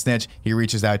neck with the snitch. He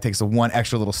reaches out, takes one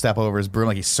extra little step over his broom,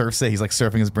 like he surfs it. He's like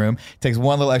surfing his broom. Takes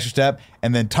one little extra step,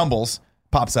 and then tumbles,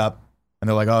 pops up, and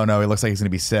they're like, "Oh no, he looks like he's gonna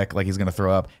be sick, like he's gonna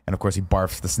throw up." And of course, he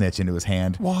barfs the snitch into his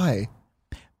hand Why?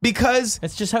 because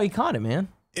That's just how he caught it, man.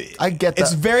 I get that.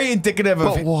 it's very indicative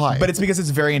of. But why? But it's because it's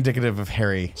very indicative of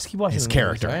Harry, Just keep watching his the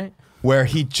movies, character, right? where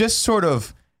he just sort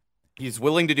of. He's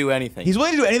willing to do anything. He's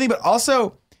willing to do anything, but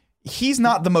also he's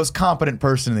not the most competent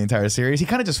person in the entire series. He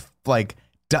kind of just like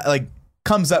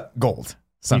comes up gold. he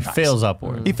Sometimes. fails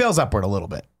upward. He fails upward a little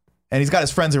bit, and he's got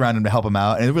his friends around him to help him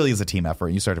out. And it really is a team effort.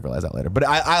 You start to realize that later. But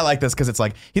I like this because it's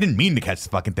like he didn't mean to catch the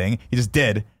fucking thing. He just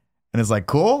did, and it's like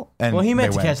cool. And Well, he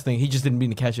meant they to win. catch the thing. He just didn't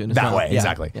mean to catch it in his That mouth. way, Yeah.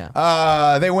 exactly.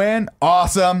 Yeah. They win.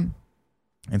 Awesome.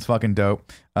 It's fucking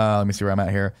dope. Let me see where I'm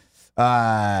at here.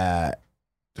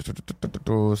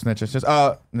 Snitches.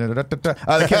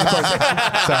 The kids, of course.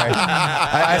 Sorry,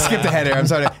 I skipped ahead here. I'm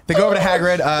sorry. They go over to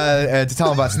Hagrid to tell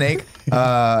him about Snape,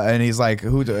 and he's like,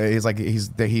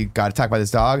 he got attacked by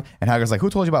this dog, and Hagrid's like, who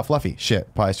told you about Fluffy?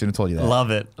 Shit, probably shouldn't have told you that.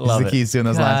 Love it. He's doing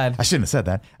those God. lines. I shouldn't have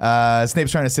said that.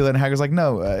 Snape's trying to steal it, and Hagrid's like,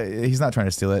 no, he's not trying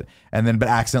to steal it. And then, but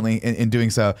accidentally, in doing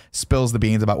so, spills the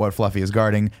beans about what Fluffy is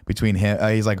guarding between him.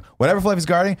 He's like, whatever Fluffy's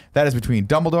guarding, that is between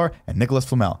Dumbledore and Nicholas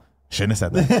Flamel. Shouldn't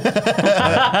have said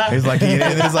that. he's like,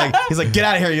 get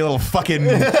out of here, you little fucking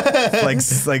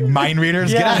like mind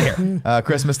readers. Get out of here.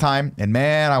 Christmas time, and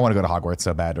man, I want to go to Hogwarts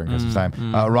so bad during Christmas time.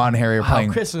 Ron and Harry are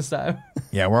playing Christmas time.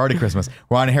 Yeah, we're already Christmas.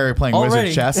 Ron and Harry are playing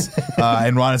wizard chess,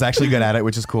 and Ron is actually good at it,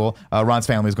 which is cool. Ron's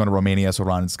family is going to Romania, so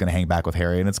Ron's going to hang back with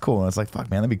Harry, and it's cool. And it's like,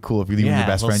 fuck, man, that'd be cool if you leave your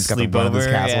best friend, just got to go to this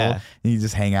castle, and you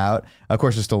just hang out. Of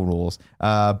course, there's still rules,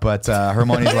 but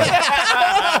Hermione's like.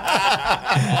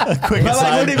 Quick but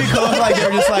like, wouldn't it be cool if like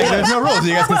they're just like, there's no rules.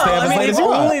 You guys can stay up as late as you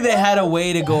want. Only they had a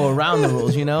way to go around the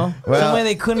rules, you know? Some way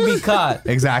they couldn't be caught.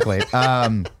 Exactly.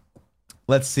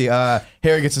 Let's see.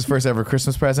 Harry gets his first ever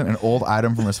Christmas present, an old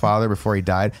item from his father before he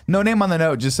died. No name on the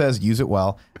note, just says use it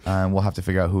well. We'll have to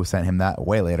figure out who sent him that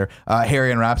way later.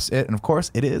 Harry unwraps it, and of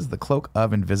course, it is the Cloak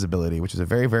of Invisibility, which is a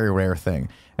very, very rare thing.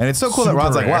 And it's so cool that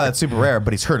Ron's like, wow, that's super rare,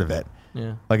 but he's heard of it.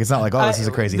 Yeah. Like, it's not like, oh, this is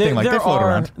a crazy thing. Like, they float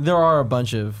around. There are a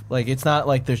bunch of, like, it's not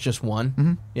like there's just one.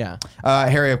 Mm-hmm. Yeah.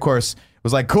 Harry, of course,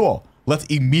 was like, cool, let's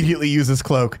immediately use this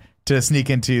cloak to sneak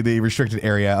into the restricted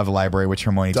area of the library, which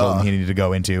Hermione told him he needed to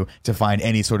go into to find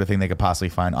any sort of thing they could possibly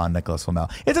find on Nicholas Flamel.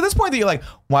 It's at this point that you're like,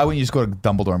 why wouldn't you just go to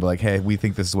Dumbledore and be like, hey, we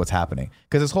think this is what's happening?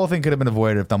 Because this whole thing could have been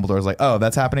avoided if Dumbledore's like, oh,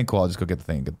 that's happening? Cool, I'll just go get the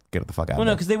thing, get it the fuck out of Well,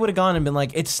 here. no, because they would have gone and been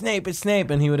like, it's Snape,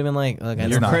 and he would have been like, look,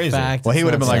 you're crazy. Fact, well, he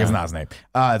would have been like, Snape. it's not Snape.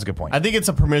 That's a good point. I think it's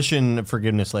a permission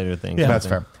forgiveness later thing. Yeah, that's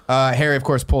fair. Harry, of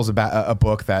course, pulls a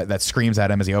book that screams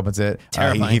at him as he opens it.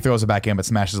 He throws it back in, but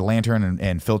smashes a lantern,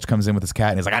 and Filch comes in with his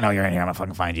cat, and he's like, I know you're in here. I'm going to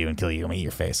fucking find you and kill you. I'm going to eat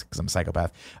your face because I'm a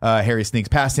psychopath. Harry sneaks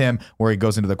past him where he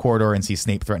goes into the corridor and sees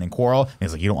Snape threatening Quirrell. And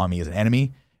he's like, you don't want me as an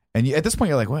enemy? And at this point,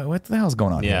 you're like, what the hell's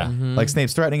going on here? Mm-hmm. Like,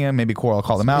 Snape's threatening him. Maybe Quirrell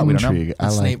called him out. We don't know.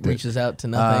 Snape reaches out to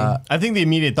nothing. I think the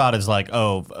immediate thought is like,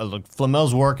 oh, look,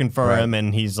 Flamel's working for him,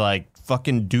 and he's like,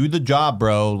 fucking do the job,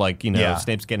 bro. Like, you know,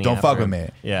 Snape's getting don't after fuck him. with me.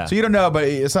 Yeah. So you don't know,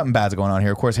 but something bad's going on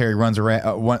here. Of course, Harry runs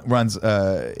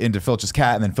into Filch's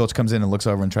cat, and then Filch comes in and looks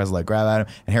over and tries to like grab at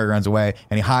him, and Harry runs away,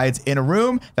 and he hides in a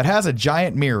room that has a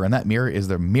giant mirror, and that mirror is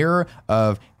the mirror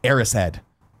of Erised. And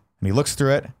he looks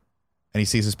through it, and he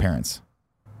sees his parents.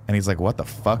 And he's like, what the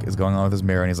fuck is going on with this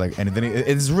mirror? And he's like, and then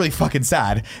it's really fucking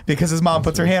sad because his mom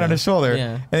puts her hand on his shoulder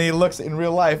and he looks in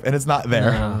real life and it's not there.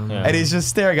 And he's just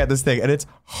staring at this thing and it's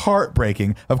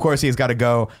heartbreaking. Of course, he's got to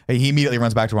go. He immediately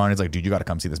runs back to Ron and he's like, dude, you got to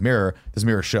come see this mirror. This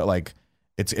mirror show, like,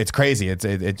 it's crazy.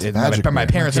 My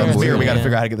parents are unclear. We got to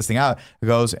figure out how to get this thing out. He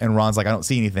goes and Ron's like, I don't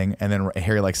see anything. And then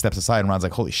Harry like steps aside and Ron's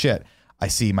like, holy shit. I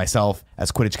see myself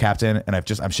as Quidditch captain, and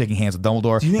I'm shaking hands with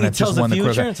Dumbledore. Do you think and it tells the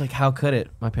future? It's like, how could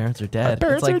it? My parents are dead. My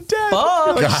parents are dead.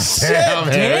 Fuck. God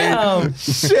damn.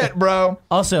 Shit, bro.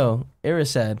 Also,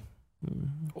 Erised.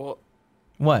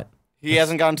 What? He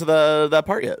hasn't gotten to that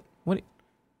part yet.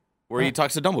 Where he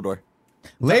talks to Dumbledore.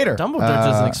 Later. Dumbledore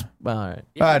doesn't. All right.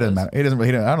 It doesn't matter. He doesn't.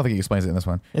 I don't think he explains it in this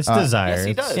one. It's desire. Yes,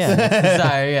 he does. Yeah,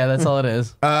 desire. Yeah, that's all it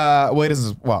is. Well, he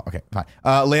doesn't. Well, okay, fine.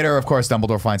 Later, of course,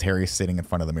 Dumbledore finds Harry sitting in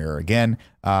front of the mirror again,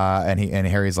 and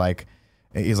Harry's like,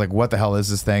 what the hell is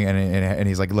this thing? And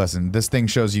he's like, listen, this thing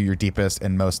shows you your deepest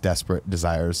and most desperate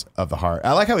desires of the heart.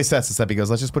 I like how he sets this up. He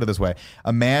goes, let's just put it this way: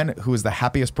 a man who is the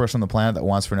happiest person on the planet that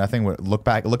wants for nothing would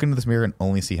look into this mirror and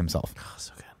only see himself. Oh,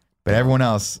 so good. But everyone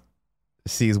else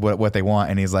sees what they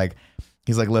want, and he's like,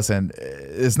 listen,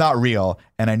 it's not real,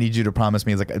 and I need you to promise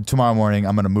me. He's like, tomorrow morning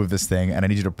I'm going to move this thing, and I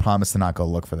need you to promise to not go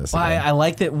look for this. Well, again. I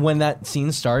like that when that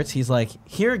scene starts, he's like,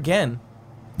 here again.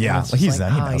 Yeah, he's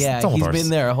like, done. He knows. he's been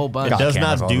there a whole bunch. It does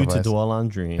cameras not all do over the to place. dwell on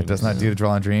dreams. It does not do to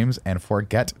dwell on dreams and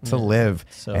forget to live.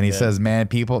 So and he good. says, man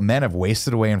have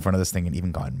wasted away in front of this thing and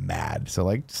even gone mad. So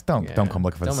like, just don't come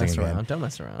look for this thing again. Don't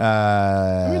mess around.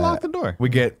 Maybe lock the door. We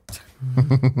get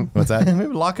what's that?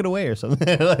 Maybe lock it away or something.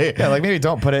 Yeah, like maybe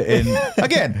don't put it in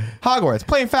again. Hogwarts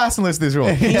playing fast and loose to these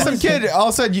rules. Some kid all of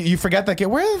a sudden you forget that kid.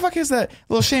 Where the fuck is that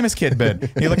little Seamus kid been?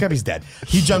 You look up, he's dead.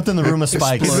 He jumped in the room of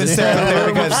spikes. He's been staring up there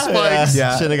because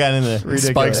Should have got in there.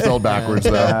 Spike spelled backwards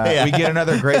though. We get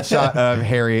another great shot of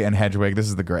Harry and Hedwig. This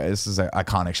is an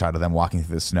iconic shot of them walking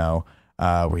through the snow,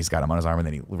 where he's got him on his arm, and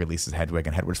then he releases Hedwig,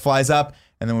 and Hedwig flies up.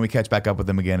 And then when we catch back up with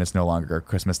them again, it's no longer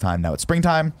Christmas time. Now it's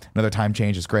springtime. Another time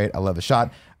change is great. I love the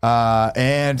shot.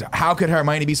 And how could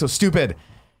Hermione be so stupid?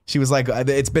 She was like,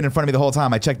 it's been in front of me the whole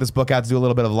time. I checked this book out to do a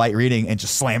little bit of light reading and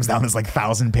just slams down this like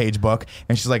 1,000-page book.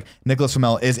 And she's like, Nicholas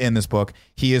Flamel is in this book.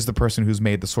 He is the person who's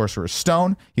made the Sorcerer's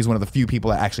Stone. He's one of the few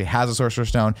people that actually has a Sorcerer's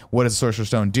Stone. What does the Sorcerer's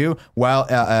Stone do? Well,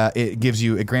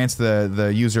 it grants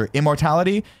the user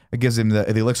immortality. It gives him the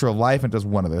elixir of life, and does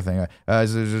one other thing.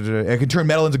 It can turn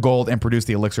metal into gold and produce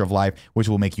the elixir of life, which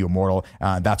will make you immortal.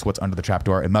 That's what's under the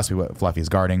trapdoor. It must be what Fluffy is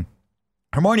guarding.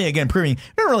 Hermione, again, proving you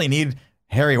don't really need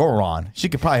Harry or Ron. She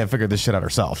could probably have figured this shit out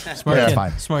herself. Smart That's kid.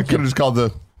 fine. Smart Could kid. have just called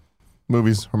the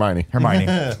movies Hermione. Hermione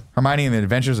and the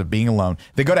Adventures of Being Alone.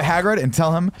 They go to Hagrid and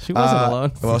tell him She wasn't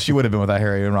alone. Well, she would have been without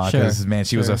Harry and Ron because Sure. man,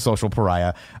 she was a social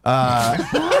pariah. They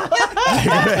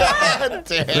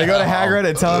go to Hagrid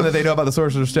and tell him that they know about the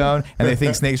Sorcerer's Stone and they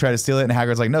think Snape's tried to steal it. And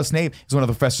Hagrid's like, no, Snape is one of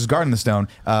the professors guarding the stone.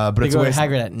 But They it's go a to waste.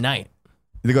 Hagrid at night.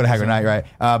 They go to Hagrid Night, right?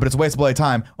 But it's a waste of bloody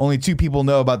time. Only 2 people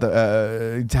know about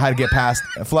the how to get past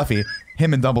Fluffy.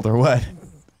 Him and Dumbledore. What?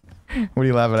 What are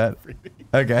you laughing at?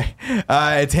 Okay.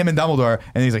 It's him and Dumbledore.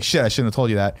 And he's like, shit, I shouldn't have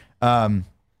told you that.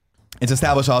 It's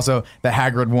established also that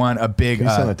Hagrid won a big... You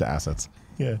send it to assets.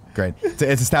 Yeah. Great. So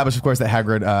it's established, of course, that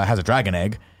Hagrid has a dragon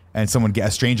egg. And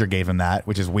a stranger gave him that,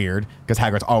 which is weird because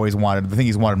Hagrid's always wanted, the thing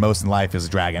he's wanted most in life is a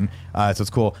dragon. So it's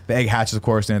cool. The egg hatches, of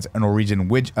course, and it's a Norwegian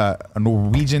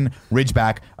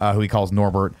Ridgeback who he calls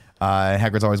Norbert. And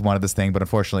Hagrid's always wanted this thing, but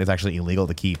unfortunately, it's actually illegal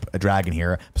to keep a dragon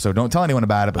here. So don't tell anyone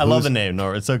about it. But I love the name,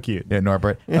 Nora. It's so cute. Yeah,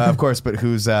 Norbert, of course. But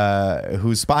who's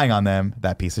spying on them?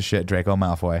 That piece of shit, Draco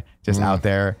Malfoy, just out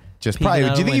there. Just Peeking probably.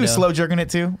 out Do you a think he was window. slow jerking it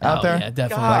too out Oh, there? yeah,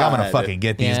 definitely. Like I'm gonna God. fucking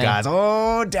get these Yeah. guys.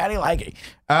 Oh, daddy, like it.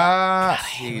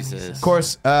 Jesus. Of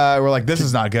course, we're like, this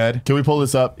is not good. Can we pull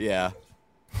this up? Yeah.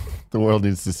 The world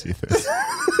needs to see this.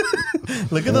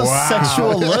 Look at those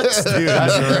sexual looks, dude.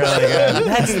 That's really good.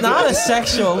 That's not a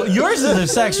sexual. Yours is a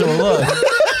sexual look.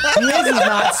 His is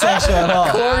not sexual at all.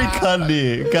 Corey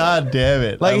Cundy. God damn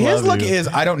it. Like I his love look you. is,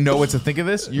 I don't know what to think of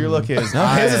this. Your look is, No,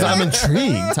 his is, I'm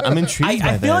intrigued. I'm intrigued.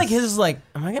 I by feel like this. his is like,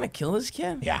 am I gonna kill this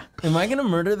kid? Yeah. Am I gonna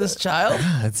murder this child?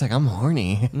 It's like I'm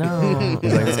horny. No.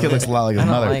 He's like, this kid looks a lot like his I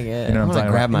don't mother. like it. You know I'm what I'm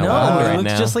gonna grab talking my about? wand No, it right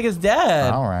looks now. just like his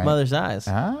dad. All right. Mother's eyes.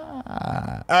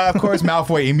 Of course,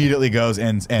 Malfoy immediately goes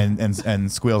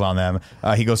and squeals on them.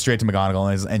 He goes straight to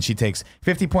McGonagall, and she takes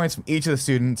 50 points from each of the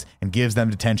students and gives them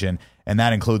detention, and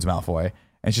that includes Malfoy.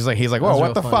 And he's like, whoa, That's what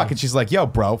real the funny. fuck? And she's like, yo,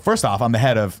 bro, first off, I'm the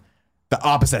head of the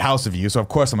opposite house of you, so of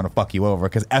course I'm gonna fuck you over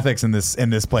because ethics in this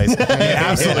place mean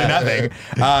absolutely nothing.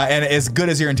 And as good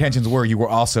as your intentions were, you were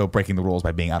also breaking the rules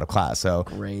by being out of class. So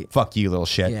Great. fuck you, little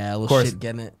shit. Yeah, of little course, shit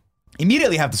getting it.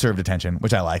 immediately have to serve detention,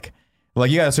 which I like. Like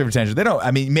you gotta serve detention. They don't.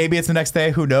 I mean, maybe it's the next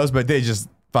day. Who knows? But they just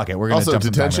fuck it. We're gonna Also, jump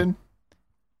some timer. detention?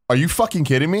 Are you fucking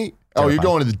kidding me? Oh, you're Terrifying.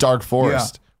 going to the dark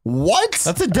forest. What?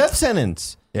 That's a death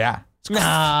sentence. Yeah.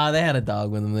 Nah, they had a dog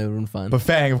with them. They would have been fun. But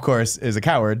Fang, of course, is a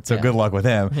coward, so Yeah. good luck with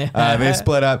him. They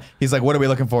split up. He's like, what are we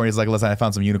looking for? And he's like, listen, I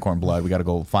found some unicorn blood. We got to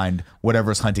go find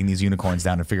whatever's hunting these unicorns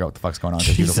down and figure out what the fuck's going on.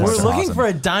 'cause Jesus. unicorns We're are looking awesome. for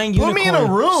a dying Put unicorn me in a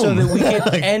room. so that we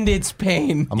can end its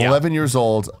pain. I'm 11 years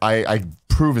old. I've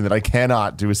proven that I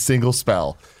cannot do a single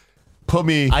spell. Put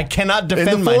me I cannot in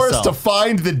defend the forest myself. to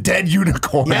find the dead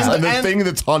unicorns and the thing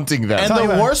that's hunting them. And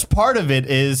the worst part of it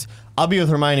is, I'll be with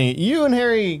Hermione. You and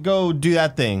Harry go do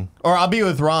that thing, or I'll be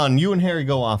with Ron. You and Harry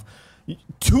go off.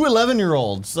 2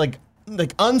 11-year-olds, like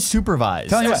unsupervised.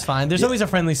 Tell you That's what, fine. There's always a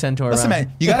friendly centaur listen, around.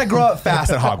 man, you got to grow up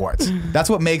fast at Hogwarts. That's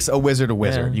what makes a wizard a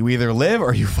wizard. Yeah. You either live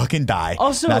or you fucking die.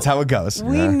 Also, that's how it goes.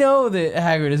 We know that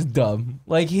Hagrid is dumb.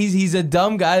 Like he's a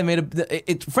dumb guy that made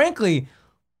it. Frankly,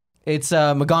 it's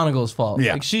McGonagall's fault.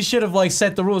 Yeah. Like she should have like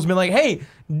set the rules and been like, hey,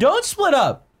 don't split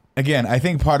up. Again, I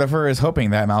think part of her is hoping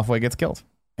that Malfoy gets killed,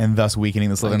 and thus weakening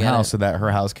the Slytherin get house it. so that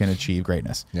her house can achieve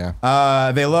greatness.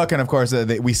 Yeah. They look, and of course,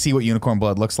 we see what unicorn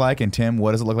blood looks like. And Tim,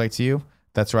 what does it look like to you?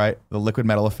 That's right, the liquid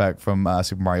metal effect from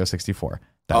Super Mario 64.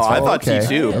 That's Oh, right. I thought okay.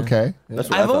 T2. Okay. That's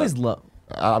what I I've thought. always loved.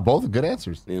 Both good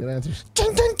answers. Good answers.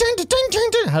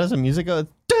 How does the music go?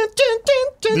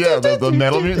 Yeah, the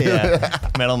metal music. Yeah,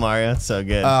 Metal Mario. It's so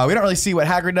good. We don't really see what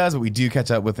Hagrid does, but we do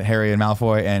catch up with Harry and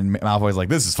Malfoy, and Malfoy's like,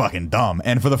 this is fucking dumb.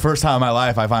 And for the first time in my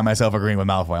life, I find myself agreeing with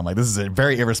Malfoy. I'm like, this is a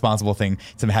very irresponsible thing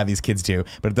to have these kids do,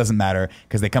 but it doesn't matter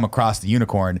because they come across the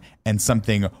unicorn and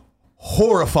something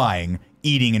horrifying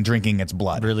eating and drinking its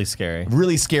blood. Really scary.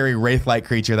 Really scary wraith-like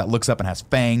creature that looks up and has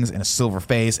fangs and a silver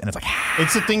face, and it's like,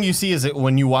 It's the thing you see is that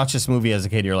when you watch this movie as a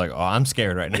kid, you're like, oh, I'm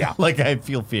scared right now. Yeah. Like I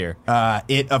feel fear.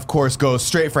 it of course goes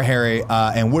straight for Harry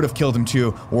and would have killed him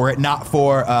too were it not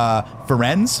for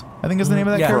Firenze. I think is the name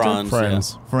of that Yeah. character.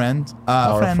 Friends. Friend.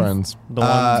 Our friends. The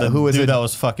one who was dude it? that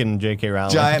was fucking J.K.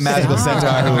 Rowling. Giant magical centaur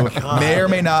who may or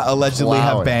may not allegedly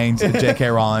Wow. have banged J.K.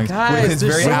 Rowling Guys, with his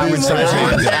there's very so average many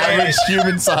size more. dick. Average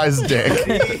human-sized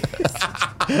dick.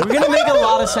 We're gonna make a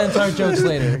lot of centaur jokes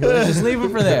later. Just leave it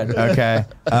for there. Okay.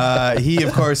 He,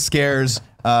 of course, scares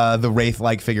the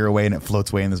wraith-like figure away, and it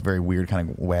floats away in this very weird kind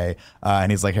of way.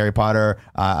 And he's like, Harry Potter,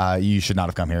 you should not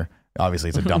have come here. Obviously,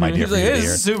 it's a dumb idea He's for like, you to this be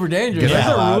here. is super dangerous. Get the There's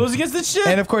hell no out. rules against this shit.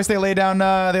 And of course, they lay down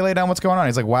what's going on.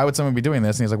 He's like, why would someone be doing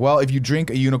this? And he's like, well, if you drink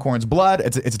a unicorn's blood,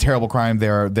 it's a terrible crime.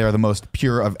 They're the most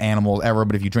pure of animals ever.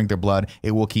 But if you drink their blood,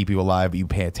 it will keep you alive. But you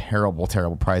pay a terrible,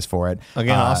 terrible price for it.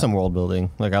 Again, awesome world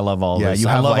building. Like I love all this. You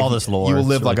I have love like, all this lore. You will It's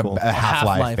live really like cool. a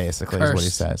half-life, Half-life. basically, is what he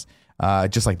Cursed. says.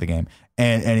 Just like the game.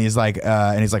 And he's like,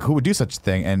 who would do such a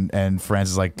thing? And Franz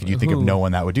is like, could you think of no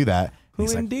one that would do that? Who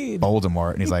He's indeed? like,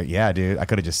 Voldemort. And he's like, yeah, dude, I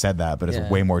could have just said that, but it's Yeah.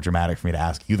 way more dramatic for me to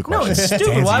ask you the question. it's To stupid.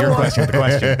 answer Why your would- question with the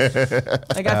question.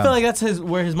 Like I feel like that's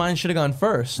where his mind should have gone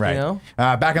first. Right. You know.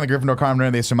 Back in the Gryffindor common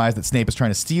room, they surmise that Snape is trying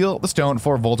to steal the stone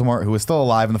for Voldemort, who is still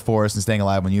alive in the forest and staying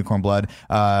alive on unicorn blood.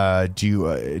 Do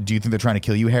you think they're trying to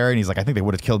kill you, Harry? And he's like, I think they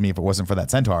would have killed me if it wasn't for that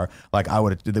centaur. Like I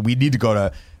would have. We need to go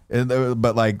to.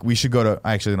 But like we should go to.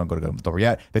 Actually, they don't go to Dumbledore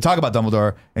yet. They talk about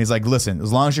Dumbledore, and he's like, listen,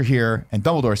 as long as you're here and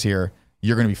Dumbledore's here,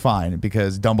 you're going to be fine,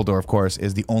 because Dumbledore, of course,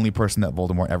 is the only person that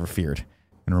Voldemort ever feared.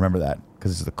 And remember that,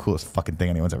 because it's the coolest fucking thing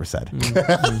anyone's ever said.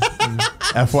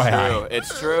 FYI.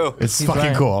 It's true. It's He's fucking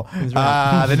right. cool.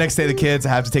 The next day, the kids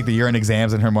have to take the urine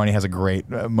exams, and Hermione has a great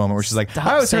moment where she's like, Stop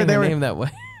I always saying heard they the were name that way.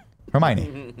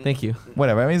 Hermione. Thank you.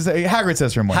 Whatever. I mean, Hagrid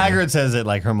says Hermione. Hagrid says it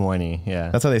like Hermione. Yeah.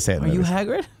 That's how they say it. in Are the you movies.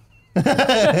 Hagrid? I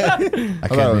I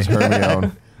thought it was can't be.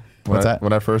 Hermione. What's that?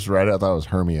 When I first read it, I thought it was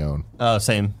Hermione. Oh,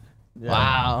 same.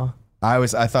 Wow. I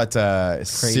thought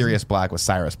Sirius Black was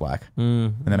Cyrus Black,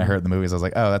 and then I heard the movies. I was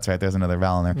like, oh, that's right. There's another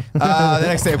vowel in there. The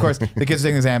next day, of course, the kids are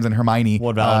taking exams, and Hermione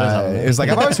What vowel is that? it was like,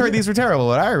 I've always heard these were terrible,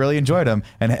 but I really enjoyed them.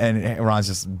 And Ron's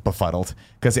just befuddled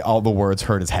because all the words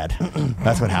hurt his head.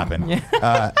 That's what happened.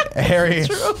 Harry,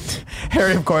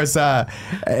 of course,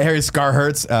 Harry's scar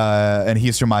hurts, and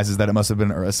he surmises that it must have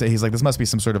been. He's like, this must be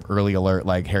some sort of early alert,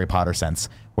 like Harry Potter sense,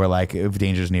 where like if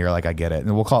danger's near, like I get it,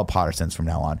 and we'll call it Potter sense from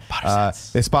now on.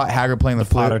 They spot Hagrid playing the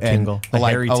flute, Potter and tingle. a The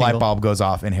Harry light tingle. bulb goes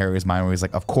off in Harry's mind, where he's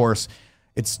like, of course.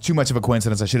 It's too much of a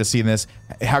coincidence. I should have seen this.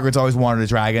 Hagrid's always wanted a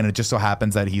dragon, and it just so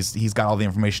happens that he's got all the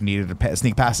information needed to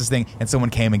sneak past this thing, and someone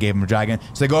came and gave him a dragon.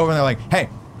 So they go over and they're like, hey,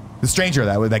 the stranger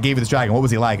that gave you this dragon, what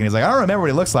was he like? And he's like, I don't remember what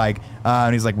he looks like.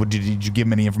 And he's like, well, did you give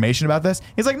him any information about this?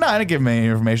 He's like, no, I didn't give him any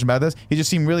information about this. He just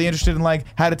seemed really interested in like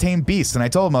how to tame beasts. And I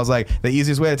told him, I was like, the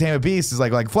easiest way to tame a beast is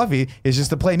like Fluffy is just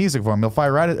to play music for him. He'll fall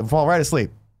right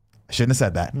asleep. I shouldn't have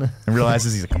said that. And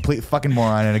realizes he's a complete fucking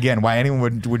moron. And again, why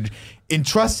anyone would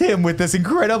entrust him with this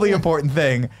incredibly important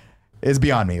thing is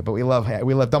beyond me. But we love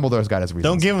Dumbledore's got his reasons.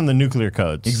 Don't give him the nuclear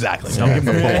codes. Exactly. Don't give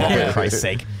him the ball, for Christ's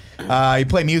sake. You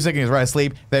play music and he's right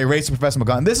asleep. They race to Professor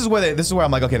McGonagall. This is where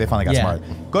I'm like, okay, they finally got smart.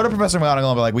 Go to Professor McGonagall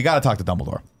and be like, we got to talk to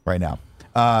Dumbledore right now.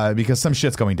 Because some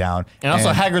shit's going down. And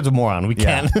also, Hagrid's a moron. We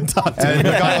can't talk to him. And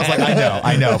McGonagall's like,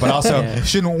 I know. But also,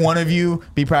 shouldn't one of you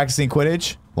be practicing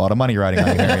Quidditch? A lot of money riding on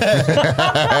you,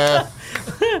 Harry.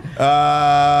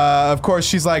 Of course,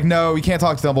 she's like, no, we can't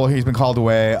talk to Dumbledore. He's been called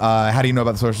away. How do you know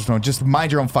about the Sorcerer's Stone? Just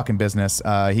mind your own fucking business.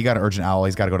 He got an urgent owl.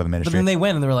 He's got to go to the But ministry. then they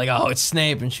went and they were like, "Oh, it's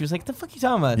Snape," and she was like, "The fuck are you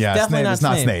talking about? It's Yeah, definitely Snape. not It's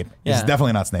not Snape. It's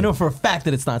definitely not Snape. I know for a fact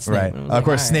that it's not Snape. Right. And I was Of like,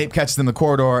 course, all right. Snape catches them in the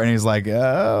corridor, and he's like,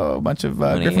 "Oh, a bunch of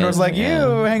Gryffindors like you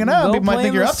hanging out. Go People might play think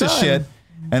in you're the up to sun." shit."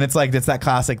 And it's like that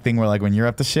classic thing where like when you're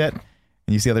up to shit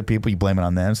and you see other people, you blame it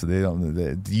on them, so they don't.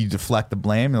 You deflect the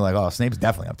blame. They're like, "Oh, Snape's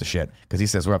definitely up to shit because he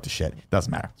says we're up to shit."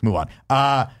 Doesn't matter. Let's move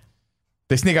on.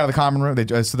 They sneak out of the common room.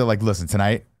 So they're like, "Listen,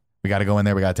 tonight we got to go in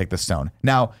there. We got to take this stone."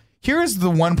 Now, here's the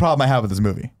one problem I have with this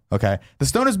movie. Okay, the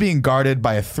stone is being guarded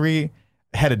by a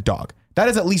 3-headed dog. That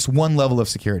is at least one level of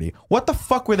security. What the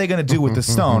fuck were they going to do with the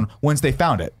stone once they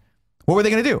found it? What were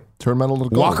they going to do? Turn metal to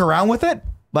gold. Walk around with it?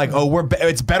 Like, oh,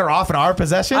 it's better off in our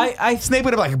possession? I- Snape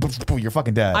would have like, you're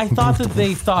fucking dead. I thought that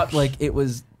they thought like it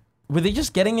was. Were they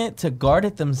just getting it to guard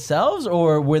it themselves,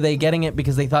 or were they getting it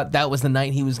because they thought that was the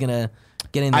night he was gonna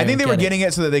get in there? I think and they were get getting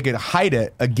it so that they could hide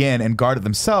it again and guard it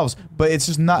themselves, but it's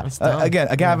just not. dumb. Again,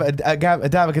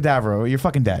 Avada Kedavra, you're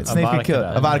fucking dead. Snape could kill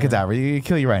Kedavra. Avada Kedavra. You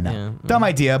kill you right now. Yeah. Dumb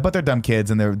idea, but they're dumb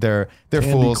kids and they're Candy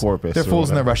fools. corpus They're or fools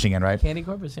and they're whatever. rushing in, right? Candy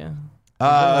Corpus, yeah.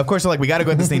 Of course, they're like, we got to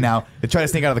go at this thing now. They try to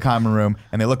sneak out of the common room,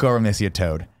 and they look over and they see a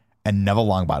toad. And Neville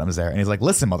Longbottom is there. And he's like,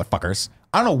 listen, motherfuckers,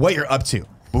 I don't know what you're up to,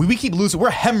 but we keep losing. We're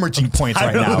hemorrhaging points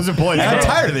right of now. losing points. And I'm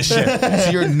tired of this shit. So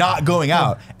you're not going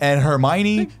out. And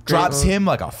Hermione drops him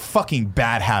like a fucking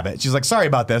bad habit. She's like, sorry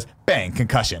about this. Bang,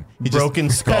 concussion. He just Broken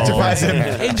skull. petrifies him.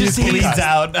 It just bleeds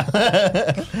out.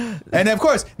 And of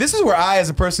course, this is where I, as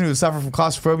a person who suffered from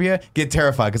claustrophobia, get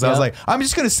terrified because I was like, I'm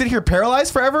just going to sit here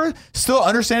paralyzed forever, still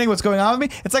understanding what's going on with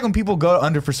me. It's like when people go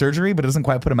under for surgery, but it doesn't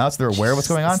quite put them out, so they're aware of what's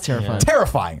going on. It's terrifying.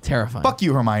 Terrifying. Terrifying. Fuck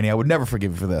you, Hermione. I would never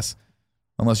forgive you for this.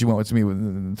 Unless you went with me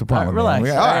to prom with me. relax.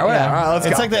 All right, All right, let's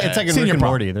It's go. like that. It's like in Senior Rick and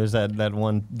prom. Morty. There's that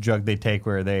one drug they take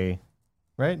where they,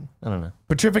 right? I don't know.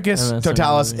 Petrificus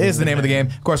Totalis is the name of the game.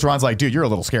 Of course, Ron's like, dude, you're a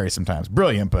little scary sometimes.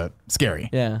 Brilliant, but scary.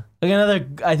 Yeah. Like another,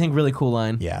 I think, really cool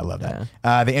line. Yeah, I love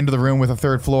that. They enter the room with a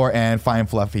third floor and find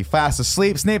Fluffy fast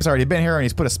asleep. Snape's already been here and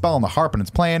he's put a spell on the harp and it's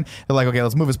playing. They're like, okay,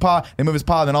 let's move his paw. They move his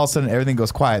paw, and then all of a sudden everything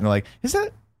goes quiet. And they're like, is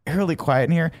that really quiet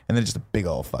in here? And then just a big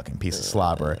old fucking piece of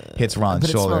slobber hits Ron's But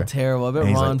it shoulder. smelled terrible. I bet And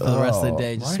he's Ron like, for the rest of the "Oh,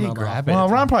 day just why did he smelled grab awful. it?" Well,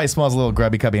 Ron probably smells a little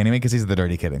grubby cubby anyway because he's the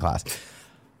dirty kid in class.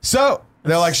 So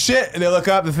they're like, shit. They look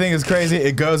up. The thing is crazy.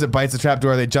 It goes. It bites the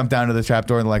trapdoor. They jump down to the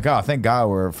trapdoor and they're like, oh, thank God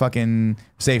we're fucking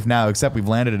safe now. Except we've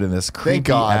landed it in this creepy Thank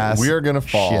God ass we are going to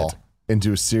fall shit.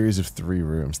 into a series of 3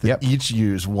 rooms that Yep. each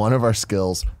use one of our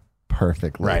skills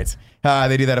perfectly. Right.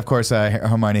 They do that, of course.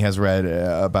 Hermione has read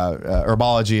about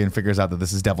herbology and figures out that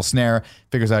this is Devil's Snare.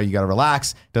 Figures out you got to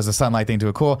relax. Does the sunlight thing to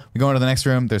it. Cool. We go into the next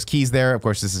room. There's keys there. Of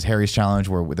course, this is Harry's challenge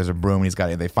where there's a broom and he's got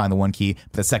it. They find the one key.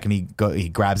 But the second he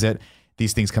grabs it,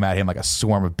 these things come at him like a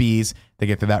swarm of bees. They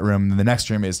get to that room. And the next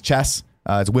room is chess.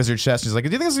 It's wizard chess. He's like, do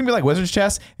you think this is going to be like wizard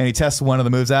chess? And he tests one of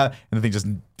the moves out and the thing just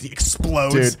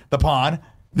explodes Dude. the pawn.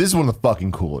 This is one of the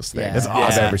fucking coolest things Yeah.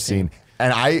 I've Yeah. ever seen.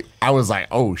 And I was like,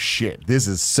 oh shit, this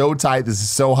is so tight. This is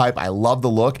so hype. I love the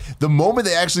look. The moment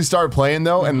they actually started playing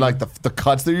though, and like the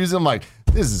cuts they're using, I'm like,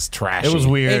 this is trashy. It was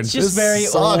weird. It's just This very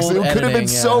sucks. old It could have been editing,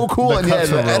 so yeah. cool. The And yeah, cuts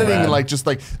the were real editing bad. and like just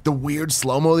like the weird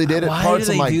slow mo they did at Why parts.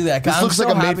 did I'm they like, do that? this I'm looks so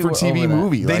like a happy made for we're TV over that.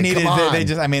 movie. They Like, needed. come on. They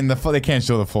just. I mean, they can't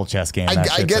show the full chess game. I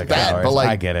That shit's get like that, hours. but like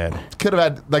I get it. Could have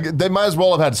had like they might as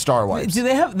well have had Star Wars. Do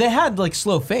they had like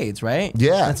slow fades, right?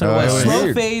 Yeah. That's what it Oh, was. it was Slow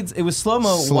weird. fades. It was slow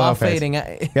mo Slow while fades. fading.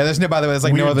 Yeah, there's no. By the way, there's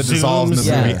like no Weird other dissolves in this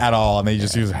zooms. movie Yeah. at all, and they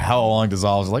just use hell long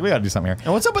dissolves. Like we got to do something here.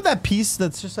 And what's up with that piece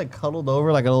that's just like cuddled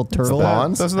over like a little turtle? the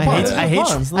pawns. Those are the I hate, pawns. I hate,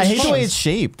 Pawns. I hate the way Pawns. it's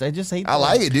shaped. I just hate. I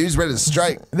like it, dude. He's ready to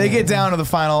strike. They get down to the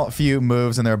final few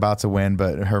moves, and they're about to win.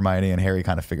 But Hermione and Harry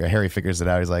Harry figures it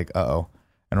out. He's like, "Uh-oh,"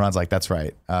 and Ron's like, "That's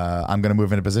right. I'm gonna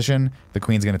move into position. The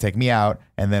Queen's gonna take me out,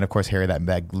 and then of course Harry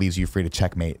that leaves you free to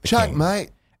checkmate the king." Checkmate.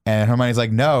 And Hermione's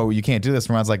like, "No, you can't do this."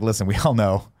 And Ron's like, "Listen, we all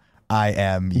know I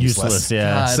am useless.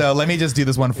 Yeah. God. So let me just do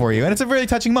this one for you." And it's a really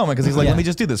touching moment because he's like, Yeah. let me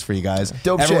just do this for you guys.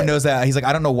 Dope Everyone shit. knows that. He's like,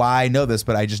 I don't know why I know this,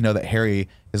 but I just know that Harry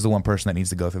is the one person that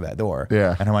needs to go through that door.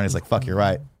 Yeah. And Hermione's like, fuck, you're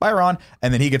right. Bye, Ron.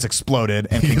 And then he gets exploded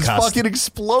and He's concussed. fucking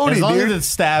exploding, As long dude. as it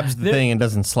stabs the thing and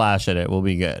doesn't slash at it, we'll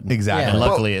be good. Exactly. And Yeah.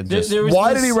 luckily, it just. There was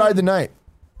Why this did he scene- ride the knight?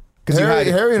 Because you Harry,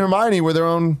 had- Harry and Hermione were their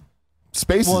own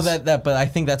spaces. Well, but I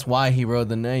think that's why he rode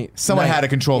the knight. Someone Knight. had to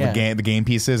control Yeah. the game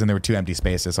pieces, and there were 2 empty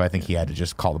spaces, so I think he had to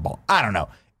just call the ball. I don't know.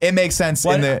 It makes sense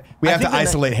Well, in the we I have to think the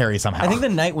isolate knight- Harry somehow. I think the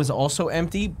knight was also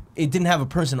empty. It didn't have a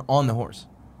person on the horse.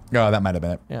 Oh, that might have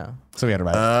been it. Yeah. So we had to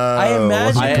ride it. I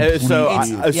imagine.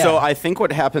 So I think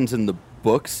what happens in the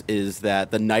books is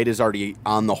that the knight is already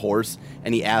on the horse,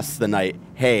 and he asks the knight,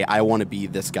 "Hey, I want to be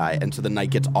this guy," and so the knight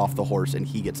gets off the horse and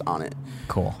he gets on it.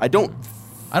 Cool. I don't.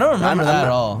 I don't remember I'm that not- at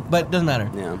all, but it doesn't matter.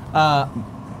 Yeah.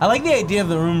 I like the idea of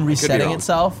the room resetting wrong.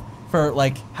 itself for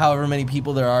like however many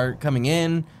people there are coming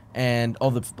in and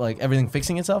all the like everything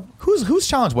fixing itself. Whose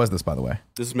challenge was this, by the way?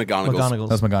 This is McGonagall's. McGonagall's.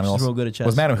 That was McGonagall's. She's real good at chess.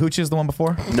 Was Madam Hooch's the one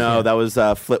before? No, that was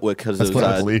Flitwick because That's what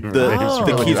I believe, the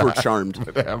right? keys were charmed.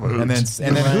 And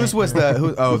then whose was the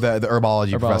the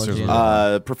herbology professor's?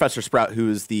 yeah. Professor Sprout, who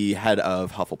is the head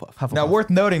of Hufflepuff. Now, worth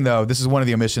noting though, this is one of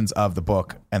the omissions of the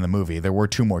book and the movie. There were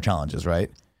 2 more challenges, right?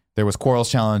 There was Quirrell's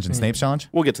challenge and Snape's challenge.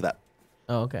 We'll get to that.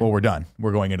 Oh, okay. Well, we're done.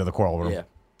 We're going into the Quirrell room. Yeah.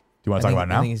 Do you want to talk about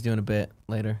it I now? think he's doing a bit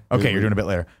later. Okay, you're doing a bit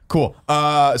later. Cool.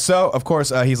 So of course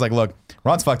he's like, look,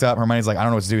 Ron's fucked up. Hermione's like, I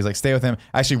don't know what to do. He's like, stay with him.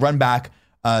 Actually, run back.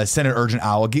 Send an urgent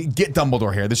owl. Get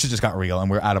Dumbledore here. This shit just got real, and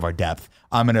we're out of our depth.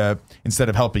 I'm gonna, instead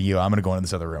of helping you, I'm gonna go into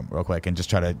this other room real quick and just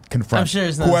try to confront I'm sure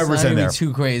it's not, whoever's it's not in gonna there. be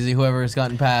too crazy. Whoever's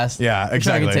gotten past. Yeah, I'm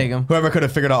sure I exactly. can take him. Whoever could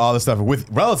have figured out all this stuff with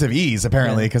relative ease,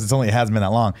 apparently, because it hasn't been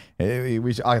that long. I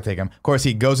can take him. Of course,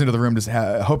 he goes into the room just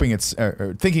hoping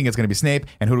thinking it's going to be Snape,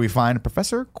 and who do we find?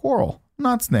 Professor Quirrell,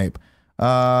 not Snape.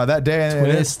 That day,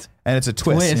 Twist. and it's a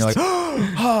twist. And you're like, Twist.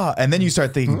 And then you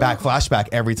start thinking back, flashback.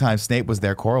 Every time Snape was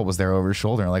there, Quirrell was there over his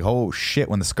shoulder, and like, oh shit,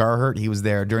 when the scar hurt, he was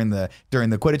there during the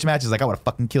Quidditch match. He's like, I would have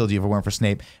fucking killed you if it weren't for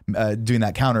Snape doing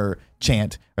that counter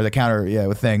chant or the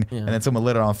counter thing. And then someone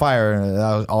lit it on fire,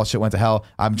 and all shit went to hell.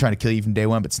 I'm trying to kill you from day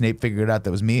one, but Snape figured out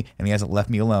that was me, and he hasn't left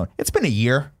me alone. It's been a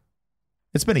year.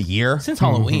 Since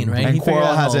Halloween, right? And He figured Quirrell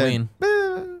out has Halloween.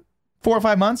 it 4 or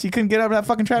 5 months. You couldn't get out of that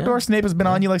fucking trapdoor. Snape has been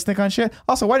on you like Snick on shit.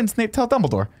 Also, why didn't Snape tell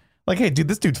Dumbledore? Like, hey, dude,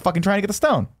 this dude's fucking trying to get the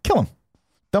stone. Kill him.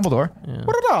 Dumbledore.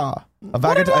 What-a-da.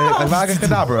 Avada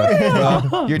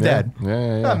Kedavra. You're dead.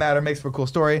 Doesn't matter. Makes for a cool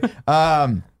story.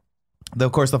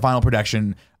 Of course, the final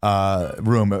production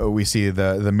room, we see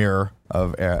the mirror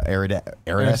of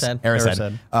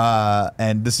Erised.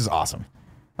 And this is awesome.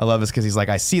 I love this because he's like,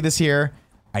 I see this here.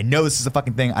 I know this is a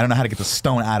fucking thing. I don't know how to get the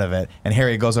stone out of it. And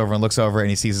Harry goes over and looks over and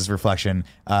he sees his reflection.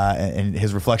 And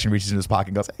his reflection reaches into his pocket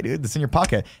and goes, hey, dude, it's in your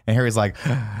pocket. And Harry's like,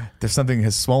 there's something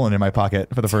has swollen in my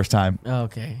pocket for the first time.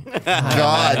 Okay.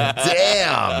 God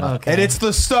damn. Okay. And it's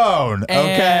the stone.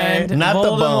 Okay. And Not the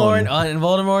bone. And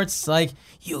Voldemort's like,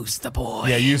 use the boy.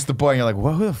 Yeah, use the boy. And you're like,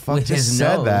 who the fuck With just his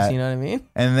said nose, that? you know what I mean?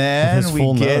 And then His we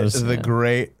full get nose. the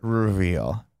great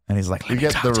reveal. And he's like, You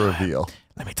get the reveal.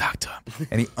 Let me talk to him.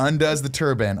 And he undoes the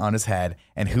turban on his head.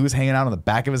 And who's hanging out on the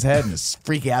back of his head in this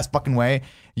freaky ass fucking way?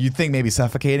 You'd think maybe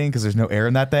suffocating because there's no air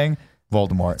in that thing.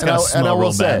 Voldemort. gotta And I smell will real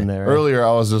bad say, in there. earlier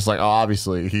I was just like, oh,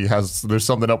 obviously there's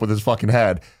something up with his fucking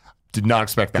head. Did not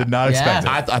expect that. Did not expect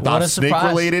Yeah. it. I What thought a snake surprise.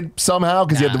 related somehow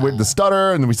because he had the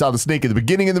stutter, and then we saw the snake at the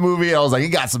beginning of the movie. And I was like, he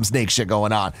got some snake shit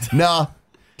going on. Nah,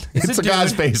 it's a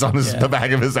guy's face on the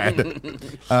back of his head.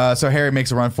 So Harry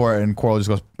makes a run for it, and Quirrell just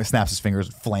goes, snaps his fingers,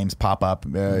 flames pop up,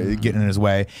 getting in his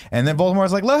way. And then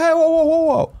Voldemort's like, hey,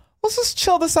 whoa. Let's just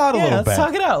chill this out a little let's bit.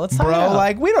 talk it out. Let's talk Bro, it out.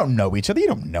 like, we don't know each other. You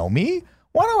don't know me.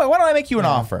 Why don't I make you an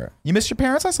offer? You missed your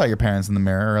parents? I saw your parents in the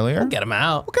mirror earlier. Get him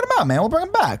out. We'll get them out, man. We'll bring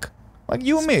them back. Like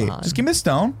you and me. fine. Just give me a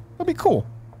stone. It'll be cool.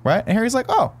 Right? And Harry's like,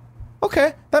 oh,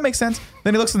 okay. That makes sense.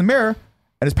 Then he looks in the mirror,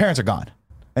 and his parents are gone.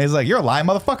 And he's like, you're a lying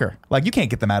motherfucker. Like, you can't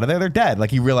get them out of there. They're dead.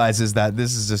 Like, he realizes that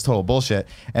this is just total bullshit.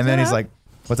 And then he's like,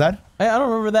 what's that? I don't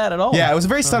remember that at all. Yeah, it was a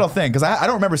very subtle thing because I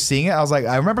don't remember seeing it.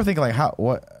 I remember thinking, like,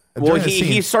 what? Well, during the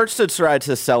he scene- starts to try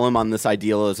to sell him on this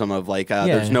idealism of like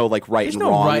there's no like right There's and no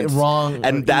wrong, right, wrong, or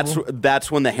and evil. that's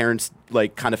when the herons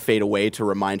like kind of fade away to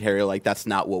remind Harry like that's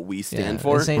not what we stand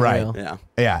for. This ain't Right. real. Yeah,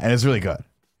 Yeah, and it's really good.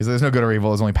 Because there's no good or evil,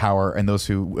 there's only power, and those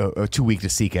who are too weak to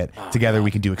seek it. Together,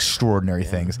 we can do extraordinary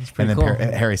things. And then cool.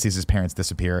 Harry sees his parents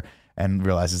disappear and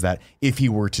realizes that if he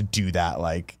were to do that,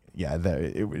 like,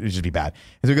 it would just be bad.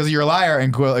 And so he goes, you're a liar,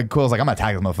 and Quill's like, I'm gonna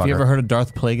attack this motherfucker. Have you ever heard of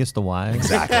Darth Plagueis the Wise?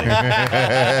 Exactly.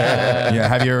 Yeah,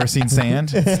 have you ever seen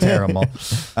Sand? It's terrible.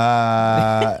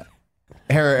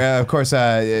 Harry, of course,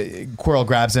 Quirrell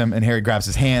grabs him, and Harry grabs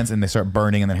his hands, and they start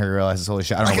burning, and then Harry realizes, holy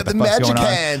shit, I don't know what the fuck's going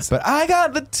on. But I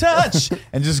got the touch!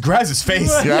 And just grabs his face.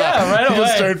 Yeah, right He was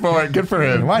away. straightforward. Good for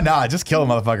him. Why not? Just kill a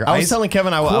motherfucker. I was telling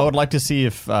Kevin I would like to see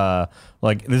if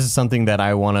like this is something that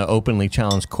I want to openly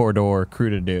challenge Corridor crew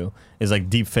to do is like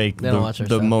deep fake They don't watch our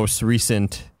the stuff. most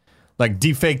recent like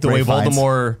deep fake the Ray way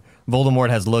Fiennes. Voldemort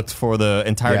has looked for the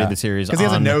entirety of the series because he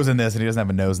has a on- nose in this and he doesn't have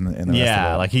a nose in the rest of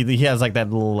Yeah, it. like he has like that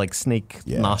little like snake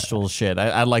Yeah. nostril shit.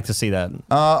 I'd like to see that.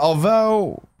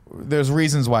 Although there's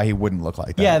reasons why he wouldn't look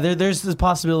like that. Yeah, there's this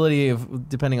possibility of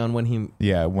depending on when he.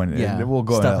 Yeah, when Yeah, we'll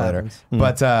go into stuff that later. happens.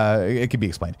 But it could be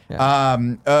explained. Yeah.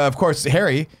 Of course,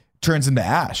 Harry turns into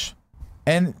Ash.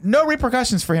 And no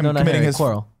repercussions for him No, not committing Harry, his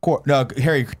Quirrell. No,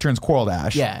 Harry turns Quirrell to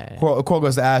Ash. Yeah. Quirrell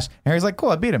goes to Ash, and Harry's like, "Cool,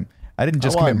 I beat him. I didn't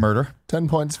just commit won. murder. 10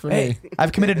 points for Hey, me.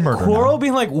 I've committed murder." Quirrell now."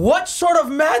 being like, "What sort of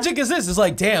magic is this?" It's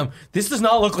like, damn, this does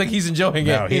not look like he's enjoying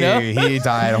No, it. You know, he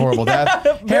died a horrible death.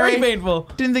 very Harry painful.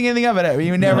 didn't think anything of it.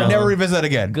 You never revisit it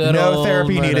again. Good no old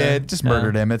therapy murder. needed. Just Yeah.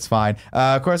 murdered him. It's fine.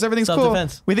 Of course, everything's cool.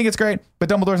 Self-defense. We think it's great, but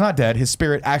Dumbledore's not dead. His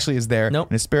spirit actually is there. Nope.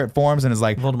 And his spirit forms and is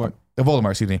like Voldemort.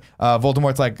 Voldemort, excuse me.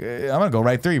 Voldemort's like, I'm gonna go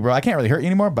right through you, bro. I can't really hurt you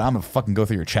anymore, but I'm gonna fucking go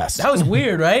through your chest. That was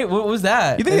weird, right? What was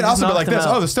that? You think They it'd just also be like knocked him this?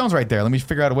 out. Oh, the stone's right there. Let me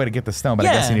figure out a way to get the stone, but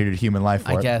I guess Yeah. he needed human life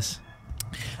for I it. guess.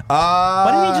 Why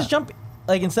didn't he just jump?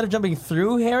 Like instead of jumping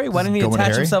through Harry, why didn't he go into attach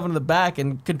Harry? himself into the back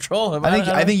and control him?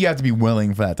 I think you have to be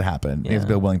willing for that to happen. You have to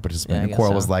be a willing participant. Yeah, I and guess Quirrell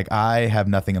so. was like, I have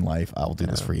nothing in life. I will do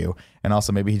this for you. And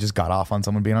also maybe he just got off on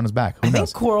someone being on his back. Who I think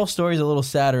knows? Quirrell's story is a little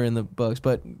sadder in the books,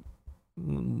 but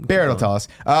Barrett will tell us.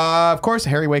 Of course,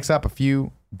 Harry wakes up a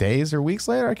few days or weeks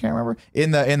later. I can't remember.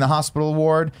 In the hospital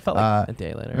ward. felt like a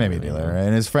day later. Maybe a day later.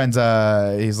 And his friends,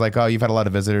 he's like, oh, you've had a lot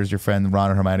of visitors. Your friend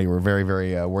Ron and Hermione were very,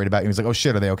 very worried about you. He's like, oh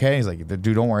shit, are they okay? He's like,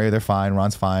 dude, don't worry, they're fine.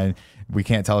 Ron's fine. we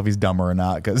can't tell if he's dumber or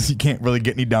not because you can't really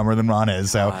get any dumber than Ron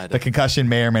is. So the concussion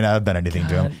may or may not have done anything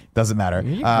to him. Doesn't matter.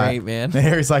 You're great, man. And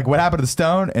Harry's like, what happened to the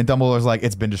stone? And Dumbledore's like,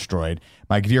 it's been destroyed.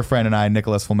 My dear friend and I,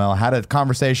 Nicholas Flamel, had a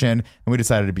conversation, and we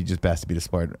decided it'd be just best to be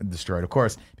destroyed, of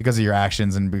course, because of your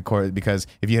actions and because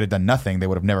if you had done nothing, they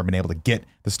would have never been able to get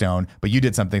the stone. But you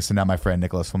did something, so now my friend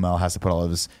Nicholas Flamel has to put all of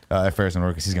his affairs in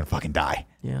order because he's going to fucking die.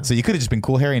 Yeah. So you could have just been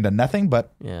cool, Harry, and done nothing,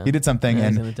 but you did something, Now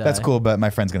he's and gonna that's die. cool, but my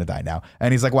friend's going to die now.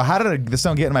 And he's like, well, how did the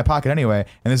stone get in my pocket anyway?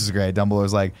 And this is great.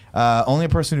 Dumbledore's like, only a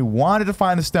person who wanted to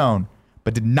find the stone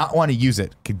but did not want to use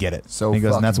it could get it. So and he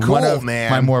goes, and that's fucking one cool, of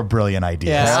man. my more brilliant ideas.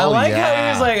 Yeah, I Hell like how yeah. he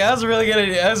was like, that was a really good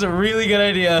idea. That was a really good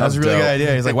idea. That was a really dope. good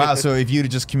idea. He's like, wow. So if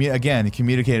you'd just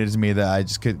communicated to me that I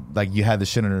just could, like, you had the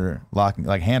shit under lock,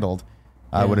 like handled,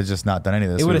 I would have just not done any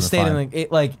of this. It would have stayed been in fine.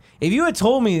 like if you had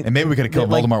told me. And maybe we could have killed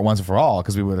like- Voldemort once and for all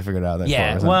because we would have figured out that.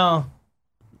 Yeah, before, well,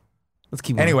 let's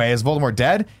keep. Anyway, is Voldemort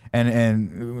dead?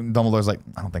 And Dumbledore's like,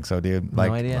 I don't think so, dude. Like,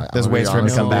 idea. there's I'm gonna ways be for him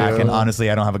to honest come with back. you. And honestly,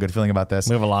 I don't have a good feeling about this.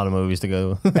 We have a lot of movies to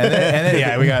go. And then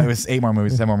yeah, it was 8 more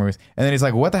movies, 10 more movies. And then he's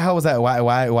like, what the hell was that?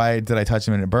 Why did I touch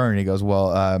him and it burned? And he goes,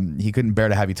 well, he couldn't bear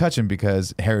to have you touch him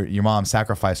because Harry, your mom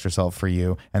sacrificed herself for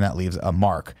you, and that leaves a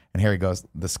mark. And Harry goes,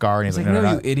 the scar. And he's like, like, no, no,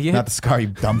 you not, idiot. not the scar, you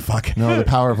dumb fuck. No, the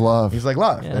power of love. He's like,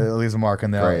 love. Yeah. It leaves a mark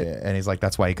in there. Right. And he's like,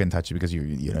 that's why he couldn't touch you because you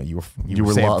You were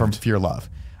were saved loved. from pure love.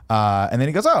 And then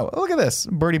he goes, oh, look at this.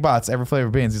 Birdie Bots, every flavor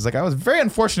of beans. He's like, I was very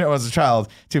unfortunate as a child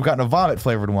to have gotten a vomit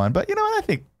flavored one, but you know what? I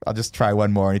think I'll just try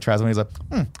one more. And he tries one. He's like,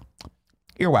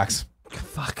 earwax.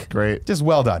 Fuck. Great. Just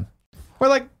well done. We're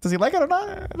like, does he like it or not?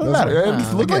 It doesn't matter.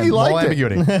 It looked like he no liked it.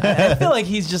 ambiguity. I feel like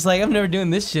he's just like, I'm never doing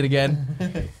this shit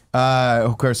again.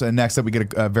 Of course, next up, we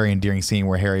get a very endearing scene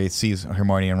where Harry sees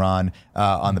Hermione and Ron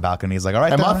on the balcony. He's like, all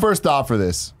right, And my Donna. first thought for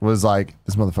this was like,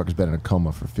 this motherfucker's been in a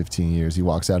coma for 15 years. He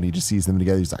walks out and he just sees them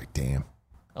together. He's like, damn,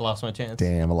 I lost my chance.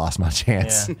 I lost my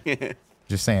chance. Yeah.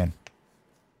 Just saying.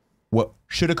 What?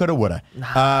 Shoulda, coulda, woulda.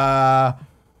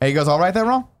 And he goes, all right then,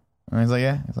 Ron? And he's like,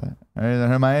 yeah. He's like,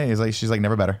 Hermione? He's like, she's like,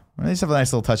 never better. And they just have a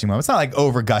nice little touching moment. It's not like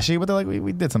over gushy, but they're like,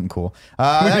 we did something cool. We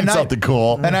That did night- something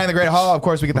cool. That night in the Great Hall, of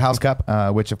course, we get the House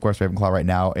Cup, which, of course, Ravenclaw right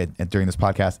now during this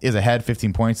podcast is ahead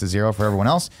 15 points to 0 for everyone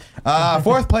else.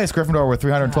 Fourth place, Gryffindor with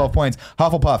 312 points.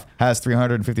 Hufflepuff has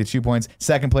 352 points.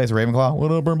 Second place, Ravenclaw,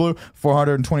 what up, Burn Blue,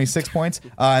 426 points.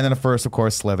 And then the first, of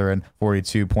course, Slytherin,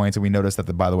 42 points. And we noticed that,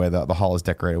 by the way, the hall is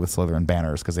decorated with Slytherin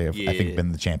banners because they have, I think,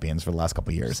 been the champions for the last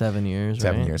couple of years. 7 years.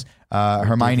 7 right? years.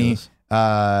 Hermione, Ridiculous.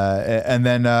 and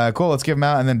then cool, let's give him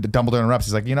out. And then Dumbledore interrupts.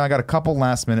 He's like, I got a couple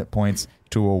last minute points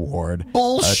to award.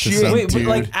 Bullshit. some Wait, but dude.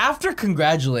 like after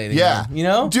congratulating Yeah. him, you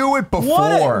know? Do it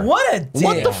before. What a dick.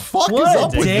 What the fuck What is a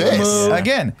up with dick this? move.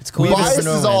 Again, It's cool. we have, Bias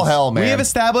is all hell, man. we have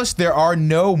established there are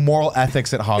no moral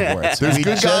ethics at Hogwarts. There's We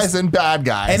good just- guys and bad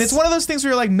guys. And it's one of those things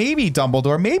where you're like, maybe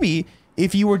Dumbledore, maybe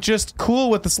if you were just cool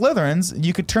with the Slytherins,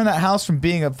 you could turn that house from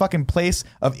being a fucking place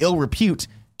of ill repute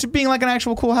to being like an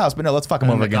actual cool house. But no, let's fuck him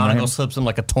over again. McGonagall Right? slips him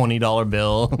like a $20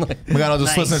 bill. McGonagall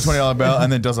just slips in a $20 bill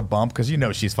and then does a bump because you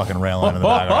know she's fucking railing in the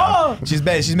background.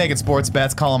 She's making sports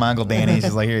bets. Call him Uncle Danny.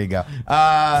 She's like, here you go.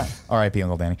 R.I.P.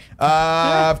 Uncle Danny.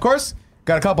 Of course,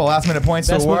 got a couple last minute points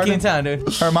Best to award. wookie in town,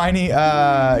 dude. Hermione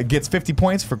gets 50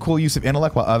 points for cool use of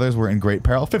intellect while others were in great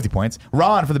peril. 50 points.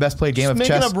 Ron for the best played game Just of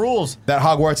making chess up rules. that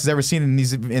Hogwarts has ever seen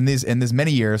in these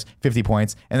many years. 50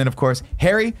 points. And then of course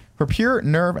Harry for pure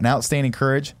nerve and outstanding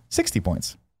courage. 60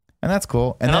 points. And that's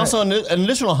cool. And then- also an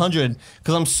additional 100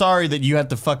 because I'm sorry that you had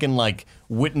to fucking like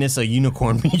witness a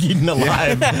unicorn being eaten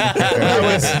alive. that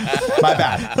was my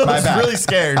bad. My was bad. really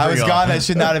scared I for was y'all. gone. That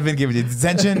should not have been given to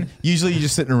detention. Usually, you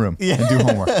just sit in a room and do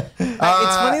homework.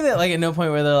 It's funny that like at no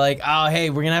point where they're like, oh hey,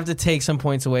 we're gonna have to take some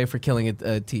points away for killing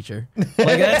a teacher. Like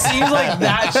that seems like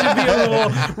that should be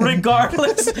a rule,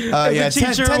 regardless. if Yeah, the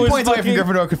teacher 10 was points away from fucking-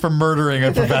 Gryffindor for murdering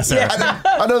a professor.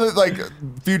 I know that, like,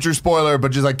 future spoiler,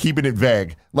 but just like keeping it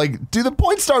vague. Like, do the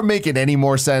points start making any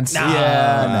more sense? Yeah,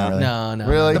 not really. No.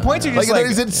 Really? The points are just like, like-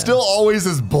 is it still always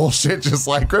this bullshit, just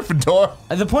like Gryffindor?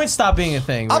 The points stop being a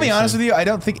thing. I'll be honest with you. I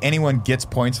don't think anyone gets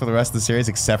points for the rest of the series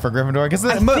except for Gryffindor because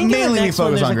think in the mainly we next one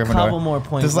focus on there's a Gryffindor. couple more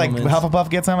point Does like moments. Hufflepuff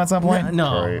get some at some point?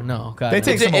 No, Right. no. God, They no.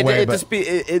 take some away, but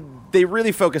They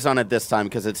really focus on it this time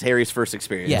because it's Harry's first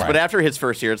experience. Yeah. But after his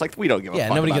first year, it's like we don't give a Yeah,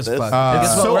 fuck nobody about gives a this. fuck. And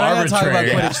guess what? so We're not gonna talk about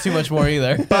arbitrary. Quidditch too much more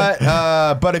either.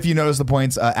 but if you notice, the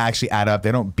points actually add up.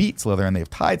 They don't beat Slytherin; they've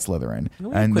tied Slytherin,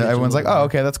 and Quidditch everyone's a like, little "Oh,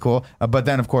 okay, that's cool." But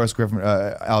then, of course,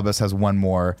 Albus has one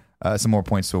more. Some more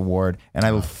points to award, and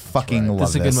I will fucking love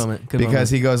This this. is a good moment. Good because moment.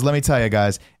 he goes, "Let me tell you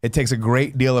guys, it takes a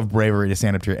great deal of bravery to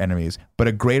stand up to your enemies, but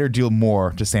a greater deal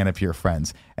more to stand up to your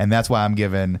friends." And that's why I'm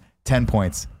giving 10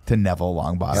 points to Neville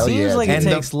Longbottom. Seems like it And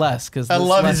takes less because I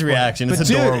love his reaction. But It's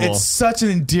dude, adorable. it's such an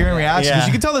endearing reaction. 'Cause Yeah.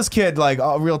 you can tell this kid, like,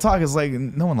 real talk is like,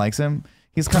 no one likes him.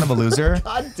 He's kind of a loser.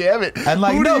 God damn it! And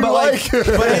like, Who do no, you but like, but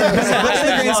in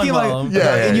the grand scheme, like, Longbottom.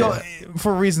 Yeah, and yeah, you'll,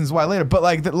 for reasons why later. But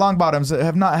like, the Longbottoms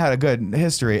have not had a good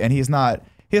history, and he doesn't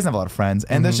have a lot of friends.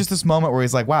 And there's just this moment where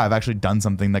he's like, wow, I've actually done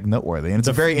something like noteworthy, and it's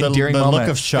a very endearing the moment. look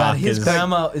of shock God, his is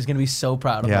grandma is gonna be so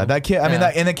proud of him. Yeah, that kid. I mean,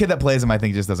 Yeah. and the kid that plays him, I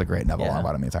think, just does a great Neville Yeah.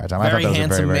 Longbottom the entire time. Very I thought that was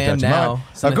handsome a very, very man touching now. moment.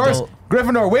 He's an Of course, adult.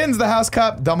 Gryffindor wins the House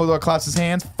Cup. Dumbledore claps his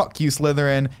hands. Fuck you,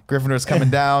 Slytherin. Gryffindor's coming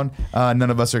down. None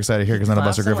of us are excited here because none of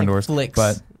us are Claps and, like, Gryffindors. flicks.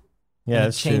 But yeah, the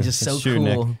it's change true. is so It's true,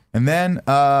 cool. Nick. and then,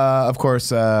 of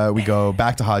course, we go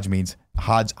back to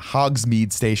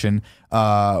Hogsmeade Station,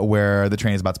 where the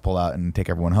train is about to pull out and take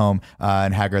everyone home.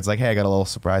 And Hagrid's like, "Hey, I got a little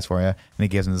surprise for you." And he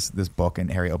gives him this book,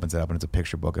 and Harry opens it up, and it's a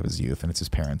picture book of his youth, and it's his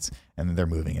parents, and they're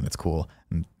moving, and it's cool.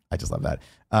 And I just love that.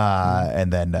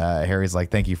 And then Harry's like,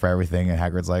 "Thank you for everything," and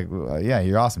Hagrid's like, "Yeah,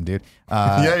 you're awesome, dude."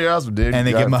 Yeah, you're awesome, dude. And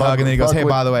they Yeah, give him a fuck hug, and then he with- goes, "Hey, fuck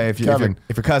by the with way, if Kevin.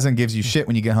 your cousin gives you shit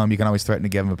when you get home, you can always threaten to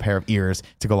give him a pair of ears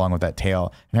to go along with that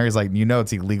tail." And Harry's like, "You know,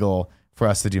 it's illegal for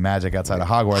us to do magic outside of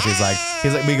Hogwarts."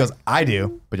 He goes, "I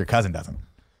do, but your cousin doesn't."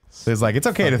 So he's like, "It's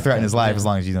okay to threaten his life as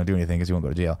long as you don't do anything, because you won't go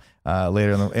to jail."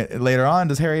 Later on,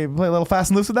 does Harry play a little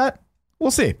fast and loose with that?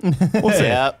 We'll see. We'll see.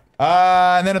 Yep.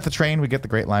 And then at the train, we get the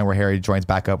great line where Harry joins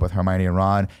back up with Hermione and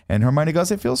Ron. And Hermione goes,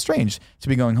 "It feels strange to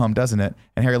be going home, doesn't it?"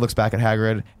 And Harry looks back at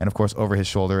Hagrid. And of course, over his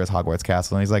shoulder is Hogwarts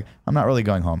Castle. And he's like, "I'm not really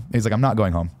going home." He's like, "I'm not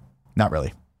going home. Not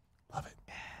really." Love it.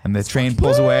 And the train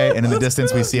pulls away. And in the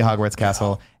distance, we see Hogwarts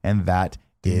Castle. And that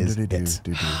is it. So Ladies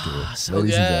and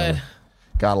good. gentlemen,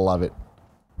 gotta love it.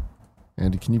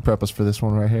 Andy, can you prep us for this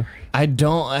one right here? I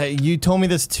don't. You told me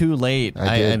this too late.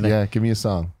 I did. Yeah, give me a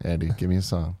song, Andy. Give me a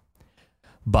song.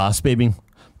 Boss baby.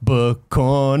 Book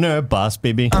corner, boss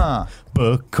baby.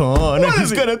 Book corner.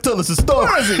 He's gonna tell us a story.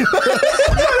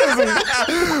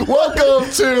 Welcome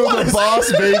to the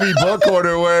Boss Baby Book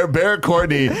Corner, where Barrett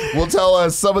Courtney will tell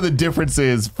us some of the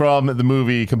differences from the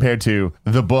movie compared to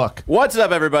the book. What's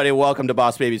up, everybody? Welcome to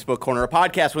Boss Baby's Book Corner, a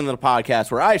podcast within a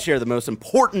podcast where I share the most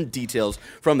important details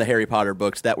from the Harry Potter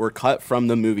books that were cut from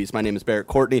the movies. My name is Barrett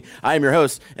Courtney. I am your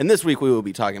host, and this week we will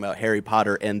be talking about Harry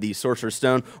Potter and the Sorcerer's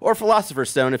Stone, or Philosopher's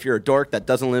Stone if you're a dork that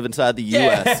doesn't live inside the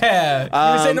U.S. Yeah.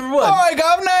 You were saying number one. Oh,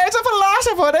 governor, it's a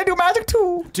philosopher. They do magic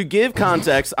too. To give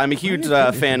context, I'm a huge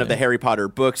fan of the Harry Potter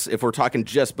books. If we're talking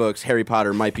just books, Harry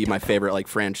Potter might be my favorite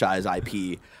franchise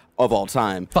IP of all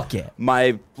time. Fuck yeah.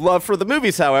 My love for the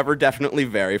movies, however, definitely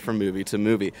vary from movie to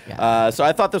movie. Yeah. So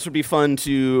I thought this would be fun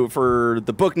for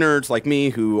the book nerds like me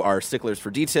who are sticklers for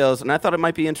details, and I thought it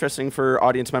might be interesting for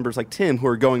audience members like Tim who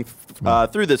are going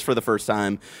through this for the first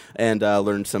time and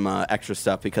learn some extra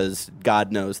stuff because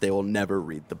God knows they will never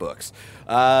read the books.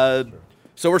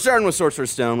 So we're starting with Sorcerer's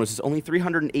Stone, which is only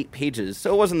 308 pages,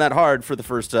 so it wasn't that hard for the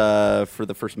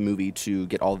first movie to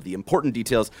get all of the important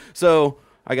details. So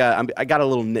I got a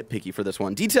little nitpicky for this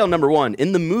one. Detail number one: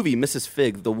 in the movie, Mrs.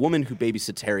 Figg, the woman who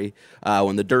babysits Harry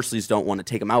when the Dursleys don't want to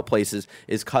take him out places,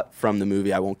 is cut from the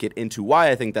movie. I won't get into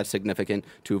why I think that's significant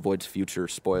to avoid future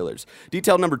spoilers.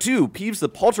 Detail number two: Peeves the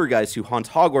poltergeist who haunts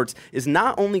Hogwarts is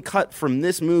not only cut from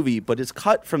this movie, but is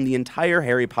cut from the entire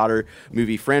Harry Potter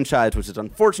movie franchise, which is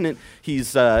unfortunate.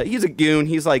 He's a goon.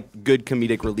 He's like good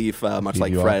comedic relief, much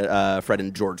like Fred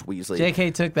and George Weasley.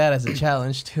 JK took that as a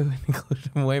challenge too and included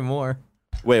him way more.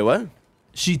 Wait, what?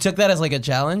 She took that as like a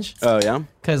challenge Oh, yeah?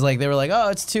 because like they were like, oh,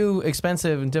 it's too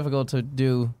expensive and difficult to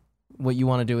do what you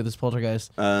want to do with this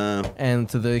poltergeist,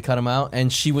 and so they cut him out.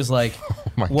 And she was like,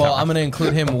 well, I'm going to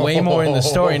include him way more in the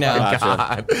story now.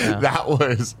 God, that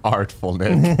was artful,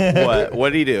 Nick.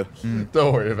 What did he do?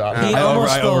 Don't worry about it. He I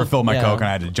almost overfilled my yeah. Coke, and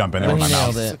I had to jump in there But with he my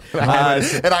nailed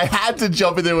mouth. it. And I had to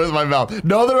jump in there with my mouth.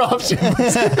 No other option.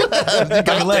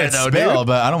 I let it spill,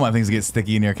 but I don't want things to get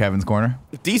sticky near Kevin's corner.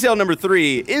 Detail number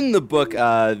 3. In the book,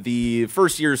 the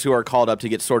first years who are called up to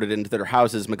get sorted into their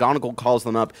houses, McGonagall calls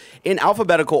them up in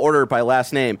alphabetical order by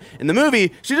last name. In the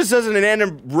movie, she just does it in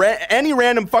any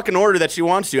random fucking order that she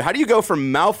wants to. How do you go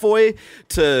from Malfoy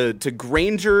to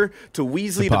Granger to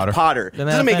Weasley to Potter? Then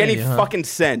Doesn't make any affinity, huh? fucking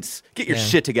sense. Get your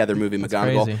shit together, movie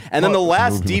McGonagall. crazy. And then the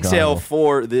last movie detail McGonagall.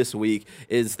 for this week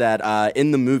is that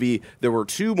in the movie, there were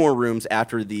 2 more rooms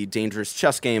after the dangerous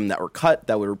chess game that were cut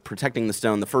that were protecting the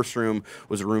stone. The first room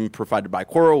was a room provided by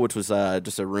Quirrell, which was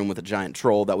just a room with a giant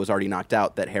troll that was already knocked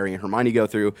out that Harry and Hermione go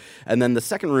through. And then the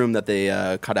second room that they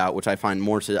cut out, which I find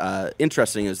more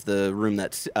interesting, is the room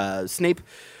that Snape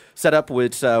setup,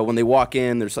 which when they walk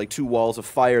in, there's like 2 walls of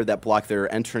fire that block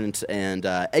their entrance and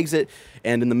exit.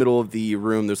 And in the middle of the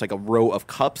room, there's like a row of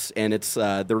cups, and it's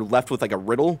they're left with like a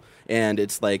riddle. And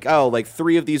it's like, oh, like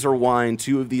 3 of these are wine,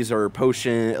 2 of these are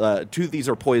potion, 2 of these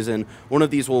are poison. 1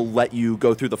 of these will let you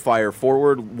go through the fire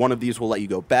forward. 1 of these will let you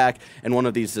go back, and 1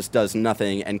 of these just does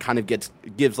nothing and kind of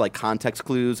gives like context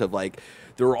clues of like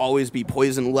there will always be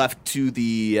poison left to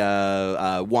the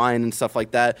wine and stuff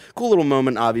like that. Cool little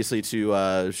moment, obviously,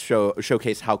 to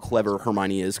showcase how clever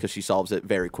Hermione is because she solves it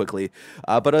very quickly.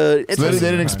 But it's So they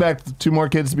didn't expect 2 more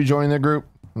kids to be joining their group.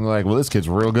 And they're like, well, this kid's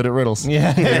real good at riddles.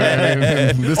 Yeah.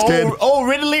 This kid.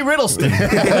 Ridley Riddleston.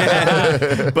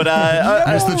 But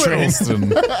Mr. Charleston.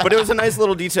 but it was a nice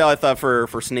little detail, I thought, for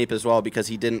Snape as well, because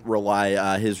he didn't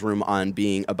rely his room on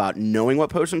being about knowing what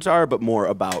potions are, but more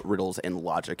about riddles and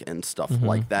logic and stuff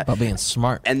like that. About being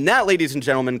smart. And that, ladies and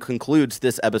gentlemen, concludes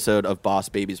this episode of Boss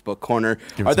Baby's Book Corner.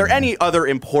 Are there any other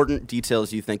important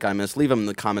details you think I missed? Leave them in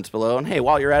the comments below. And hey,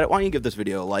 while you're at it, why don't you give this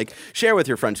video a like, share with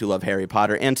your friends who love Harry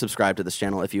Potter, and subscribe to this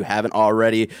channel if you haven't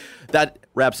already. That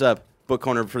wraps up Book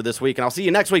Corner for this week, and I'll see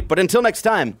you next week. But until next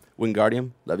time,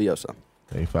 Wingardium Leviosa.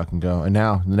 There you fucking go. And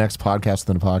now, the next podcast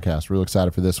within a podcast. Real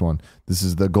excited for this one. This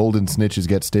is the Golden Snitches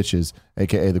Get Stitches,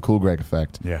 a.k.a. the Cool Greg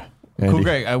effect. Yeah. Andy. Cool,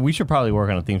 Greg. We should probably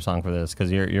work on a theme song for this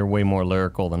because you're way more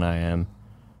lyrical than I am.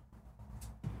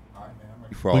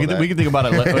 For all We that. can think about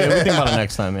it. We can think about it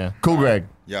next time. Yeah. Cool Greg,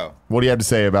 Yo, what do you have to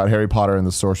say about Harry Potter and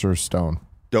the Sorcerer's Stone?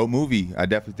 dope movie. I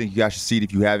definitely think you guys should see it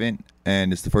if you haven't.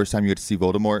 And it's the first time you get to see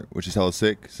Voldemort, which is hella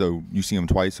sick. So you see him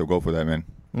twice, so go for that, man.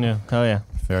 Yeah. Hell yeah.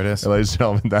 There it is. Ladies and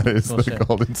gentlemen, that is the Bullshit.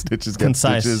 Golden Stitches Get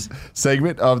Concise. Stitches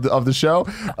segment of the show.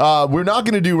 We're not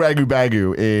going to do Ragu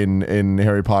Bagu in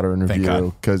Harry Potter in Thank review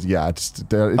God. because it Also,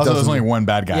 doesn't. there's only 1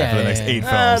 bad guy Yeah, for the yeah, next yeah. 8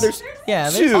 films. There's Yeah,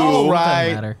 two. there's all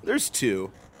right. matter. There's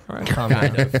 2. All right,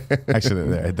 kind of.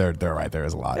 Actually, they're right. There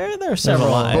is a lot. There are several.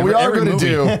 lot. but we are every going to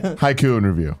do movie. haiku in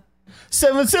review.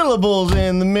 7 syllables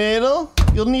in the middle.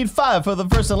 You'll need 5 for the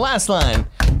first and last line.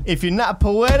 If you're not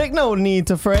poetic, no need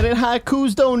to fret it.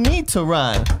 Haikus don't need to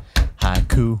rhyme.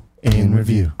 Haiku in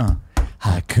review.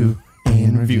 Haiku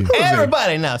in review.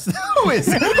 Everybody now. Who is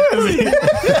it?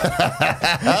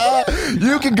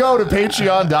 You can go to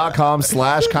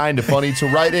patreon.com/kindafunny to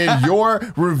write in your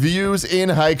reviews in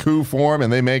haiku form,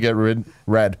 and they may get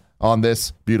read on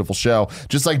this beautiful show.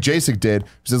 Just like Jasek did. He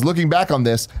says, looking back on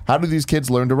this, how do these kids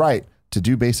learn to write? To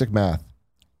do basic math.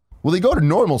 Well, they go to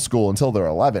normal school until they're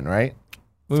 11, right?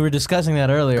 We were discussing that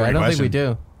earlier. Great I don't think we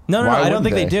question. do. No, Why I don't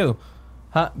think wouldn't they they?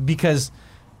 do. Because,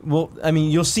 well, I mean,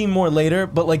 you'll see more later,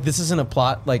 but like this isn't a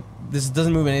plot. Like this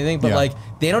doesn't move anything. But Yeah. like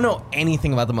they don't know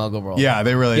anything about the Muggle world. Yeah,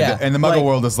 they really. Yeah, And the Muggle like-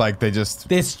 world is like they just.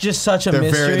 It's just such a They're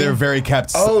mystery. very. They're very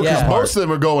kept. Oh, because Yeah. most of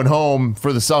them are going home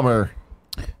for the summer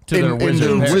To their in wizard the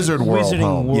parents. wizard world Wizarding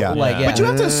home. world. Yeah. Like, yeah. But you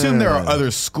have to assume there are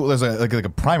other schools. There's like a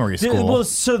primary school. Well,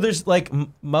 so there's like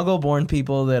Muggle-born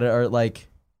people that are like,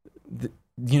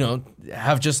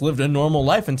 have just lived a normal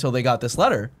life until they got this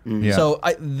letter. Yeah. So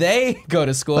they go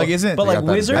to school. Like, isn't- but They like got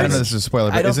that wizards? I don't know if this is a spoiler,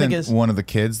 I but don't think isn't it's- one of the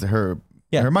kids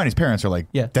Yeah. Hermione's parents are like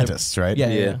Yeah. dentists, right? Yeah,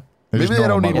 Yeah. yeah. They're Maybe just they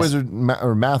don't normal need Muggles. wizard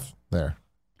or math there.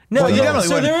 No, Well, you definitely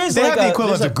so wouldn't. there is They like have the a-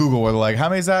 equivalent there's of Google, where they're like, how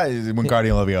many is that?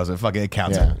 Wingardium Leviosa. Fucking it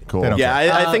counts. Yeah, it. cool. They don't Yeah,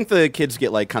 care. I think the kids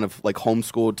get like kind of like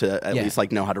homeschooled to at Yeah. least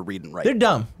like know how to read and write. They're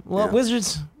dumb. Well, Yeah.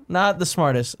 wizards not the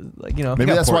smartest. Like Maybe got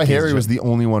that's poor why kids, Harry Jim. was the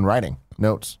only one writing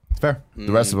notes. Fair.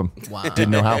 The rest of them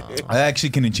didn't know how. I actually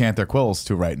can enchant their quills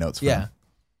to write notes for Yeah, them.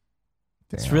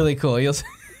 it's really cool. You'll see.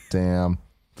 Damn.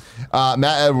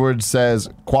 Matt Edwards says,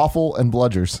 Quaffle and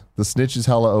Bludgers. The snitch is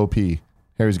hella OP.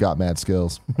 Harry's got mad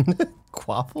skills.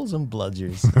 Quaffles and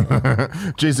bludgers.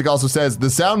 Jasek also says, the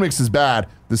sound mix is bad.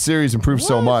 The series improved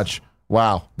so much.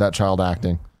 Wow, that child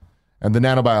acting. And the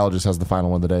nanobiologist has the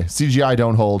final one today. CGI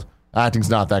don't hold. Acting's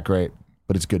not that great,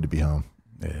 but it's good to be home.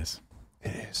 It is.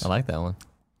 I like that one.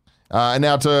 And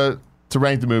now to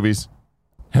rank the movies,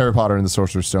 Harry Potter and the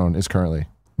Sorcerer's Stone is currently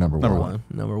number one. Number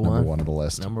Number one. one on the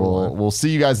list. Number we'll, one. We'll see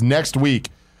you guys next week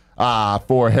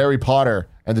for Harry Potter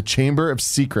and the Chamber of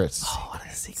Secrets. What are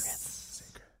the secrets?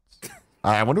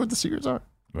 I wonder what the secrets are.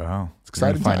 Wow. It's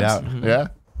exciting to find times. out. Yeah.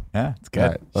 Yeah, it's good. All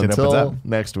right. Shit Until opens up.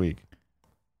 next week.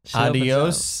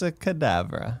 Adios,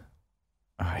 cadabra.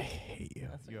 I hate you.